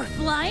 We're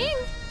flying?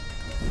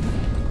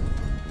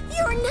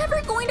 You're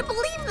never going to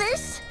believe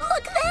this.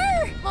 Look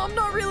there. I'm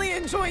not really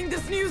enjoying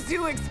this new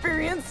zoo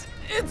experience.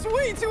 It's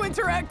way too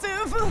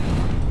interactive.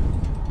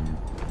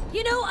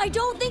 You know, I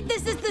don't think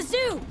this is the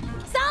zoo.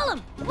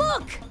 Salim,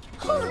 look!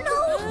 Oh,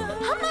 no.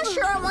 I'm not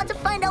sure I want to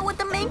find out what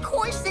the main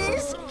course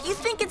is. You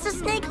think it's a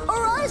snake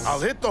or us? I'll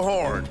hit the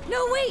horn.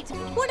 No, wait.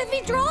 What if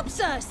he drops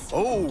us?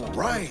 Oh,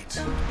 right.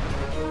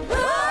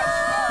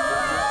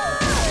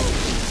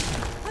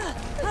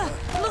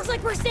 Looks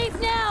like we're safe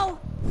now.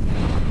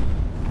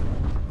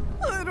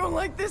 I don't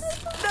like this.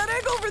 That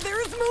egg over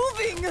there is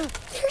moving.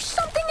 There's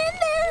something in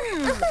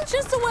there.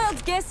 Just a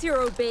wild guess here,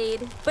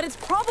 Obaid, but it's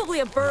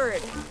probably a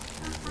bird.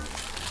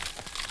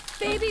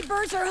 Baby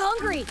birds are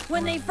hungry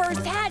when they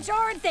first hatch,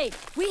 aren't they?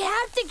 We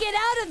have to get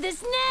out of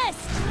this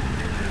nest.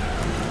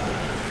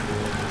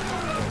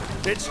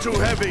 It's too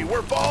heavy.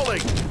 We're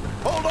falling.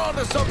 Hold on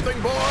to something,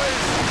 boys.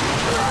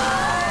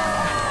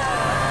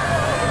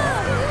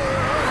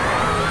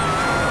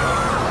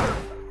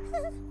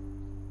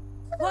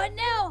 What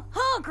now?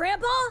 Huh,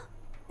 Grandpa?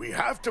 We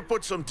have to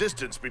put some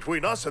distance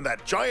between us and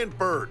that giant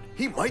bird.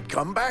 He might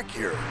come back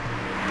here.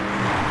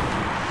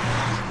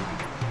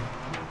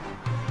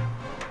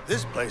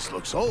 This place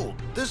looks old.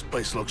 This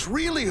place looks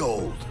really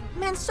old.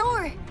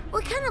 Mansour,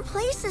 what kind of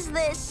place is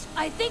this?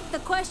 I think the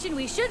question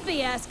we should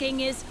be asking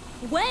is,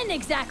 when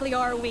exactly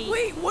are we?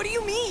 Wait, what do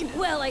you mean?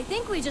 Well, I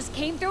think we just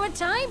came through a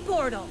time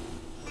portal.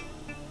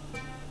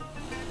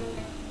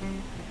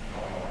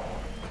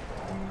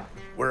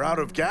 We're out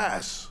of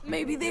gas.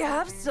 Maybe they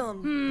have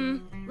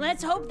some.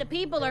 Let's hope the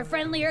people are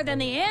friendlier than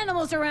the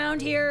animals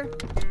around here.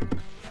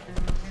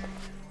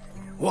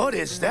 What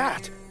is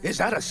that? Is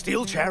that a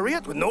steel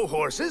chariot with no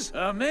horses?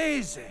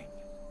 Amazing.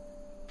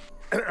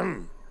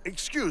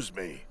 Excuse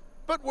me,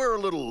 but we're a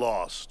little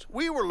lost.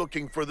 We were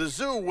looking for the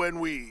zoo when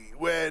we...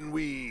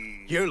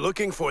 You're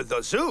looking for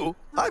the zoo?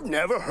 I've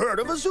never heard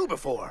of a zoo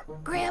before.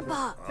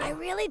 Grandpa, I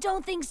really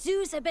don't think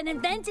zoos have been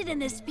invented in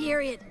this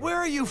period. Where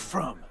are you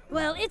from?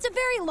 Well, it's a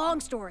very long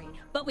story,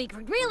 but we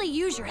could really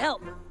use your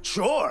help.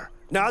 Sure.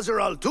 Nazar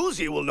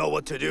Al-Tuzi will know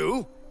what to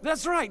do.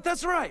 That's right,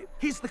 that's right.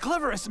 He's the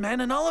cleverest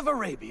man in all of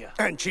Arabia.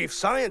 And chief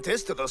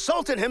scientist to the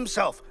Sultan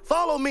himself.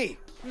 Follow me.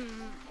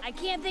 I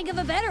can't think of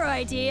a better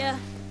idea.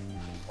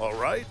 All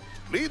right,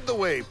 lead the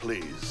way,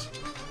 please.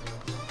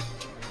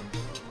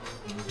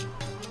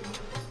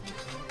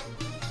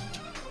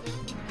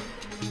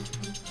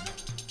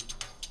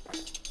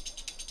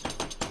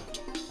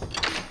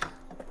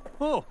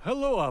 Oh,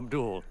 hello,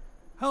 Abdul.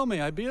 How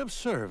may I be of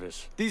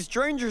service? These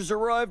strangers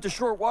arrived a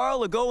short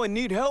while ago and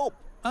need help.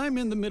 I'm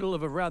in the middle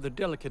of a rather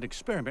delicate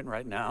experiment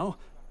right now.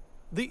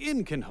 The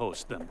inn can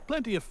host them.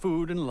 Plenty of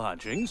food and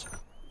lodgings.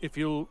 If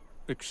you'll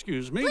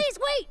excuse me. Please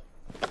wait!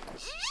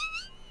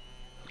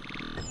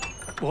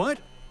 What?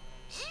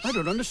 I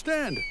don't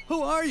understand.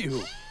 Who are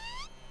you?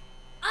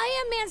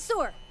 I am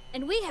Mansour,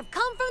 and we have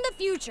come from the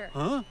future.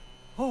 Huh?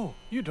 Oh,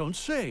 you don't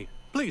say.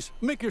 Please,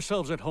 make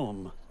yourselves at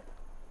home.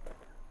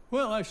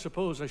 Well, I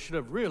suppose I should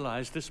have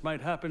realized this might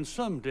happen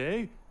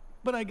someday,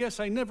 but I guess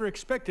I never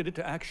expected it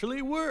to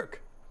actually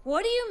work.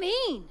 What do you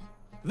mean?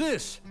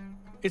 This.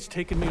 It's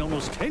taken me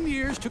almost 10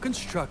 years to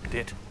construct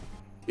it.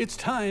 It's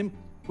time.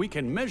 We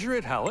can measure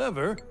it,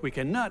 however, we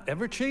cannot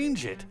ever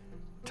change it.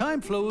 Time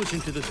flows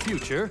into the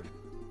future,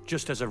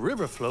 just as a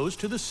river flows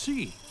to the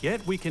sea.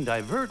 Yet we can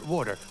divert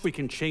water, we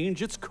can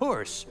change its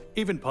course,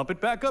 even pump it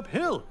back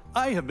uphill.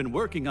 I have been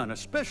working on a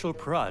special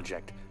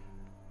project.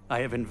 I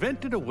have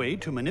invented a way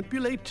to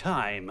manipulate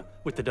time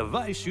with the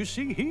device you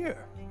see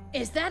here.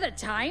 Is that a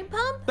time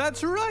pump?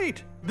 That's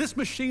right! This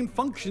machine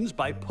functions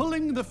by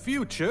pulling the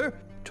future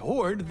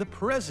toward the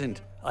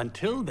present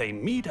until they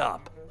meet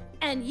up.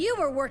 And you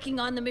were working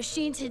on the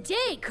machine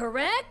today,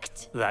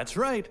 correct? That's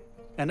right.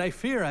 And I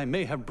fear I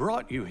may have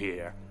brought you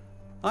here.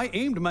 I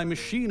aimed my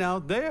machine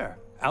out there,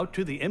 out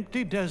to the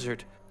empty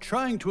desert,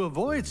 trying to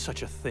avoid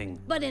such a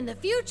thing. But in the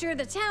future,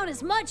 the town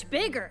is much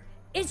bigger.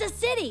 It's a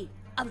city,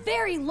 a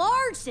very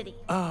large city.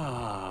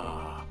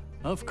 Ah,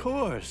 of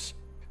course.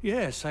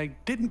 Yes, I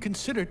didn't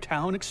consider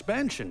town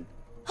expansion.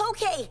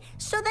 Okay,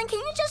 so then can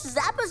you just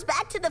zap us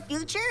back to the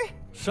future?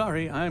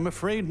 Sorry, I'm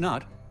afraid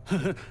not.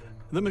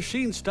 The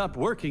machine stopped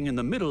working in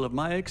the middle of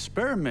my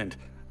experiment.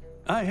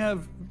 I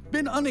have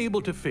been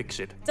unable to fix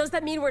it. Does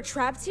that mean we're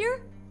trapped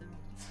here?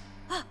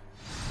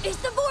 It's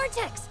the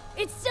vortex!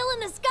 It's still in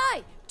the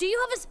sky! Do you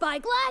have a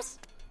spyglass?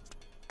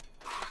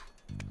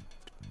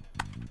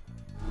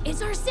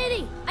 It's our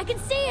city! I can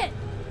see it!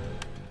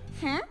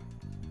 Huh?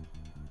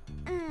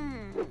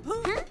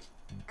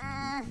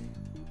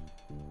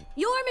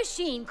 Your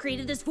machine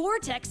created this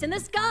vortex in the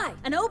sky,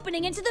 an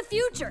opening into the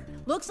future.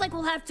 Looks like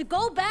we'll have to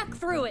go back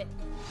through it.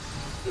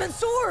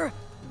 Mansour!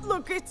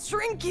 Look, it's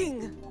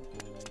shrinking!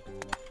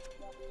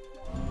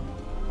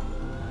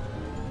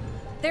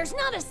 There's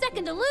not a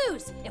second to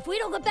lose. If we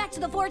don't get back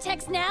to the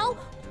vortex now,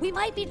 we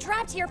might be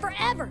trapped here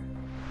forever.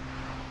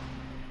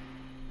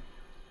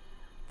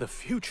 The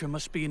future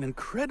must be an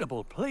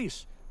incredible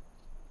place.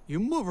 You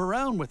move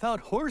around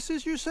without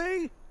horses, you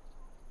say?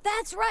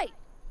 That's right,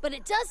 but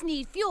it does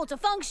need fuel to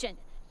function.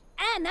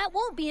 And that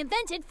won't be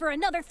invented for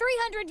another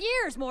 300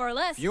 years, more or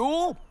less.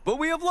 Fuel? But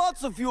we have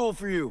lots of fuel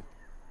for you.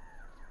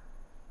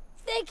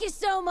 Thank you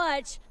so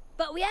much,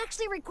 but we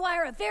actually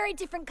require a very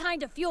different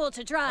kind of fuel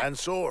to drive.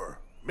 Mansour,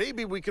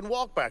 maybe we can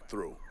walk back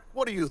through.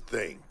 What do you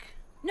think?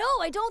 No,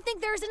 I don't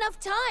think there's enough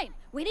time.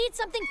 We need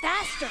something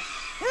faster.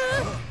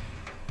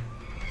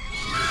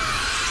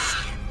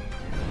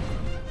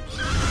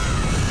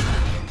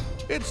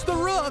 It's the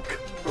Rock!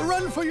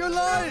 Run for your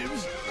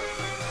lives!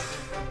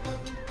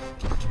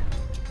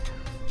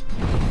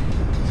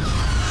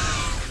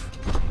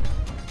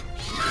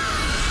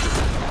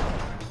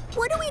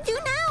 What do we do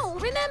now?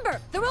 Remember,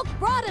 the Rock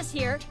brought us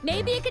here.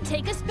 Maybe it could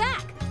take us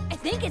back. I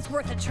think it's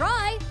worth a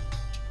try.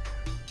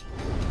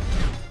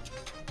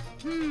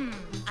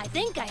 I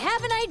think I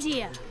have an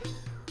idea.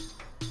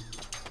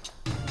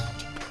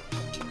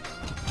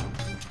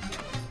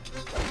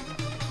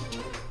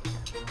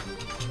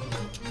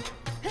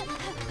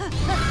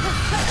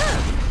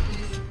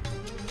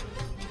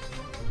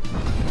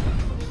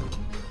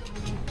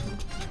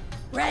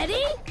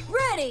 Ready?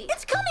 Ready!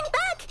 It's coming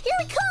back! Here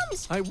it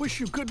comes! I wish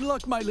you good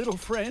luck, my little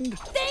friend.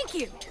 Thank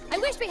you! I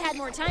wish we had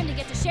more time to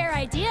get to share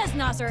ideas,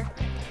 Nasser.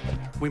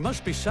 We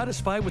must be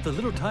satisfied with the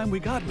little time we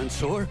got,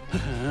 Mansour.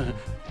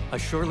 I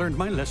sure learned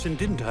my lesson,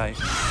 didn't I?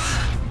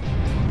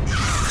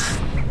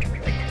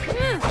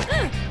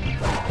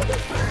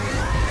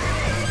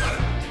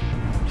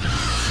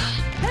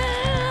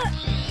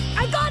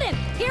 I got him!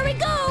 Here we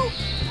go!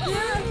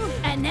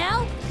 And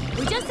now,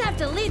 we just have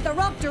to lead the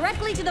Rock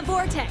directly to the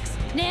vortex.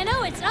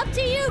 Nano, it's up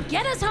to you.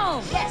 Get us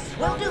home. Yes,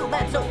 will do,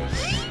 Mansour. Look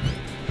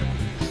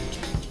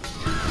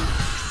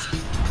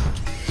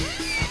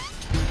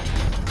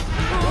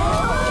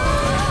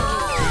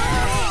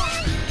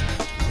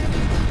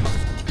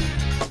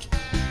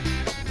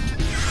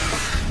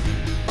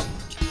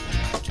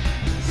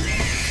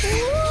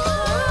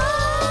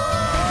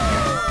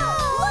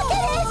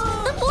at it!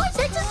 The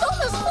vortex is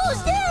almost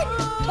closed in!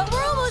 But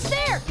we're almost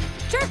there.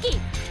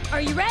 Turkey,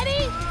 are you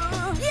ready?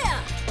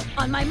 Yeah.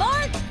 On my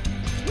mark,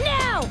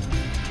 now!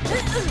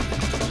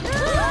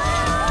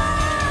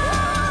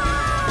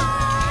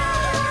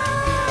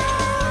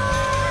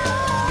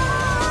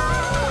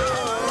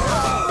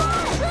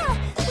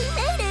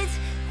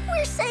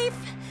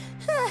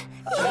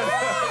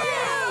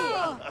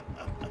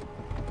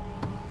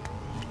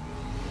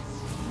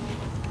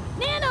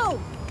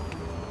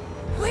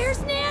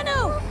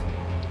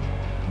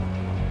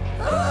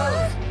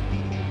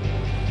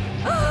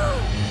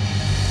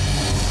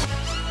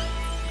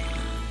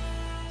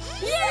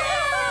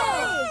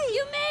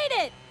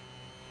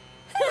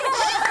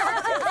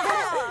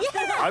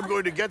 I'm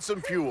going to get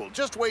some fuel.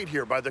 Just wait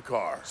here by the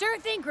car. Sure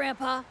thing,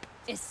 Grandpa.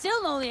 It's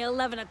still only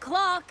 11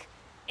 o'clock.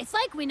 It's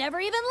like we never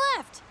even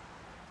left.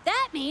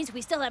 That means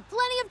we still have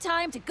plenty of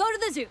time to go to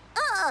the zoo.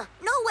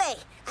 No way.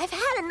 I've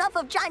had enough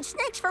of giant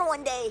snakes for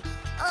one day.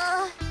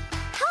 How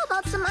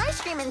about some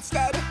ice cream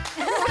instead?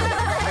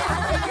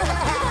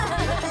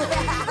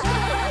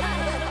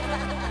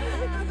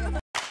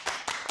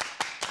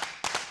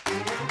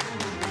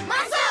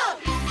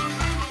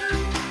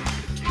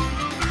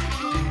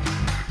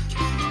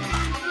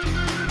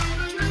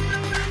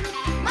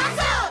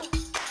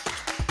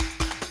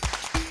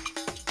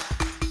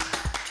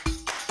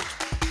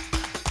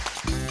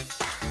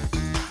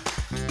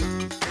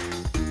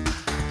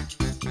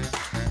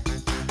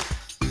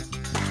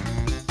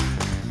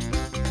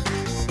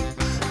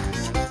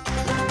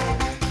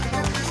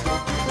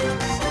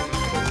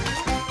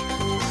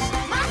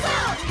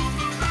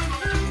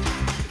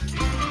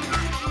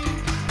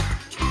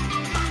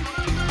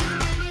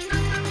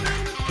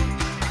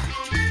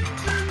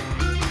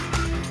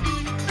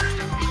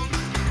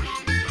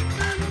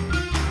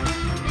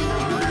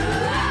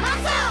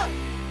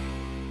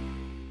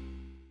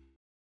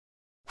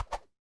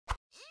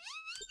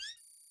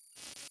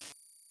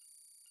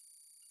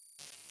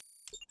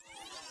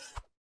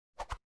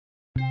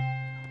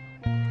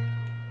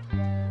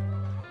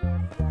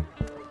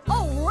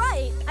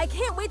 I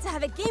can't wait to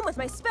have a game with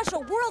my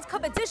special World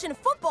Cup edition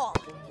football.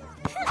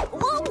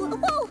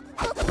 Whoa!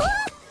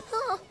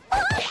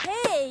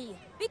 Hey,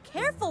 be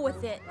careful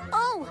with it.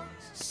 Oh,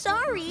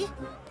 sorry.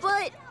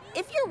 But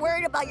if you're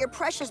worried about your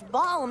precious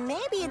ball,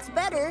 maybe it's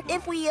better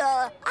if we,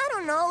 I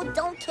don't know,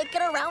 don't kick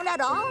it around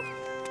at all?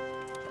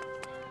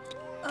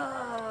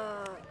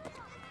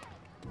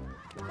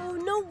 Oh,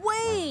 no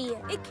way!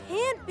 It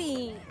can't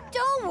be.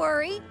 Don't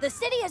worry. The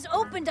city has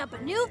opened up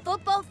a new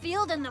football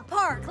field in the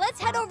park. Let's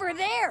head over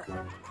there.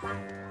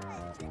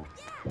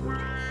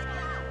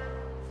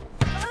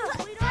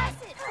 Pass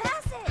it!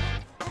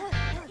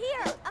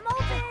 Here, I'm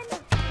open!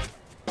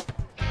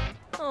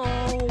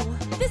 Oh,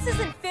 this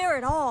isn't fair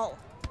at all.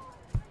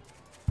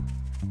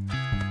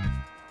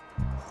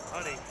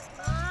 Honey.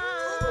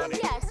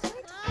 Yes.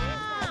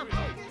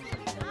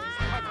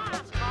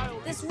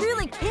 This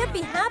really can't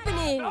be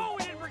happening.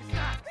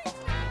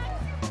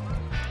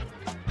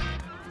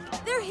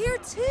 They're here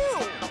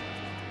too.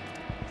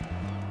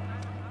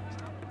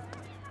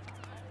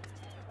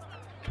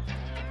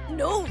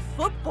 No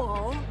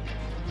football.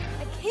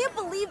 I can't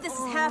believe this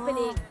is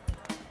happening.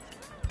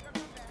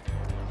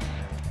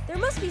 There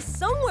must be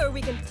somewhere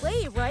we can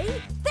play,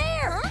 right?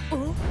 There!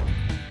 Huh?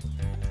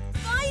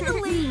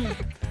 Finally!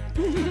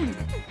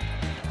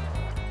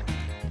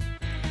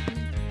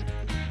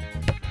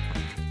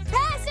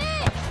 Pass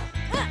it!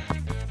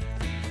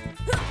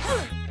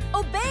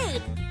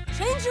 Obeyed!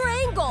 Change your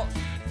angle!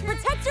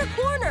 Protect your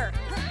corner!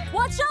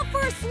 Watch out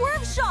for a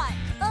swerve shot!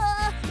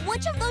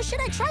 Which of those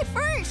should I try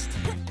first?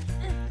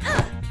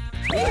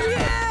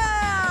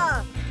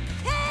 Yeah!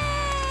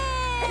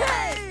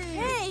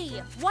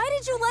 Hey! Why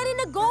did you let in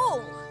a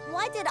goal?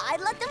 Why did I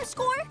let them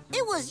score?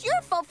 It was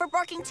your fault for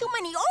barking too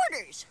many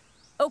orders.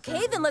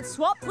 Okay, then let's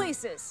swap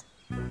places.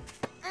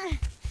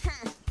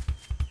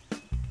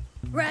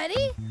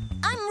 Ready?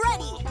 I'm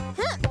ready.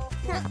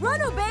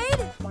 Run,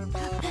 Obeyed!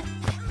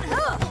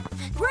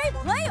 Great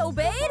play,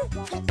 Obeyed!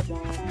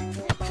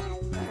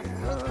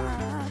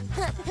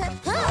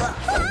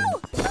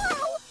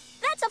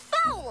 That's a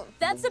foul!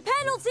 That's a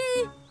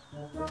penalty!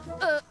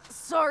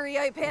 Sorry,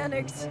 I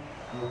panicked.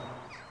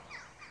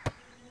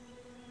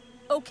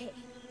 Okay,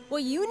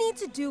 what you need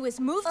to do is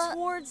move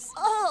towards...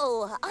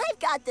 Oh, I've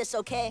got this,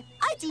 okay?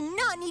 I do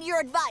not need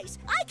your advice.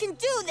 I can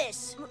do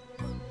this!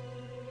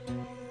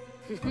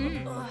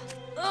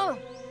 No!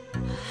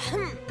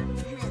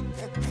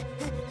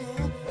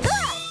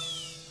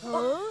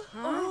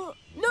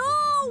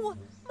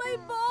 My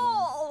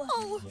ball!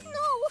 Oh,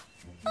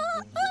 no!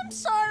 I'm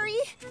sorry.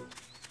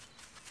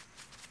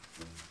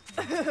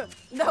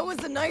 That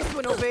was a nice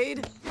one,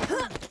 Obeyed.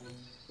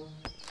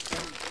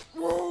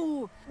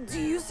 Whoa! Do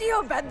you see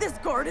how bad this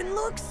garden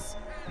looks?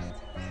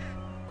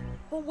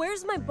 Well,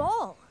 where's my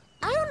ball?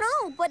 I don't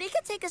know, but it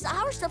could take us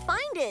hours to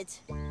find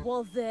it.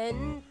 Well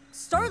then,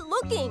 start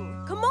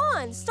looking. Come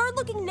on, start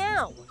looking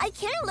now. I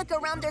can't look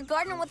around their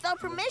garden without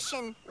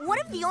permission. What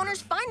if the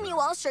owners find me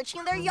while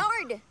searching their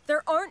yard?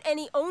 There aren't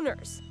any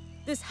owners.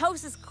 This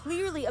house is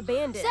clearly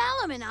abandoned.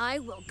 Salim and I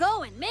will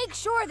go and make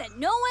sure that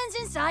no one's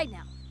inside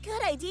now.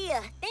 Good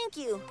idea. Thank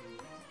you.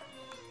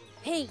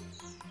 Hey,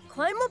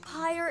 climb up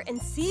higher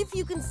and see if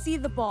you can see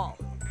the ball.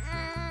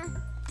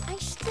 I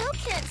still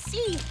can't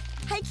see.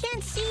 I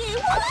can't see.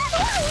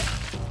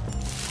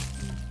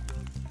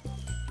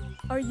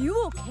 Are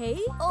you okay?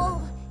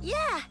 Oh,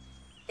 yeah.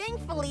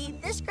 Thankfully,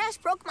 this grass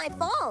broke my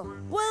fall.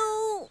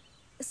 Well,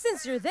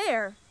 since you're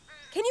there,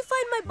 can you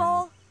find my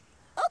ball?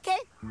 Okay.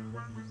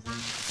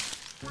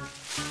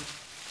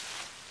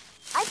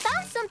 I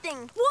found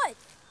something. What?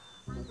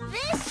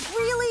 This?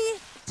 Really?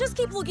 Just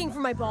keep looking for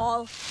my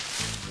ball.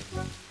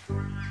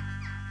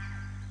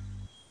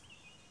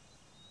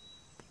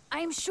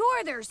 I'm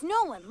sure there's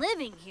no one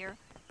living here,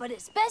 but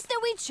it's best that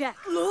we check.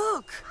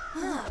 Look!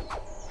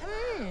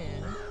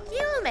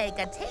 You'll make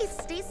a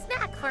tasty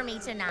snack for me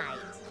tonight.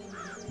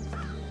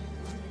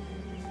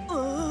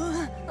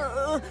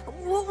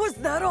 What was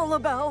that all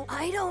about?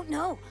 I don't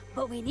know,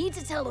 but we need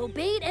to tell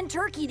Obaid and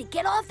Turkey to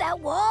get off that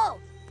wall.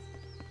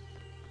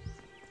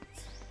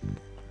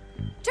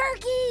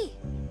 Turkey!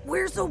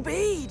 Where's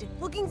Obaid?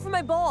 Looking for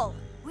my ball.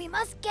 We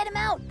must get him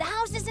out. The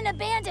house isn't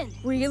abandoned.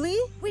 Really?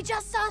 We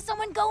just saw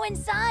someone go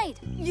inside.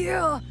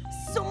 Yeah,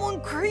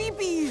 someone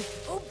creepy.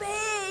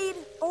 Obaid!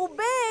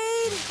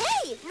 Obaid!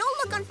 Hey, no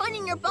luck on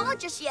finding your ball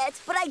just yet,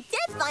 but I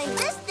did find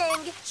this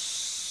thing.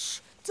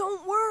 Shh!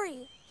 Don't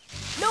worry.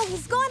 No,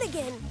 he's gone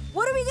again.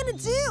 What are we gonna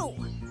do?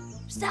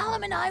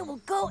 Salim and I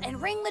will go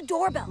and ring the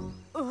doorbell.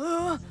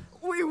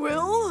 We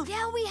will?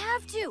 Yeah, we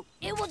have to.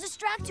 It will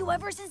distract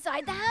whoever's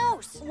inside the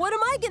house. What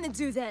am I gonna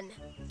do then?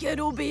 Get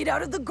Obaid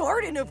out of the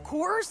garden, of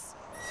course.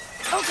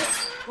 Okay,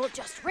 we'll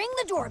just ring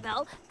the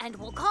doorbell and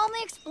we'll calmly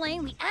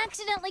explain we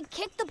accidentally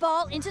kicked the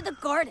ball into the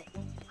garden.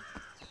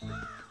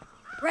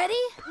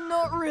 Ready?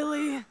 Not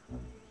really.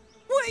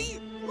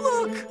 Wait,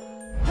 look!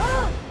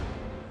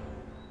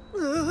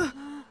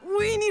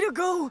 We need to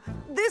go.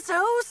 This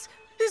house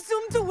is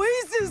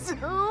Duwais'.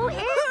 Who is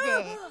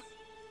it?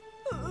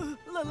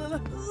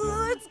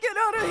 Let's get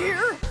out of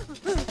here.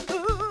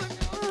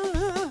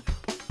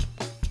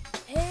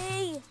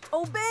 Hey,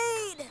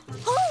 Obaid!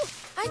 Oh,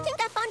 I think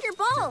I found your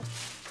ball.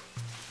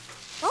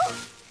 Oh,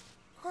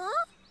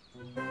 huh?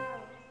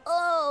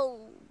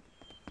 Oh.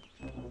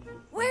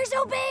 Where's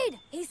Obaid?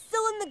 He's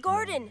still in the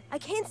garden. I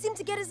can't seem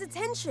to get his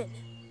attention.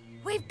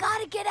 We've got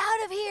to get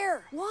out of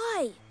here.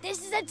 Why?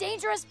 This is a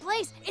dangerous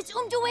place. It's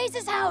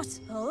Duwais' house.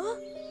 Huh?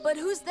 But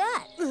who's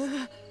that?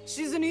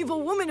 She's an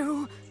evil woman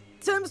who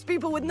tempts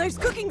people with nice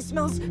cooking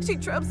smells. She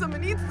traps them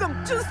and eats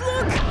them. Just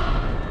look!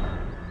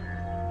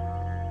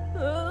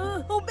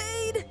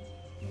 Obaid!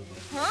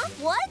 Huh?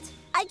 What?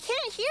 I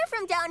can't hear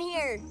from down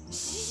here.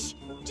 Shh!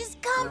 Just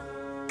come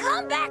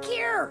back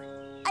here!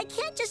 I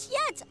can't just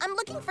yet. I'm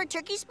looking for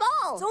Turkey's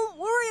ball. Don't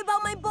worry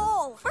about my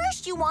ball.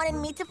 First, you wanted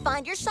me to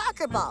find your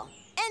soccer ball.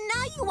 And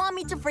now you want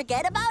me to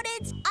forget about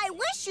it? I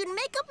wish you'd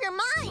make up your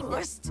mind.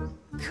 Just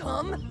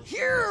come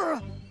here.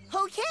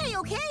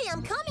 Okay,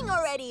 I'm coming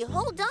already.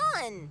 Hold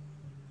on.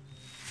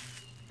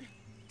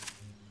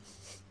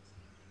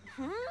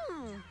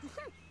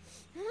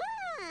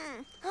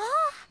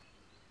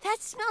 That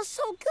smells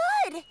so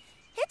good.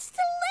 It's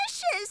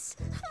delicious.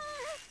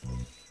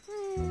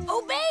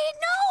 Obaid,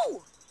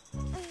 no!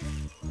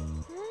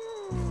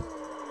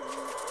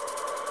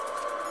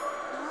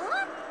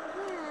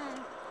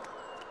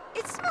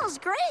 It smells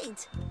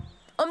great.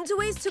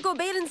 Duwais took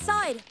Obaid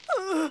inside.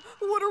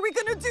 What are we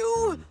gonna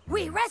do?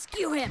 We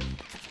rescue him.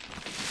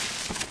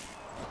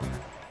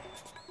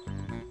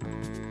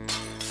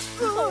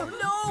 Oh,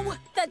 no!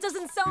 That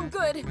doesn't sound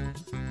good.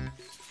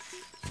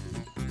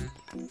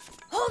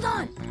 Hold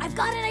on! I've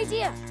got an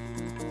idea.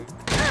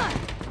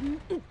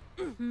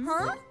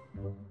 Huh?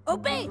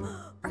 Obaid,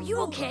 are you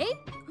okay?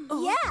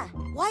 Yeah.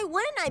 Why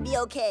wouldn't I be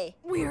okay?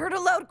 We heard a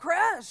loud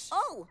crash.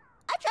 Oh,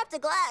 I dropped a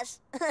glass.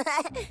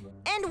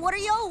 And what are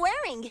y'all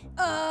wearing?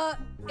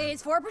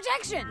 It's for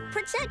protection.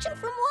 Protection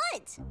from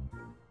what?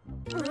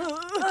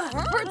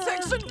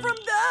 Protection from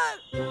that!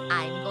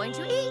 I'm going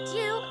to eat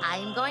you.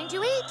 I'm going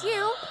to eat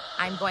you.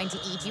 I'm going to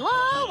eat you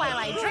all while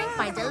I drink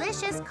my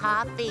delicious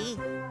coffee.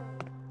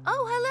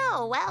 Oh,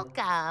 hello.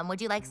 Welcome. Would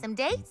you like some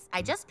dates?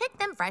 I just picked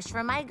them fresh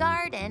from my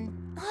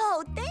garden.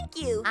 Oh, thank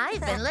you.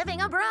 I've been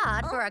living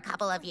abroad for a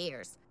couple of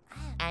years.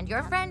 And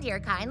your friend here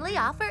kindly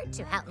offered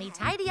to help me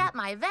tidy up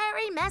my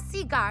very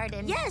messy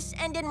garden. Yes,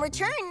 and in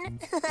return,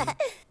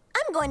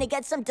 I'm going to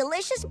get some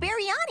delicious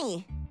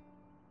biryani.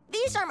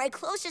 These are my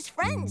closest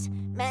friends,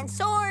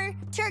 Mansour,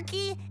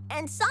 Turkey,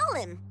 and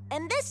Salim.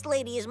 And this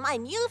lady is my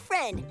new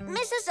friend,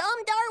 Mrs.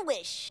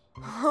 Darwish.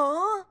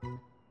 Huh?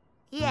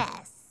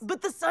 Yes.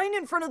 But the sign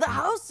in front of the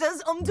house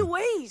says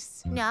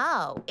Duwais.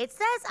 No, it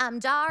says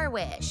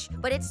Darwish,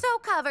 but it's so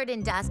covered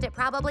in dust it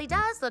probably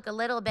does look a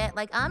little bit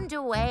like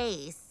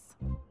Duwais.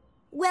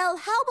 Well,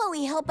 how about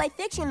we help by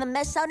fixing the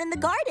mess out in the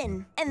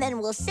garden? And then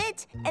we'll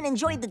sit and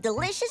enjoy the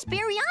delicious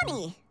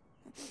biryani.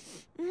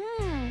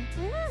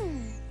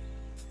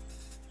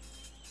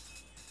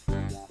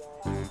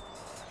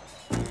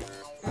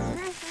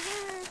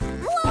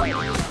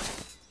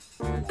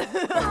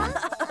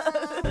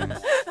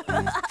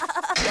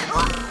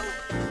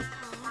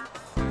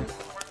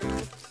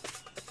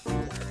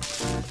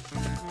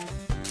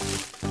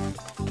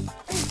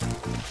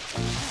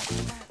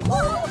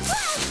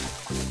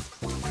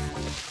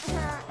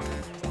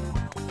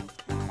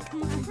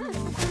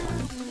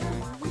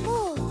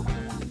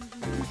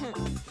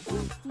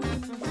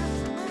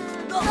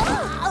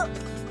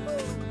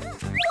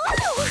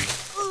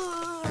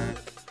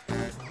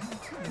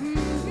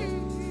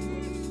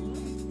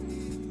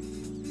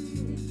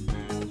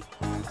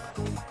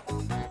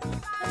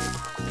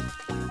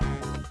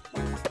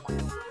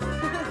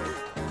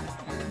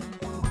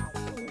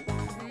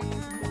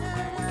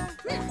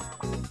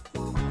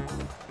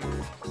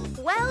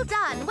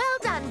 Well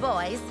done,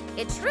 boys.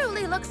 It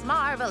truly looks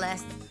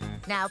marvelous.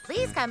 Now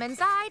please come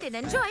inside and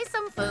enjoy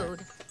some food.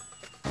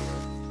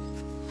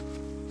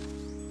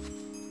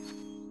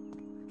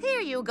 Here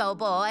you go,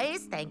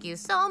 boys. Thank you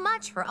so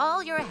much for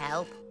all your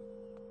help.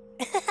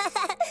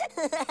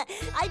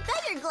 I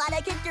bet you're glad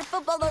I kicked your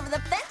football over the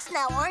fence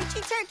now, aren't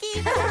you,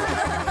 Turkey?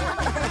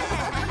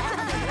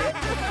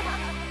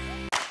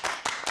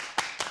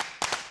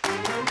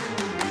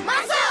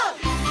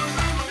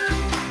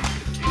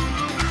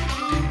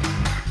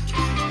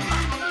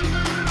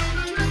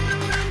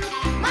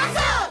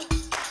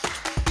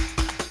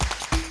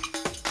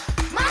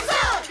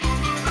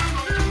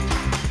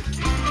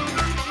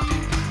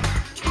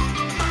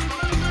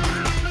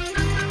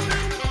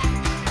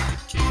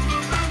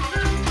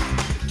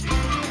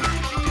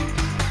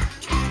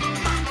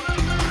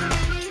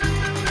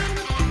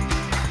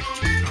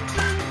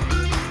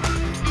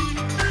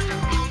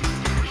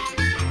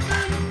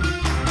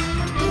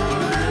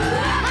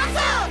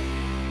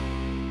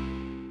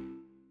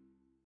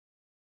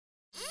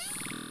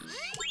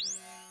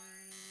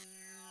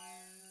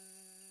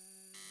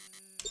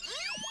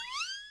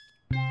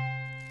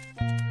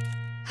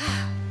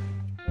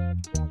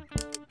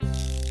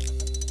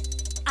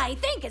 I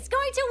think it's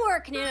going to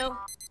work now.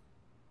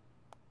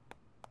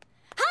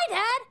 Hi,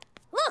 Dad!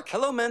 Look!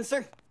 Hello,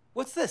 Mansour.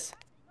 What's this?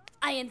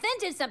 I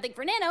invented something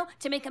for Nano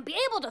to make him be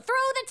able to throw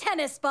the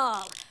tennis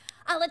ball.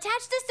 I'll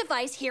attach this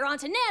device here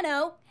onto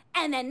Nano,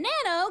 and then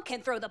Nano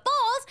can throw the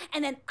balls,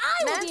 and then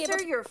I will be able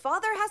to... your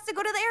father has to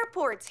go to the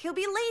airport. He'll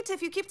be late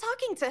if you keep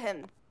talking to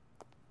him.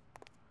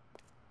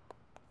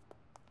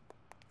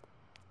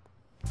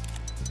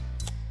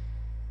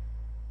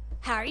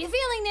 How are you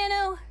feeling,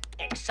 Nano?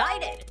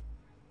 Excited.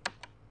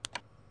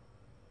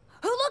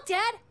 Oh, look,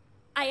 Dad!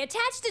 I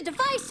attached a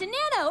device to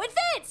Nano. It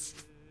fits!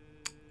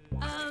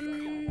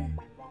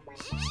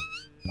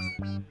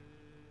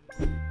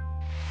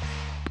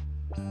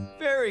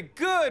 Very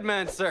good,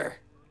 Mansour.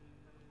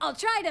 I'll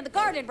try it in the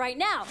garden right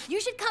now.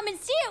 You should come and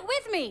see it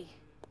with me.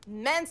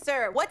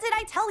 Mansour, what did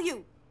I tell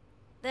you?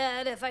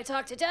 That if I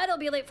talk to Dad, I'll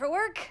be late for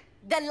work.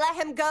 Then let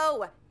him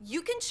go.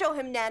 You can show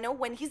him Nano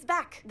when he's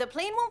back. The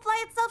plane won't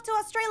fly itself to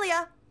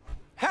Australia.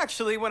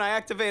 Actually, when I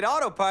activate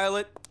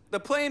autopilot, the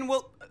plane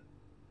will...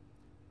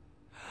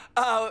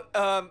 no,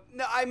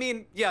 I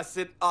mean, yes,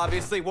 it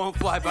obviously won't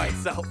fly by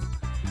itself.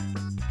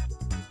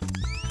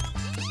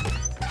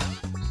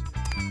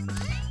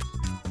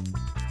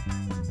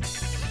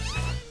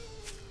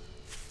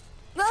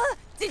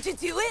 Did you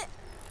do it?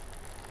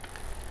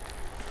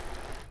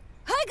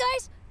 Hi,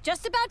 guys.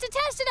 Just about to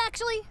test it,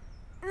 actually.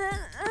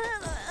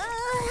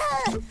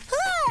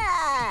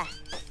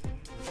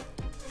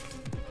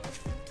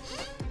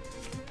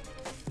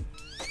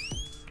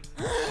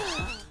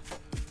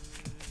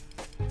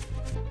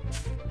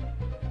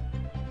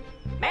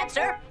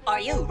 Mansour, are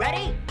you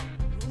ready?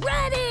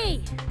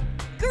 Ready!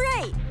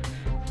 Great!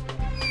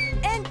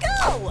 And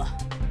go!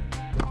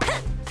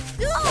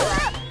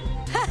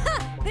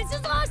 This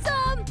is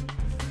awesome!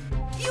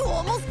 You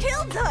almost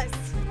killed us!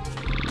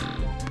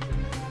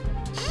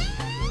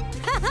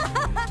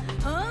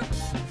 Huh?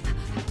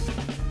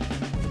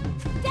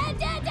 Dad!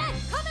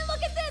 Come and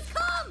look at this!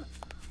 Come!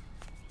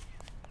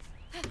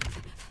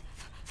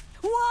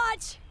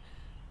 Watch!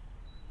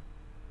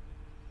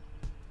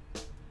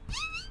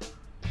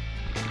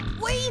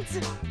 Wait!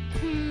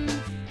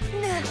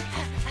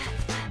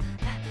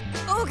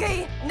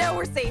 Okay, now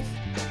we're safe.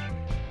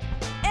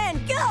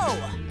 And go!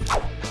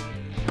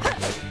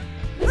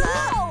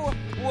 Whoa!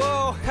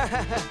 Whoa!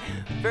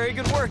 Very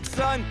good work,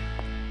 son.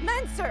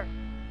 Mansour,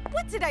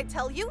 what did I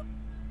tell you?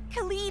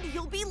 Khalid,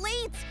 you'll be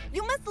late.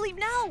 You must leave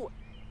now.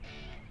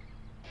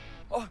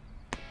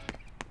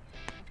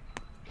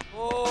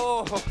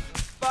 Oh,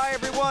 bye,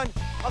 everyone.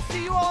 I'll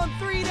see you all in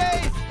 3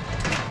 days.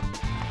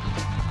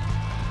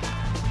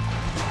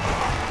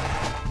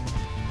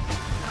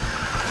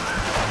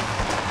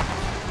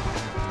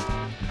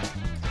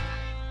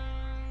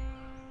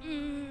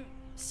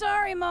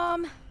 Sorry,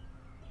 Mom.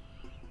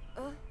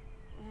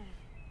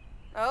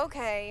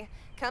 Okay,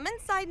 come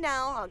inside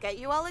now. I'll get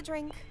you all a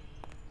drink.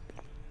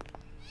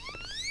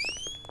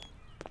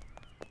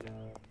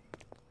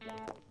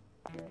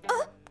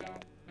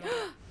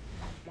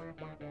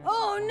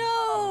 Oh,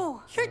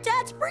 no! Your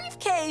dad's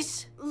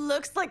briefcase!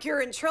 Looks like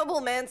you're in trouble,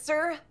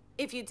 Mansour.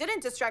 If you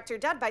didn't distract your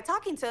dad by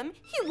talking to him,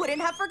 he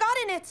wouldn't have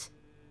forgotten it.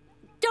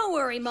 Don't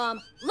worry,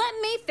 Mom. Let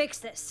me fix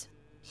this.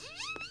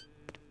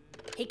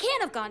 He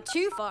can't have gone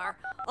too far.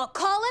 I'll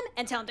call him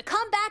and tell him to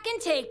come back and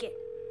take it.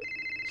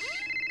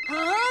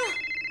 Huh?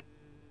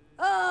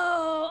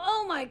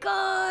 Oh my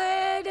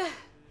God.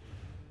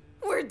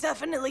 We're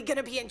definitely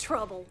gonna be in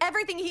trouble.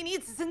 Everything he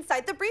needs is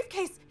inside the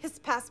briefcase. His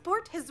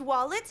passport, his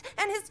wallet,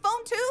 and his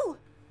phone too.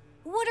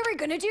 What are we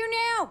gonna do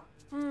now?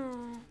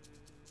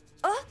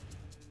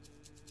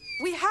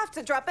 We have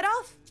to drop it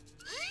off.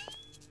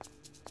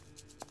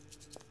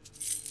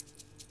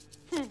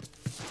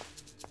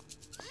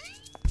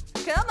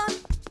 Come on.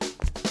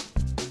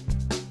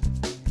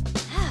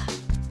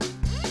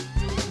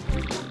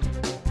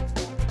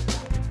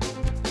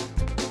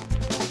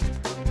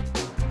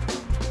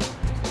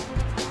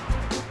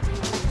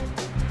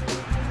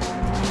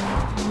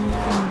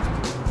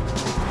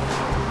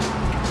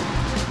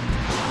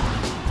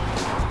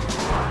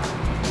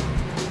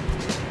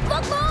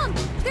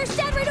 There's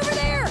Dad right over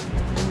there!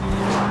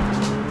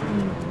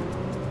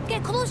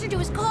 Get closer to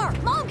his car.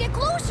 Mom, get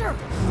closer!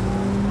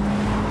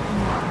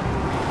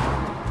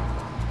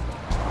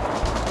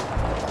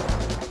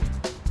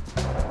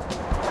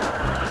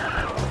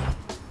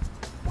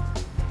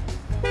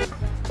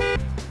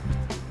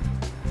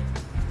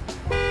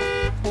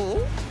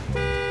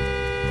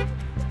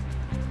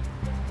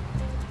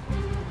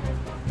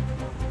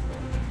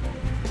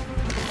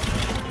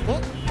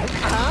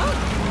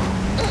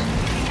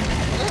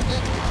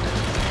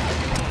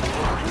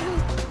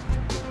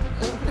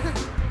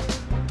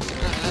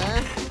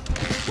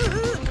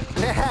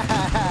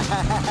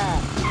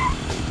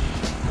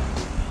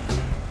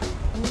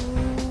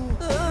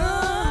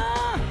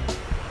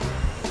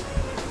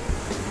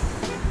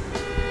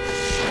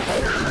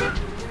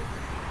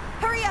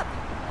 Hurry up!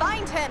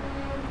 Find him!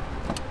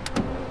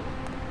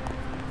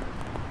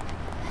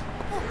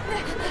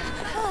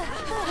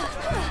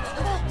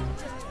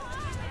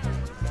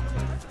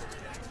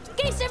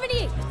 Gate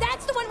 78!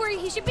 That's the one where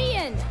he should be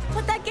in!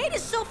 But that gate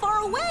is so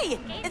far away!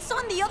 It's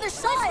on the other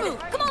side! Let's move!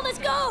 Come on, let's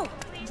go!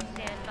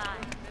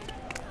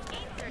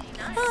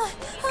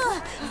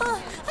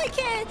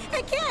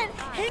 I can't!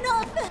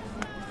 Enough!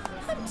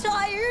 I'm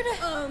tired!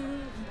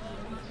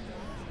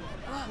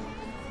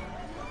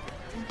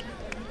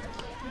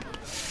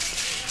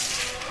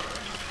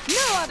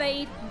 No,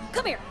 Abaid!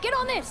 Come here, get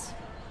on this!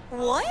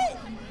 What?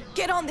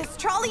 Get on this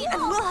trolley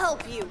and we'll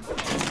help you!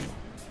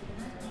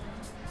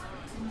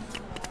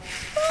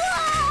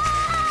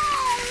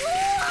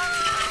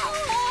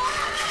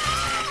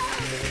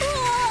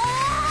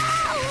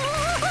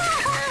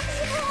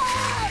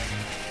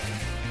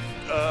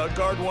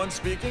 Guard 1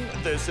 speaking.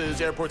 This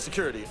is airport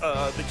security.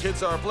 The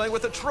kids are playing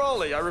with a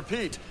trolley. I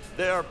repeat,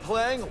 they are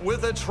playing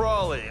with a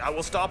trolley. I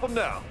will stop them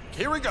now.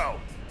 Here we go.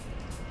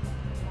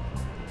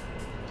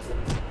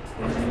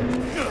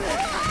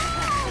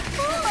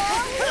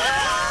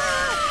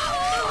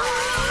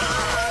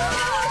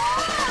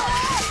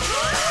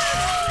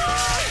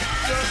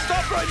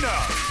 Stop right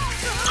now!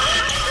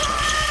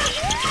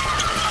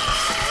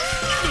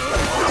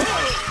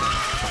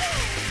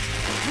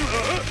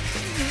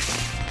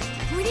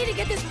 We need to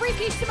get this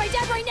briefcase to my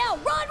dad right now!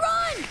 Run,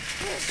 run!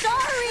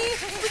 Sorry!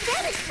 We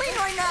can't explain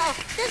right now!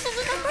 This is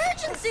an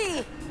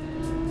emergency!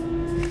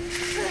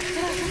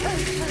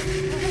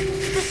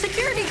 The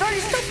security guard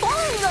is still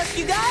following us,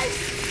 you guys!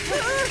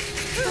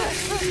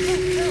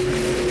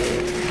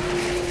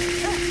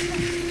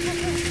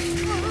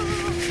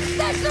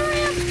 That's the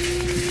ramp!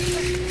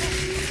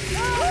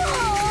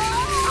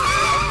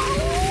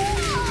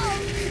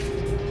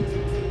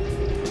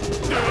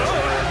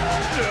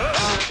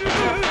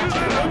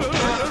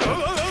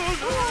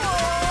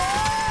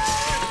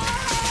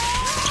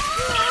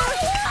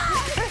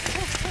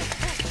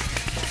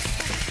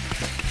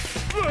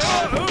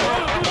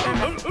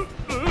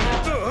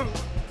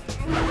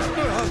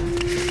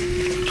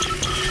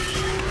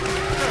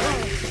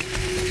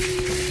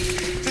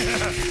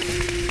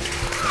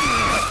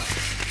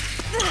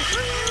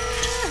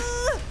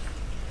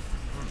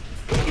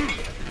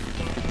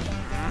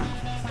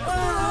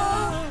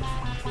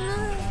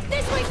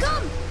 This way,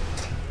 come!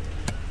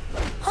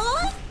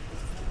 Huh?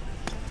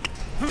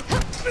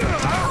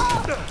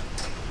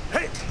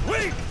 Hey,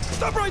 wait!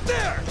 Stop right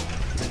there!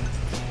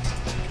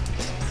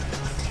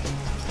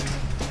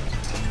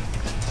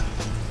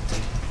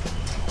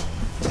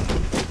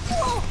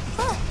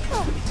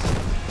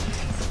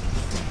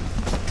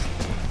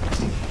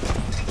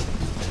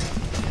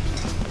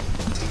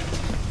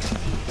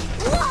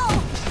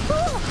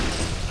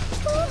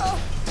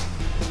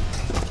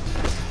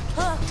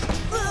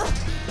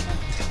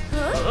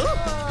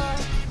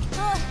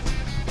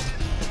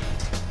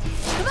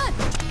 Come on,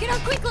 get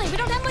out quickly! We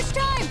don't have much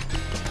time!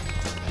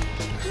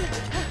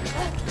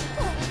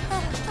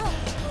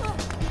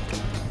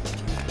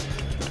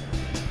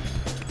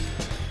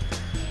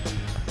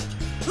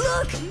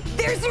 Look!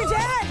 There's your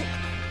dad!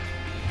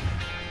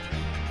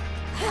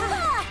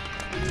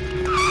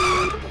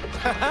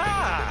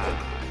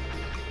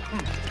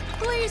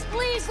 Please,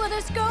 please let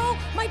us go!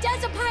 My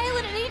dad's a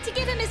pilot and I need to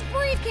give him his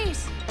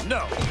briefcase!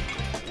 No.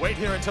 Wait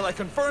here until I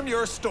confirm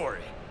your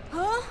story.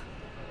 Huh?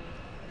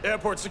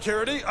 Airport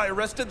security, I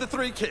arrested the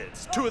 3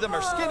 kids. 2 of them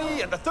are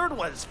skinny and the 3rd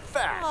one is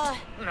fat.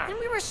 And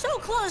we were so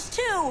close,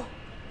 too!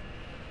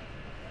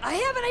 I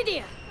have an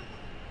idea!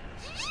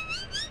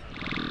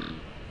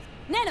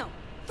 Nano,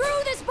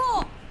 throw this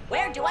ball!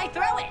 Where do I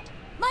throw it?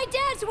 My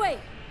dad's way!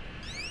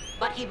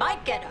 But he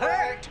might get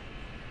hurt.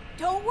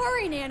 Don't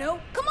worry, Nano.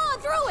 Come on,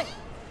 throw it!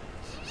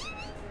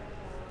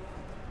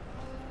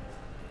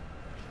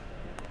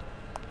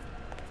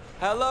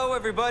 Hello,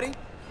 everybody.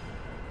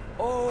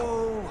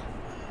 Oh,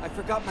 I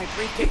forgot my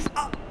briefcase.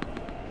 Ah!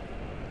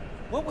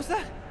 What was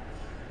that?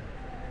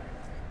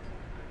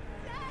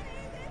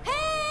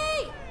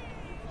 Hey!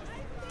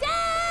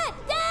 Dad!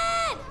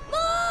 Dad!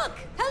 Look!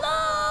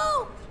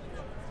 Hello!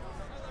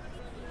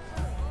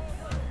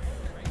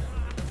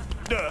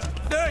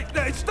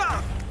 Hey,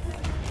 stop!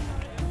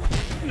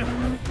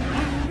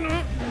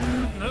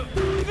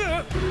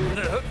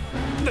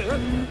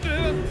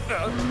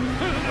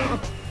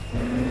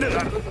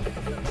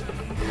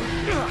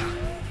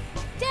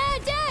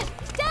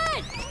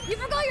 Dad! You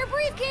forgot your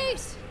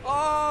briefcase!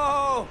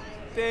 Oh!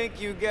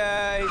 Thank you,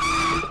 guys.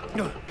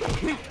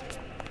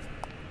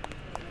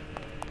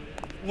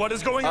 What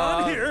is going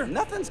on here?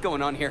 Nothing's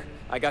going on here.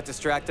 I got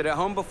distracted at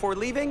home before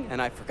leaving,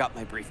 and I forgot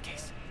my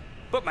briefcase.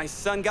 But my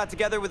son got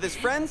together with his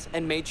friends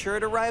and made sure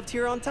it arrived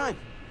here on time.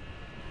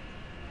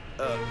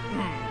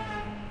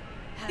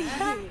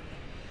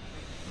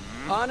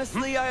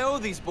 Honestly, I owe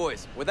these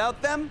boys.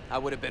 Without them, I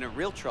would have been in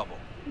real trouble.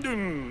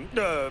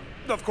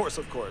 Of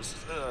course.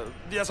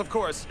 Yes, of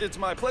course. It's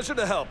my pleasure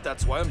to help.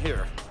 That's why I'm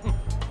here.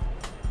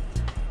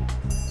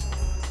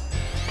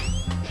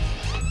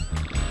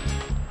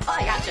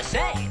 I got to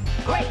say,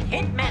 great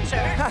hint,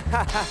 Mansour.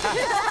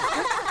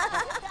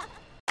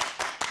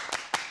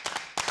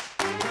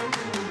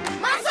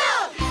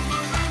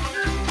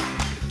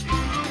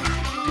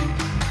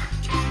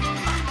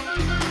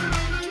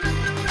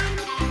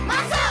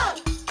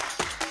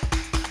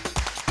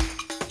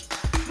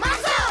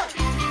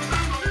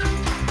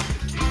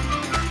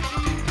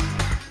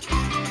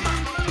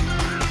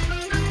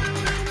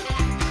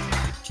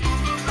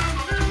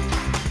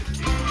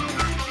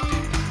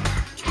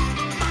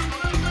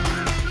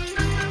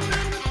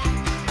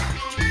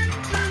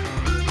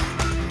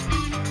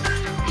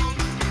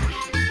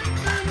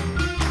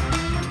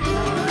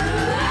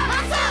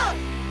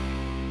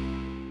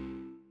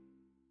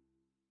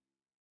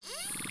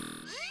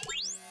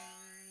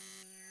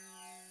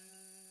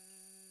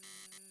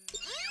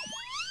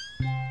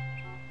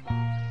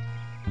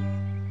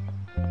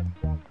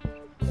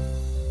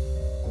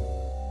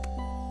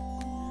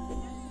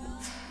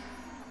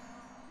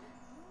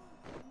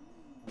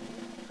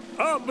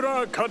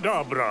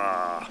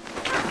 Abracadabra!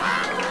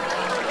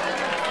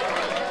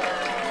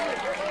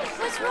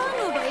 What's wrong,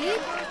 Duwais?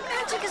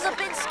 Magic is a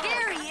bit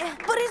scary,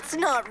 but it's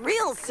not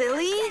real,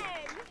 silly.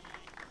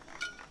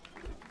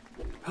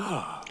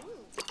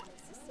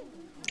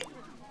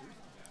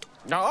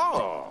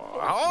 No!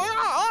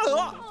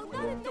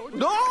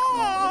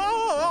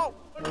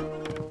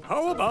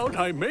 How about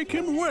I make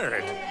him wear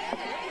it?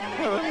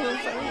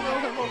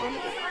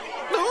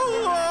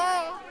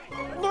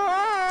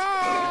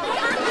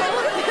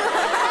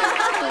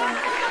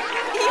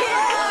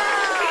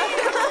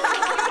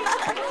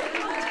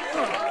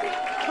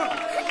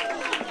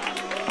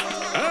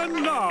 And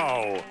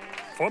now,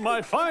 for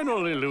my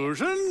final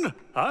illusion,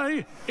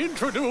 I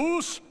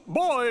introduce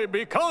Boy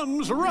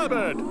Becomes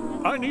Rabbit.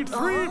 I need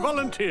 3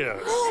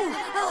 volunteers.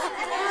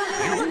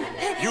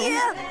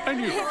 You,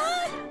 and you.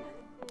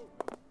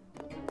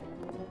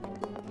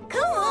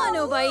 Come on,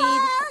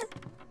 Duwais.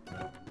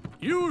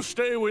 You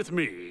stay with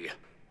me.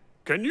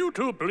 Can you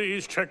two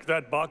please check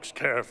that box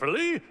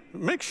carefully?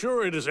 Make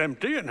sure it is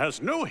empty and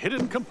has no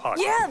hidden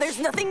compartments. Yeah, there's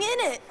nothing in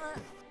it.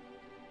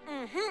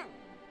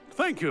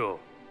 Thank you.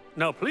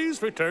 Now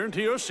please return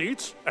to your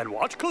seats and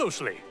watch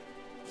closely.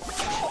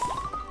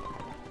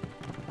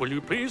 Will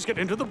you please get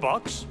into the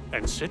box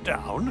and sit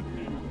down?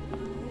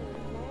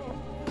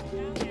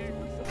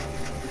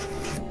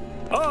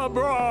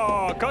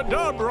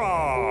 Abracadabra!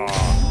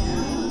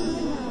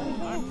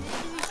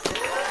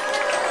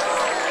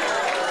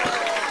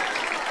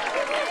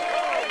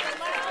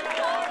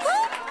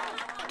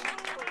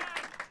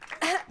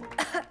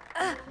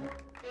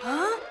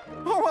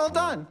 Oh, well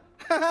done.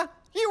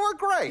 You were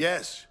great.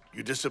 Yes,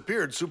 you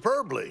disappeared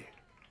superbly.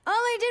 All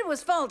I did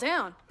was fall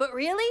down. But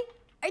really?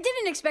 I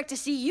didn't expect to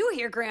see you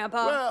here,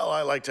 Grandpa. Well,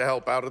 I like to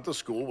help out at the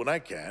school when I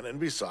can, and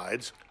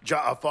besides,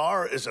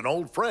 Ja'afar is an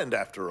old friend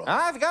after all.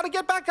 I've got to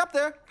get back up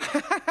there.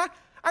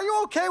 Are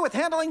you okay with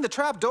handling the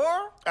trap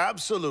door?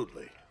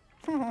 Absolutely.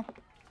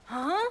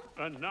 Huh?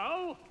 And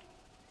now,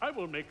 I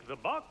will make the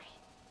box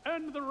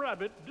and the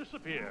rabbit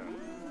disappear.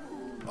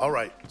 All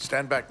right,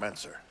 stand back,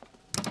 Mansour.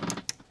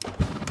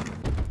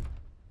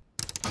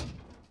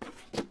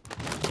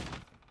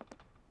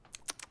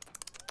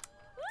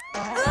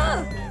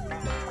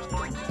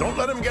 Don't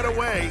let him get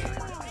away.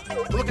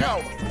 Look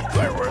out.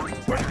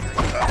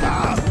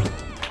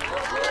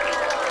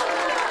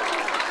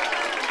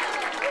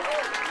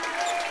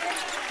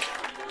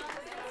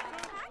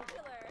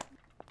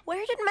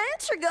 Where did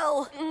Mansour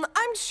go?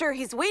 I'm sure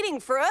he's waiting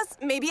for us,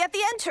 maybe at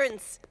the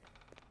entrance.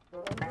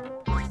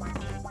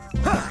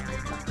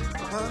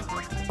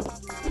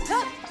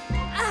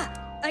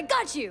 I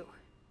got you.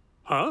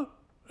 Huh?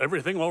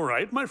 Everything all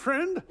right, my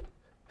friend?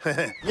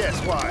 Yes,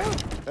 why?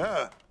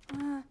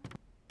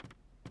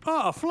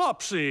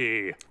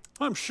 Flopsy.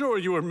 I'm sure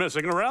you were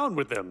messing around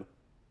with them.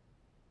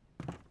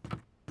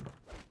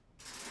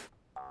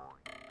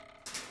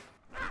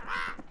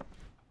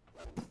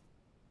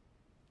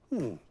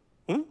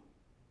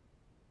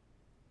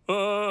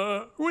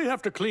 We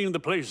have to clean the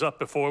place up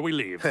before we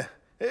leave.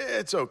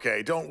 It's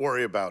okay. Don't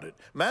worry about it.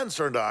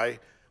 Mansour and I,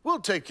 we'll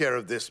take care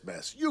of this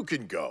mess. You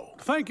can go.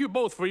 Thank you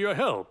both for your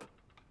help.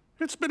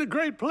 It's been a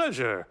great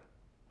pleasure.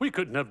 We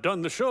couldn't have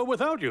done the show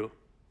without you.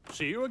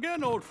 See you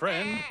again, old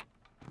friend.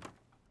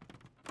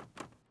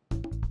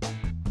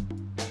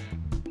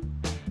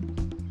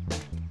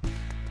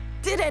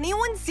 Did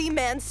anyone see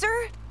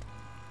Mansour?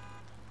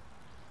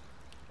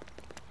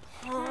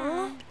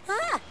 Huh?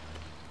 Ah.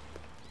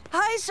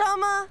 Hi,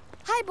 Shama.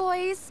 Hi,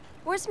 boys.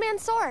 Where's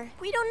Mansour?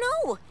 We don't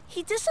know.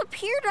 He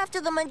disappeared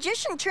after the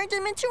magician turned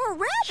him into a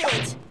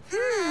rabbit.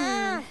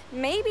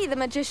 Maybe the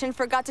magician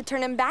forgot to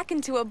turn him back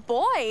into a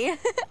boy.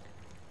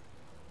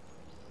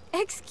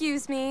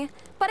 Excuse me,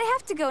 but I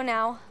have to go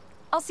now.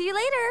 I'll see you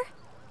later.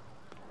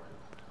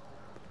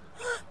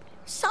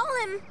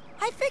 Salim,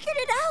 I figured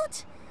it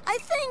out. I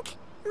think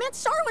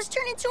Mansour was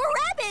turned into a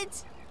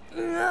rabbit.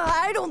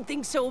 I don't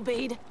think so,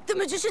 Obaid. The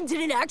magician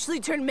didn't actually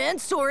turn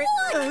Mansour.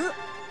 Hey,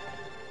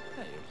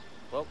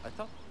 well, I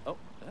thought...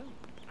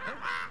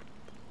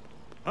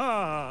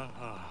 Oh,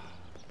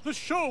 the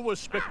show was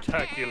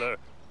spectacular.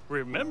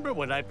 Remember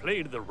when I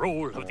played the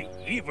role of the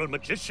evil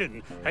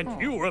magician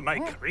and you were my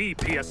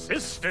creepy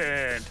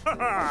assistant?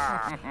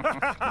 Now,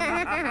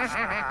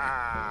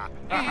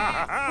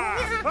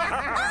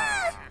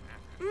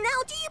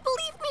 do you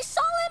believe me,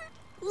 Salim?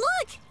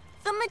 Look,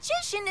 the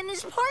magician and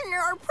his partner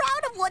are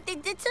proud of what they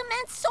did to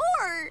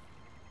Mansour.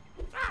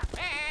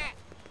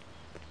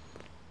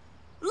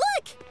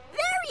 Look,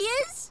 there he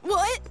is.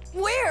 What?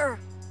 Where?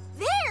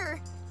 There,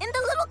 in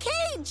the little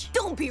cage.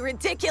 Don't be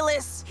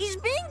ridiculous. He's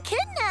being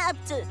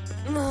kidnapped.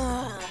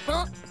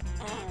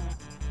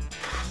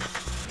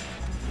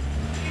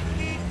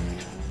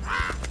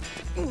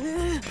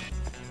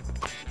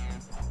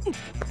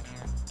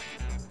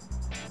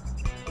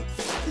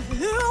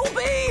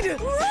 Obaid!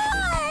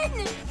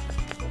 Run!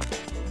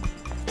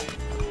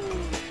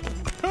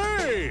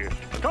 Hey,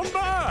 come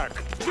back!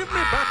 Give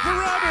me back the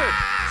rabbit!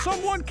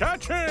 Someone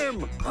catch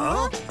him!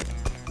 Huh?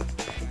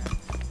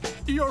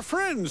 Your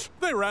friends,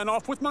 they ran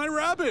off with my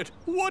rabbit.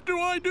 What do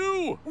I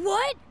do?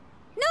 What?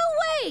 No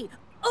way!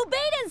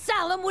 Obaid and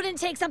Salim wouldn't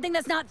take something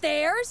that's not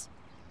theirs.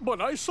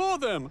 But I saw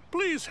them.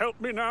 Please help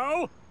me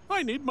now.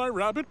 I need my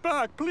rabbit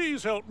back.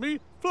 Please help me.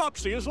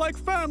 Flopsy is like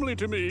family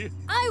to me.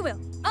 I will.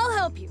 I'll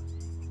help you.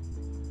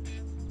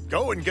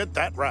 Go and get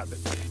that rabbit.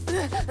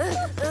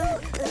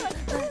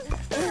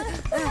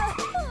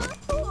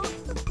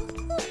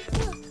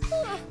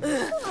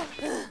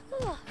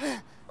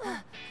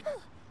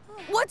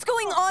 What's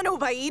going on,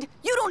 Obaid?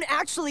 You don't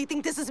actually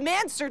think this is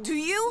Mansour, do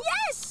you?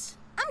 Yes!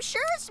 I'm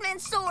sure it's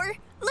Mansour.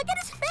 Look at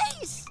his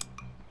face.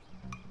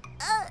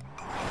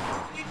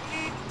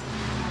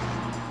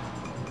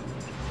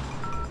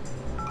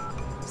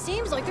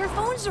 Seems like their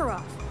phones are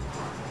off.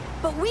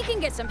 But we can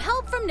get some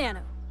help from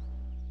Nano.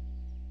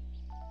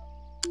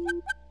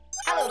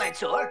 Hello,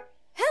 Mansour.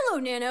 Hello,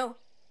 Nano.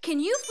 Can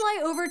you fly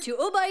over to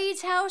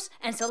Obaid's house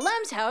and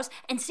Salem's house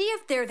and see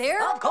if they're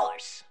there? Of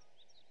course.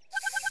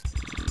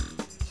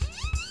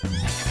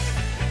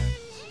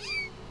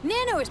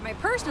 Nano is my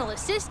personal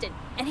assistant,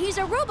 and he's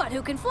a robot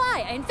who can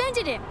fly. I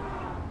invented him.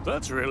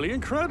 That's really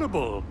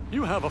incredible.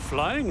 You have a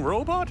flying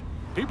robot?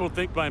 People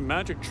think my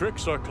magic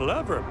tricks are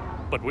clever.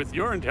 But with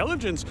your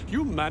intelligence,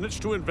 you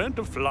managed to invent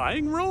a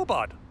flying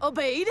robot.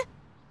 Obaid,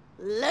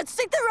 let's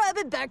take the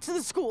rabbit back to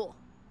the school.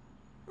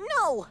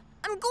 No,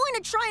 I'm going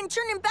to try and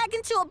turn him back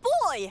into a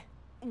boy.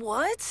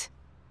 What?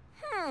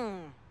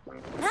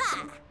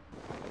 Ha!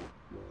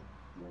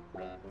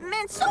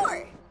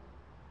 Mansour!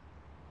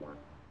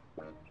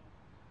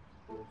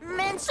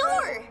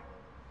 Mansour!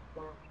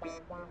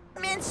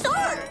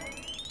 Mansour!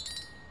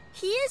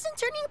 He isn't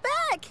turning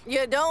back.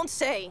 You don't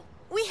say.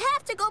 We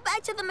have to go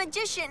back to the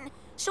magician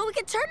so we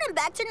can turn him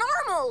back to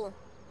normal.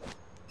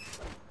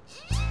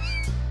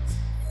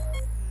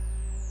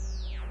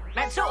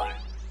 Mansour,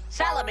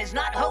 Salim is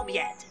not home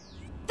yet.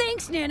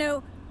 Thanks,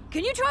 Nano.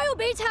 Can you try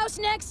Obaid's house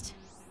next?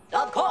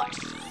 Of course.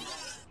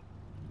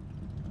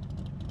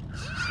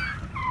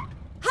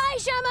 Hi,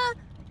 Shama.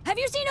 Have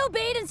you seen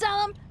Obaid and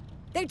Salim?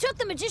 They took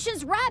the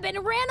magician's rabbit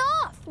and ran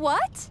off.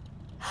 What?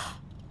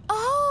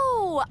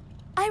 Oh,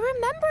 I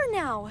remember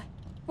now.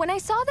 When I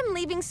saw them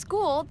leaving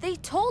school, they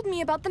told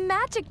me about the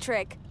magic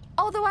trick.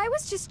 Although I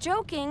was just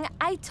joking,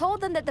 I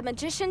told them that the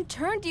magician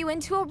turned you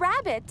into a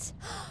rabbit.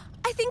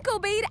 I think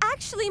Obaid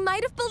actually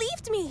might have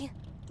believed me.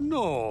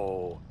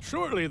 No,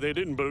 surely they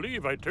didn't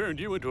believe I turned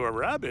you into a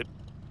rabbit.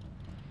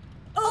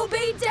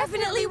 Obaid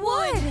definitely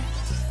would.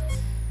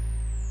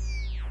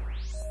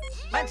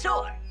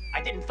 Mansour,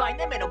 I didn't find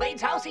them in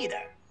Obaid's house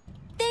either.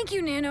 Thank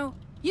you, Nano.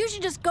 You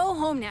should just go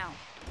home now.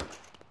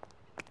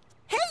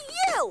 Hey,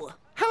 you!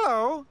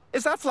 Hello,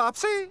 is that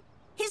Flopsy?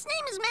 His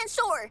name is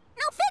Mansour.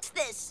 Now fix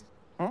this.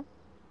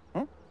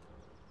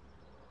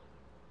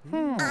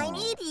 I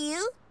need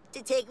you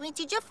to take me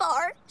to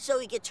Jafar so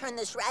we can turn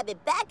this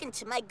rabbit back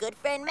into my good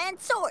friend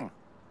Mansour.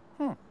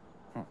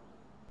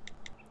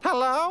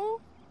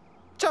 Hello?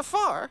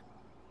 Jafar?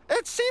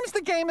 It seems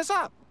the game is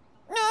up.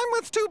 I'm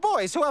with two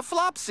boys who have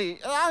Flopsy.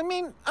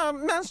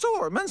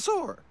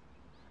 Mansour.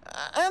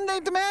 And they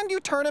demand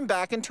you turn him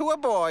back into a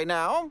boy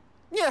now.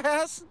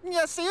 Yes,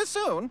 see you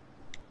soon.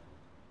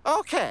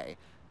 Okay,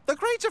 the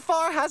great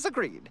Jafar has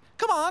agreed.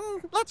 Come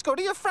on, let's go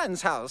to your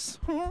friend's house.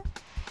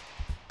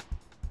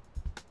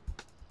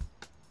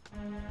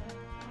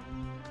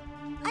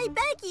 I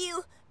beg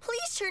you,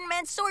 Please turn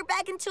Mansour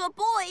back into a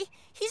boy.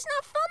 He's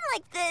not fun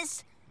like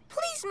this.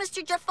 Please,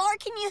 Mr. Jafar,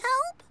 can you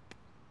help?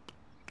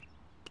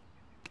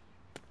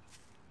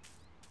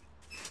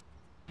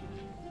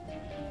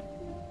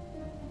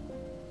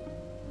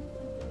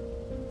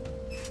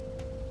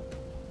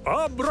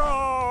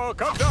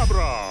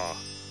 Abracadabra!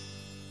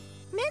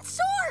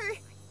 Mansour!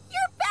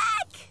 You're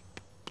back!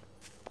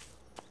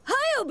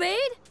 Hi,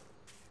 Obaid!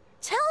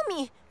 Tell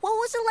me, what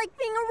was it like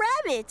being a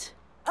rabbit?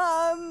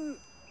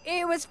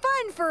 It was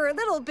fun for a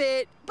little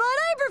bit, but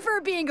I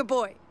prefer being a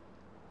boy.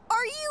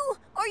 Are you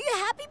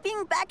happy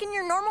being back in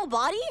your normal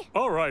body?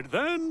 All right,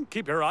 then.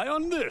 Keep your eye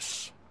on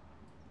this.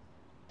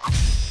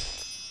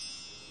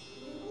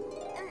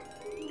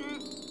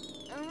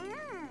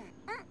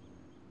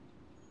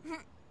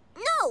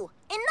 No!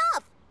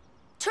 Enough!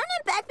 Turn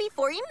him back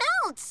before he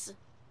melts!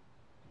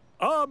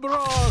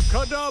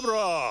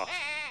 Abracadabra!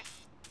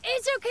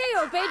 It's okay,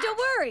 Obaid, don't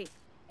worry.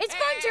 It's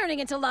fun turning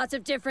into lots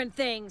of different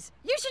things.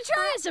 You should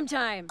try it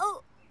sometime.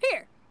 Oh.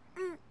 Here.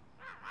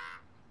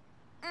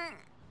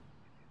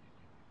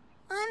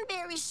 I'm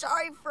very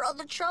sorry for all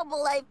the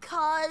trouble I've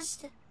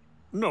caused.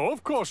 No,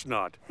 of course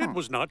not. It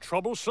was not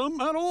troublesome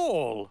at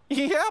all.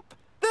 Yep.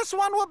 This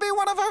one will be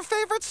one of our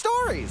favorite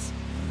stories.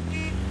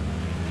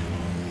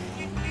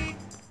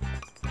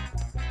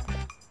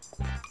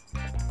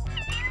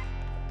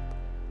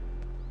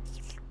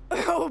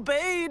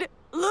 Obaid,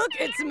 look,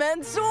 it's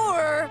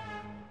Mansour.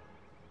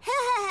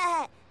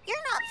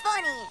 You're not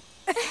funny.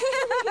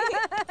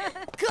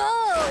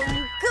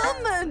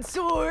 Come,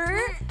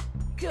 Mansour.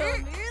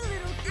 Come here,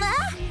 little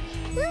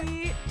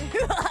kitty.